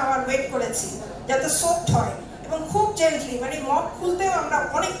হাফ অ্যান আওয়ার ওয়েট করেছি যাতে সফট হয়, এবং খুব জেন্টলি, মানে মপ খুলতেও আমরা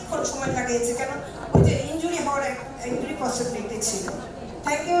অনেকক্ষণ সময় লাগিয়েছি, কেন ওই যে ইনজুরি হওয়ার ইনজুরি পসিবিলিটি ছিল।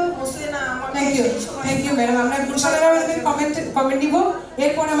 Thank you মুসলিনা। Thank you madam. আমরা গুলশানের কমেন্ট নিব,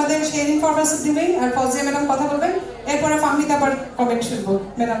 এরপর আমাদের শেয়ারিং ইনফরমেশন দিবেন আর ফজিয়া ম্যাডাম কথা বলবেন, এরপরে ফাহমিদা আবার কমেন্ট শুনবো।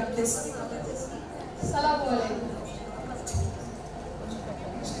 Madam please. আসসালামু আলাইকুম।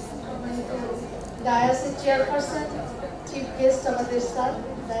 ডায়াসের চেয়ারপারসন, চিফ গেস্ট আমাদের স্যার,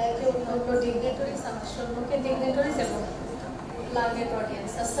 ডায়াকে অন্যান্য ডিগনেটরিজ, আমার সম্মুখে ডিগনেটরিজ এবং প্লাগেট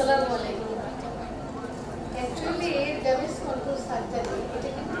অডিয়েন্স, আসসালামু আলাইকুম। অ্যাকচুয়ালি ড্যামেজ কন্ট্রোল সার্জারি এটা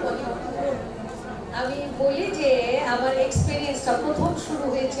কিন্তু অনেক পুরনো। আমি বলি যে আমার এক্সপিরিয়েন্সটা প্রথম শুরু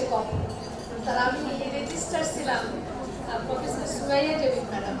হয়েছে কখন, তার আমি রেজিস্টার ছিলাম প্রফেসর সুরাইয়া দেবী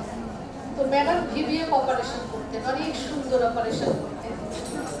ম্যাডাম। তো ম্যাডাম ভিভিএফ অপারেশন করতেন, অনেক সুন্দর অপারেশন করতেন।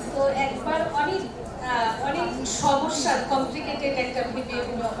 তো একবার অনেক সমস্যার কমপ্লিকেটেড একটা ভিভিএফ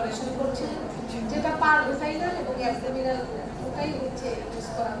অপারেশন করছিলেন, যেটা পারভেজাইনাল এবং অ্যাবডোমিনাল ওটাই হচ্ছে ইউজ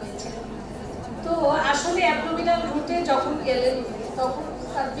করা হয়েছিল। তো আসলে অ্যাবডোমিনাল রুটে যখন গেলেন তখন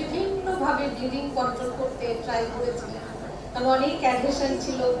তার বিভিন্নভাবে ব্লিডিং কন্ট্রোল করতে ট্রাই করেছিলেন, কারণ অনেক অ্যাডহেশন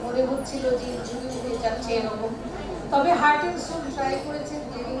ছিল, মনে হচ্ছিল যে ইনজুরি হয়ে যাচ্ছে এরকম। তবে হার্ট অ্যান্ড সোল ট্রাই করেছেন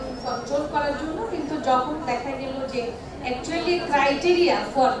ব্লিডিং কন্ট্রোল করার জন্য, কিন্তু যখন দেখা গেল যে actually criteria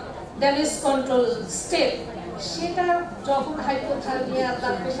for damage control step, সেটা যখন হাইপোথার্মিয়া,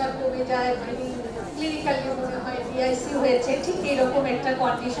 ব্লাড প্রেশার কমে যায়, ব্লিডিং ক্লিনিক্যালি মনে হয় ডিআইসি হয়েছে, ঠিক এইরকম একটা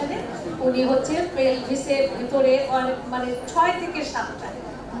কন্ডিশনে উনি হচ্ছে পেলভিসের ভিতরে মানে 6 থেকে 7টা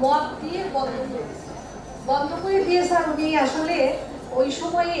মদ দিয়ে বন্ধ করে দিয়ে স্যার উনি আসলে ওই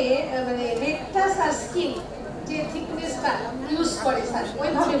সময়ে মানে রেকটাস আর স্কিন যে থিকনেসটা ইউজ করে স্যার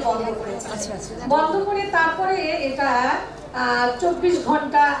ওইভাবে বন্ধ করেছে। বন্ধ করে তারপরে এটা 24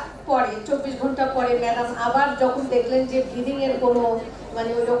 ঘন্টা পরে ম্যাডাম আবার যখন দেখলেন যে ব্লিডিং এর কোনো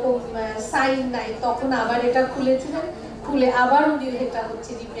মানে ওইরকম সাইন নাই, তখন আবার এটা খুলেছিলেন, খুলে আবার উনি এটা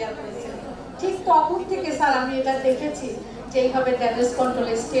হচ্ছে রিপেয়ার করেছিলেন। ঠিক তখন থেকে স্যার আমি এটা দেখেছি যে এইভাবে ড্যামেজ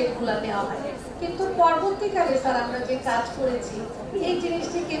কন্ট্রোলের স্টেপগুলো নেওয়া হয়। কিন্তু পরবর্তীকালে স্যার আমরা যে কাজ করেছি এই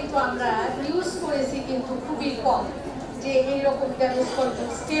জিনিসটি কিন্তু আমরা ইউজ করেছি কিন্তু খুবই কম, যে এইরকম ড্যামেজ কন্ট্রোল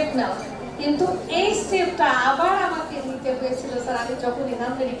স্টেপ নেওয়া। কিন্তু এই স্টেপটা আবার আমাকে নিতে হয়েছিল স্যার আমি যখন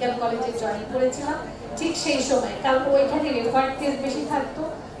এনাম মেডিকেল কলেজে জয়েন করেছিলাম ঠিক সেই সময়, কারণ ওইখানে রেফার্ড কেস বেশি থাকতো,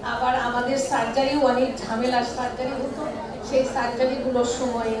 আবার আমাদের সার্জারিও অনেক ঝামেলার সার্জারি হতো। সেই সার্জারিগুলোর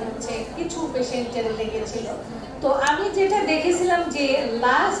সময় হচ্ছে কিছু পেশেন্টের লেগেছিল। তো আমি যেটা দেখেছিলাম যে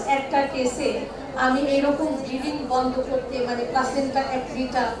লাস্ট একটা কেসে আমি এরকম ব্লিডিং বন্ধ করতে মানে প্লাসেন্টা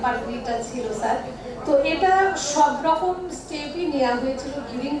অ্যাক্রিটা পারগ্রিটা ছিল স্যার। তো এটা সব রকম স্টেপই নেওয়া হয়েছিল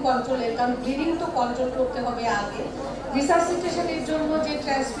ব্লিডিং কন্ট্রোলের, কারণ ব্লিডিং তো কন্ট্রোল করতে হবে আগে। রিসাসিটেশনের জন্য যে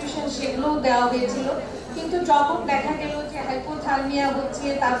ট্রান্সফিউশন সেগুলোও দেওয়া হয়েছিল, কিন্তু যখন দেখা গেল যে হাইপোথার্মিয়া হচ্ছে,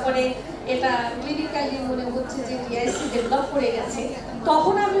 তারপরে এটা ক্লিনিক্যালি মনে হচ্ছে যে ডিআইসি ডেভেলপ করে গেছে,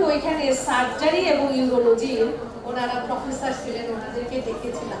 তখন আমি ওইখানে সার্জারি এবং ইউরোলজির ওনারা প্রফেসর ছিলেন, ওনাদেরকে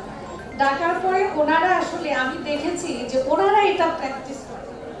ডেকেছিলাম। ডাকার পরে ওনারা আসলে আমি দেখেছি যে ওনারা এটা প্র্যাকটিস করে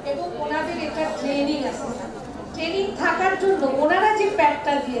এবং ওনাদের এটা ট্রেনিং আছে। ট্রেনিং থাকার জন্য ওনারা যে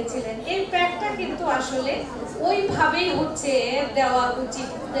প্যাকটা দিয়েছিলেন এই প্যাকটা কিন্তু আসলে ওইভাবেই হচ্ছে দেওয়া উচিত,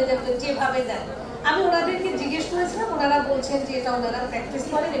 যেভাবে দেন। আমি ওনাদেরকে জিজ্ঞেস করেছিলাম, ওনারা বলছেন যে এটা ওনারা প্র্যাকটিস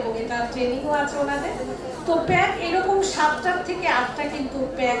করেন এবং এটা ট্রেনিংও আছে ওনাদের। তো প্যাক এরকম 7টা থেকে 8টা কিন্তু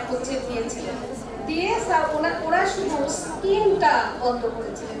প্যাক হচ্ছে দিয়েছিলেন, দিয়ে ওরা শুধু স্কিনটা বন্ধ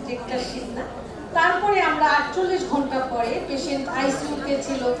করেছিলেন, যেটা শীত না। তারপরে আমরা 48 ঘন্টা পরে পেশেন্ট আইসিইউতে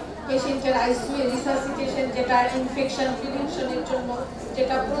ছিল, পেশেন্টের আইসিইউ রিসাসিটেশন যেটা ইনফেকশন প্রিভেনশনের জন্য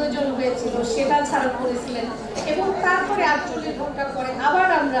যেটা প্রয়োজন হয়েছিল সেটা ছাড়া করেছিলেন, এবং তারপরে 48 ঘন্টা পরে আবার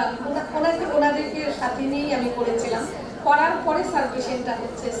আমরা ওনাদেরকে সাথে নিয়েই আমি করেছিলাম। করার পরে স্যার পেশেন্টটা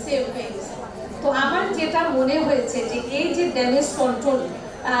হচ্ছে সেভ হয়ে গেছে। তো আমার যেটা মনে হয়েছে যে এই যে ড্যামেজ কন্ট্রোল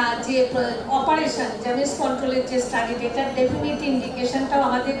যে অপারেশন ড্যামেজ কন্ট্রোলের যে স্টাডি, এটার ডেফিনিট ইন্ডিকেশনটাও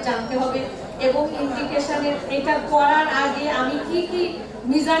আমাদের জানতে হবে, এবং ইন্ডিকেশনের এটা করার আগে আমি কি কি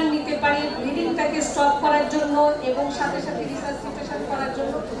মিজান নিতে পারি ব্লিডিংটাকে স্টপ করার জন্য এবং সাথে সাথে রিসাসিটেশন করার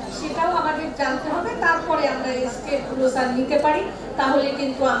জন্য, সেটাও আমাদের জানতে হবে। তারপরে আমরা এই স্টেপগুলো স্যার নিতে পারি, তাহলে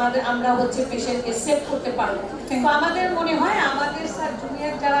কিন্তু আমরা হচ্ছে পেশেন্টকে সেভ করতে পারবো। তো আমাদের মনে হয় আমাদের স্যার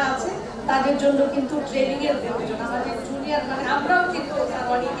জুনিয়র যারা আছে তাদের জন্য কিন্তু ট্রেনিং এর প্রয়োজন। আমাদের জুনিয়র মানে আমরাও কিন্তু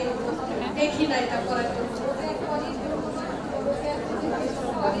অনেকে দেখি না এটা করার জন্য।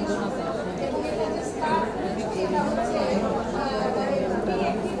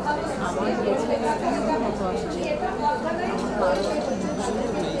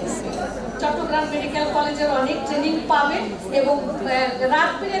 চট্টগ্রাম মেডিকেল কলেজের অনেক ট্রেনিং পাবে এবং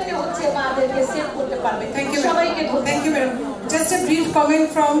রাত বিরেতে হচ্ছে মাদেরকে সেভ করতে পারবে। থ্যাংক ইউ সবাইকে thank you madam. Just a brief comment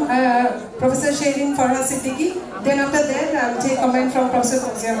from Professor Sherin Farha Siddiqui. Then after that, I will take comment from Professor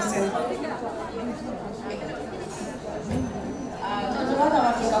Fawzia Hussain. ধন্যবাদ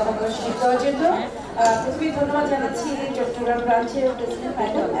আমাকে কথা বলার সুযোগ দেওয়ার জন্য। প্রথমে ধন্যবাদ জানাচ্ছি চট্টগ্রাম ব্রাঞ্চের প্রেসিডেন্ট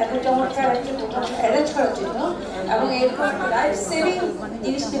ম্যাডাম এত চমৎকার একটা প্রোগ্রাম অ্যারেঞ্জ করার জন্য, এবং এরপর লাইফ সেভিং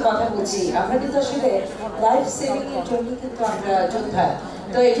জিনিস নিয়ে কথা বলছি। আমরা কিন্তু আসলে লাইফ সেভিং এর জন্য কিন্তু আমরা যোদ্ধা।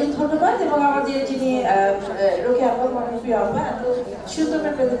 তো এই জন্য ধন্যবাদ। এবং আমাদের যিনি রোকেয়া আপা, মনে প্রিয় আপা, এত সুন্দর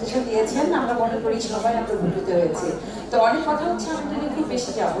একটা প্রেজেন্টেশন দিয়েছেন, আমরা মনে করি সবাই আমরা উপকৃত হয়েছি। তো অনেক কথা হচ্ছে, আমাদের খুব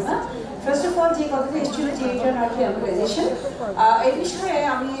বেশি যাবো না। ফার্স্ট অফ অল যে কথাটা এসেছিল যে ইন্টারন আর্টারি অ্যাম্বুলাইজেশন, এই বিষয়ে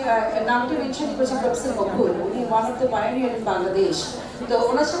আমি নামটা মেনশন করেছি প্রফেসর বকুল, উনি one of the pioneer in Bangladesh. তো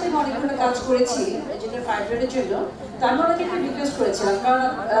ওনার সাথে আমি অনেকগুলো কাজ করেছি যেটা ফাইব্রয়েডের জন্য। তো আমি ওনাকে একটা রিকোয়েস্ট করেছিলাম, কারণ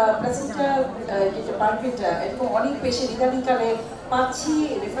প্লাসেন্টা যেটা পারফেক্টটা এরকম অনেক পেশেন্ট ইদানিংকালে পাচ্ছি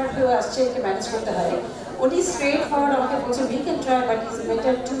রেফার হয়ে আসছে, একে ম্যানেজ করতে হয়। উনি স্ট্রেট ফরওয়ার্ড আমাকে বলছে we can try but it's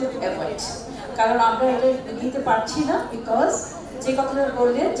better to avoid, কারণ আমরা এটা নিতে পারছি না। বিকজ যে কথাটা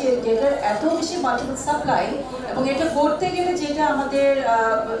বললেন যে যেটার এত বেশি মাল্টিপল সাপ্লাই এবং এটা করতে গেলে যেটা আমাদের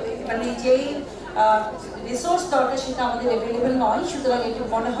মানে যেই রিসোর্স দরকার সেটা আমাদের অ্যাভেলেবেল নয়, সুতরাং এটা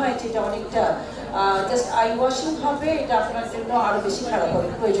মনে হয় যে এটা অনেকটা জাস্ট আই ওয়াশিং হবে, এটা আপনার জন্য আরও বেশি খারাপ হবে,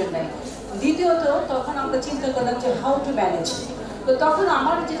 প্রয়োজন নেই। দ্বিতীয়ত তখন আমরা চিন্তা করলাম যে হাউ টু ম্যানেজ। তো তখন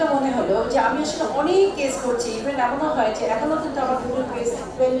আমার যেটা মনে হলো যে আমি আসলে অনেক কেস করছি, ইভেন এমনও হয় যে এখনও কিন্তু আমার দুটো কেস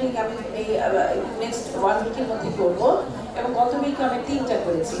পেন্ডিং, আমি এই নেক্সট 1 উইকের মধ্যে করবো, এবং গত উইকে আমি 3টা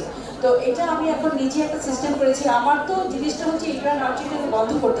করেছি। তো এটা আমি এখন নিজে একটা সিস্টেম করেছি। আমার তো জিনিসটা হচ্ছে ইন্টারন আর্টারিটাকে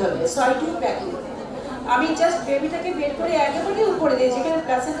বন্ধ করতে হবে, সো আই ডু প্যাকিং। আমি জাস্ট বেবিটাকে বের করে একেবারেই উপরে দিই যেখানে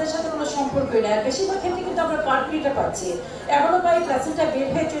প্লাসেন্টার সাথে কোনো সম্পর্কই নেই। বেশিরভাগ ক্ষেত্রে কিন্তু আমরা পার্টলিটা পাচ্ছি, এমনও পাই প্লাসেন্টা বের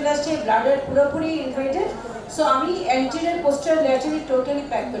হয়ে চলে আসছে, ব্লাডার পুরোপুরি ইনভেটেড। সো আমি অ্যান্টেরিয়র পোস্টার ল্যাটারি টোটালি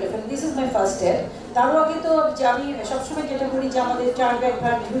প্যাক করে ফেলি। This is my first step. তারও আগে তো আমি সবসময় যেটা করি যে আমাদের 4 ব্যাগ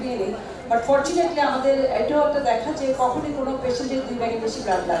ব্লাড ঝুলিয়ে নিই, বাট ফর্চুনেটলি আমাদের এটাও একটা দেখা যে কখনই কোনো পেশেন্টের 2 ব্যাগের বেশি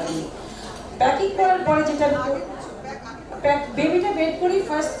ব্লাড লাগেনি। প্যাকিং করার পরে যেটা বেবিটা বেড করি,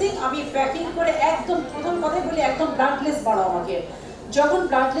 ফার্স্ট থিং আমি প্যাকিং করে একদম প্রথম কথাই বলি একদম ব্লাডলেস বানাও আমাকে। যখন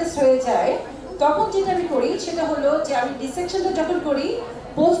ব্লাডলেস হয়ে যায় তখন যেটা আমি করি সেটা হলো যে আমি ডিসেকশনটা যখন করি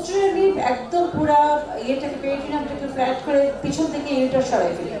পোস্টেরিয়রলি একদম পুরো ইয়েটাকে পেরিটোনিয়ামটাকে ফ্ল্যাট করে পিছন থেকে ইউটার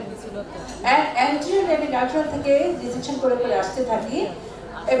সরাই ফেলি, অ্যান্ড অ্যান্টেরিয়র আমি ল্যাটারাল থেকে ডিসেকশন করে করে আসতে থাকি।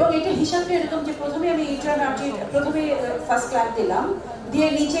 এবং এটা হিসাবটা এরকম যে প্রথমে আমি ইন্টারন আর্টারি প্রথমে ফার্স্ট ক্ল্যাম্প দিলাম, দিয়ে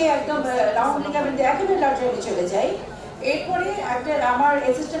নিচে একদম রাউন্ড লিগামেন্ট দিয়ে একেবারে ল্যাটারালি চলে যাই। এরপরে একটা আমার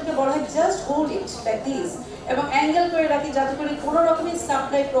অ্যাসিস্ট্যান্টকে বলা হয় just hold it like this, এবং অ্যাঙ্গেল করে রাখি যাতে করে কোনো রকমের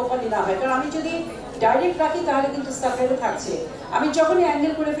সাপ্লাই প্রপারলি না হয়, কারণ আমি যদি ডাইরেক্ট রাখি তাহলে কিন্তু সাপ্লাইটা থাকছে, আমি যখনই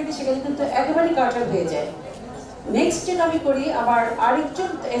অ্যাঙ্গেল করে ফেলি সেখানে কিন্তু একেবারেই কাটার হয়ে যায়। নেক্সট যেটা আমি করি, আমার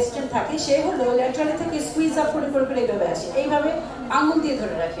আরেকজন অ্যাসিস্ট্যান্ট থাকে, সে হলো ল্যাটারালি থেকে স্কুইজ আপ করে করে এইভাবে আসে, এইভাবে আঙুল দিয়ে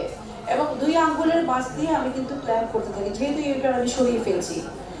ধরে রাখে, এবং 2 আঙ্গুলের মাছ দিয়ে আমি কিন্তু ক্ল্যাম্প করতে থাকি, যেহেতু এটা আমি সরিয়ে ফেলছি।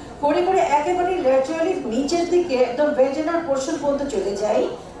 করে করে একেবারে ল্যাটারালি নিচের দিকে একদম ভেজিনাল পোর্শন পর্যন্ত চলে যাই।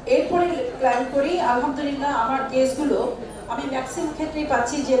 এরপরে ক্ল্যাম্প করি। আলহামদুলিল্লাহ আমার কেসগুলো আমি ম্যাক্সিমাম ক্ষেত্রেই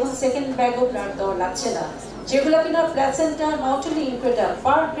পাচ্ছি যে এবং সেকেন্ড ব্যাগও ব্লাড দেওয়া লাগছে না, যেগুলো কিনা প্লাসেন্টা নট অনলি ইনক্রেটা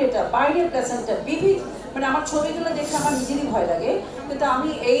পারক্রেটা বাইরের প্লাসেন্টা বিবি, মানে আমার ছবিগুলো দেখে আমার নিজেরই ভয় লাগে। কিন্তু আমি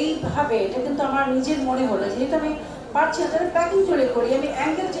এইভাবে এটা কিন্তু আমার নিজের মনে হলো যেহেতু আমি পারছি না, তাহলে প্যাকিং করে করি, আমি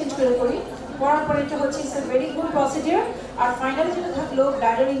অ্যাঙ্গেল চেঞ্জ করে করি, করার পরে এটা হচ্ছে it's a very good procedure. R finally যেটা থাকলো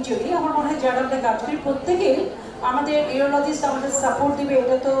ব্লাডার ইনজুরি, আমার মনে হয় যারা আমরা কাজ করি প্রত্যেকেই আমাদের ইউরোলজিস্ট আমাদের সাপোর্ট দিবে,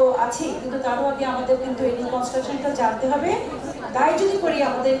 এটা তো আছেই, কিন্তু তারও আগে আমাদের কিন্তু এই রিকনস্ট্রাকশনটা জানতে হবে। তাই যদি করি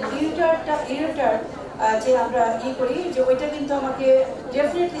আমাদের ইউরেটার যে আমরা করি যে ওইটা কিন্তু আমাকে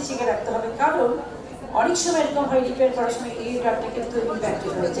ডেফিনেটলি শিখে রাখতে হবে, কারণ অনেক সময় এরকম হয় রিপেয়ার করার সময় ইউরেটারটা কিন্তু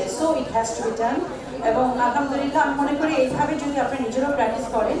ইম্প্যাক্টেড হয়ে যায়। So it has to be done. এবং আলহামদুলিল্লাহ আমি মনে করি এইভাবে যদি আপনি নিজেরাও প্র্যাকটিস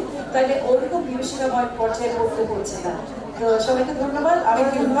করেন তাহলে ওরকম বিভীষিকাময় পর্যায়ে পড়তে পড়ছে না। তো সবাইকে ধন্যবাদ।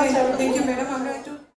 Thank you madam. আমরা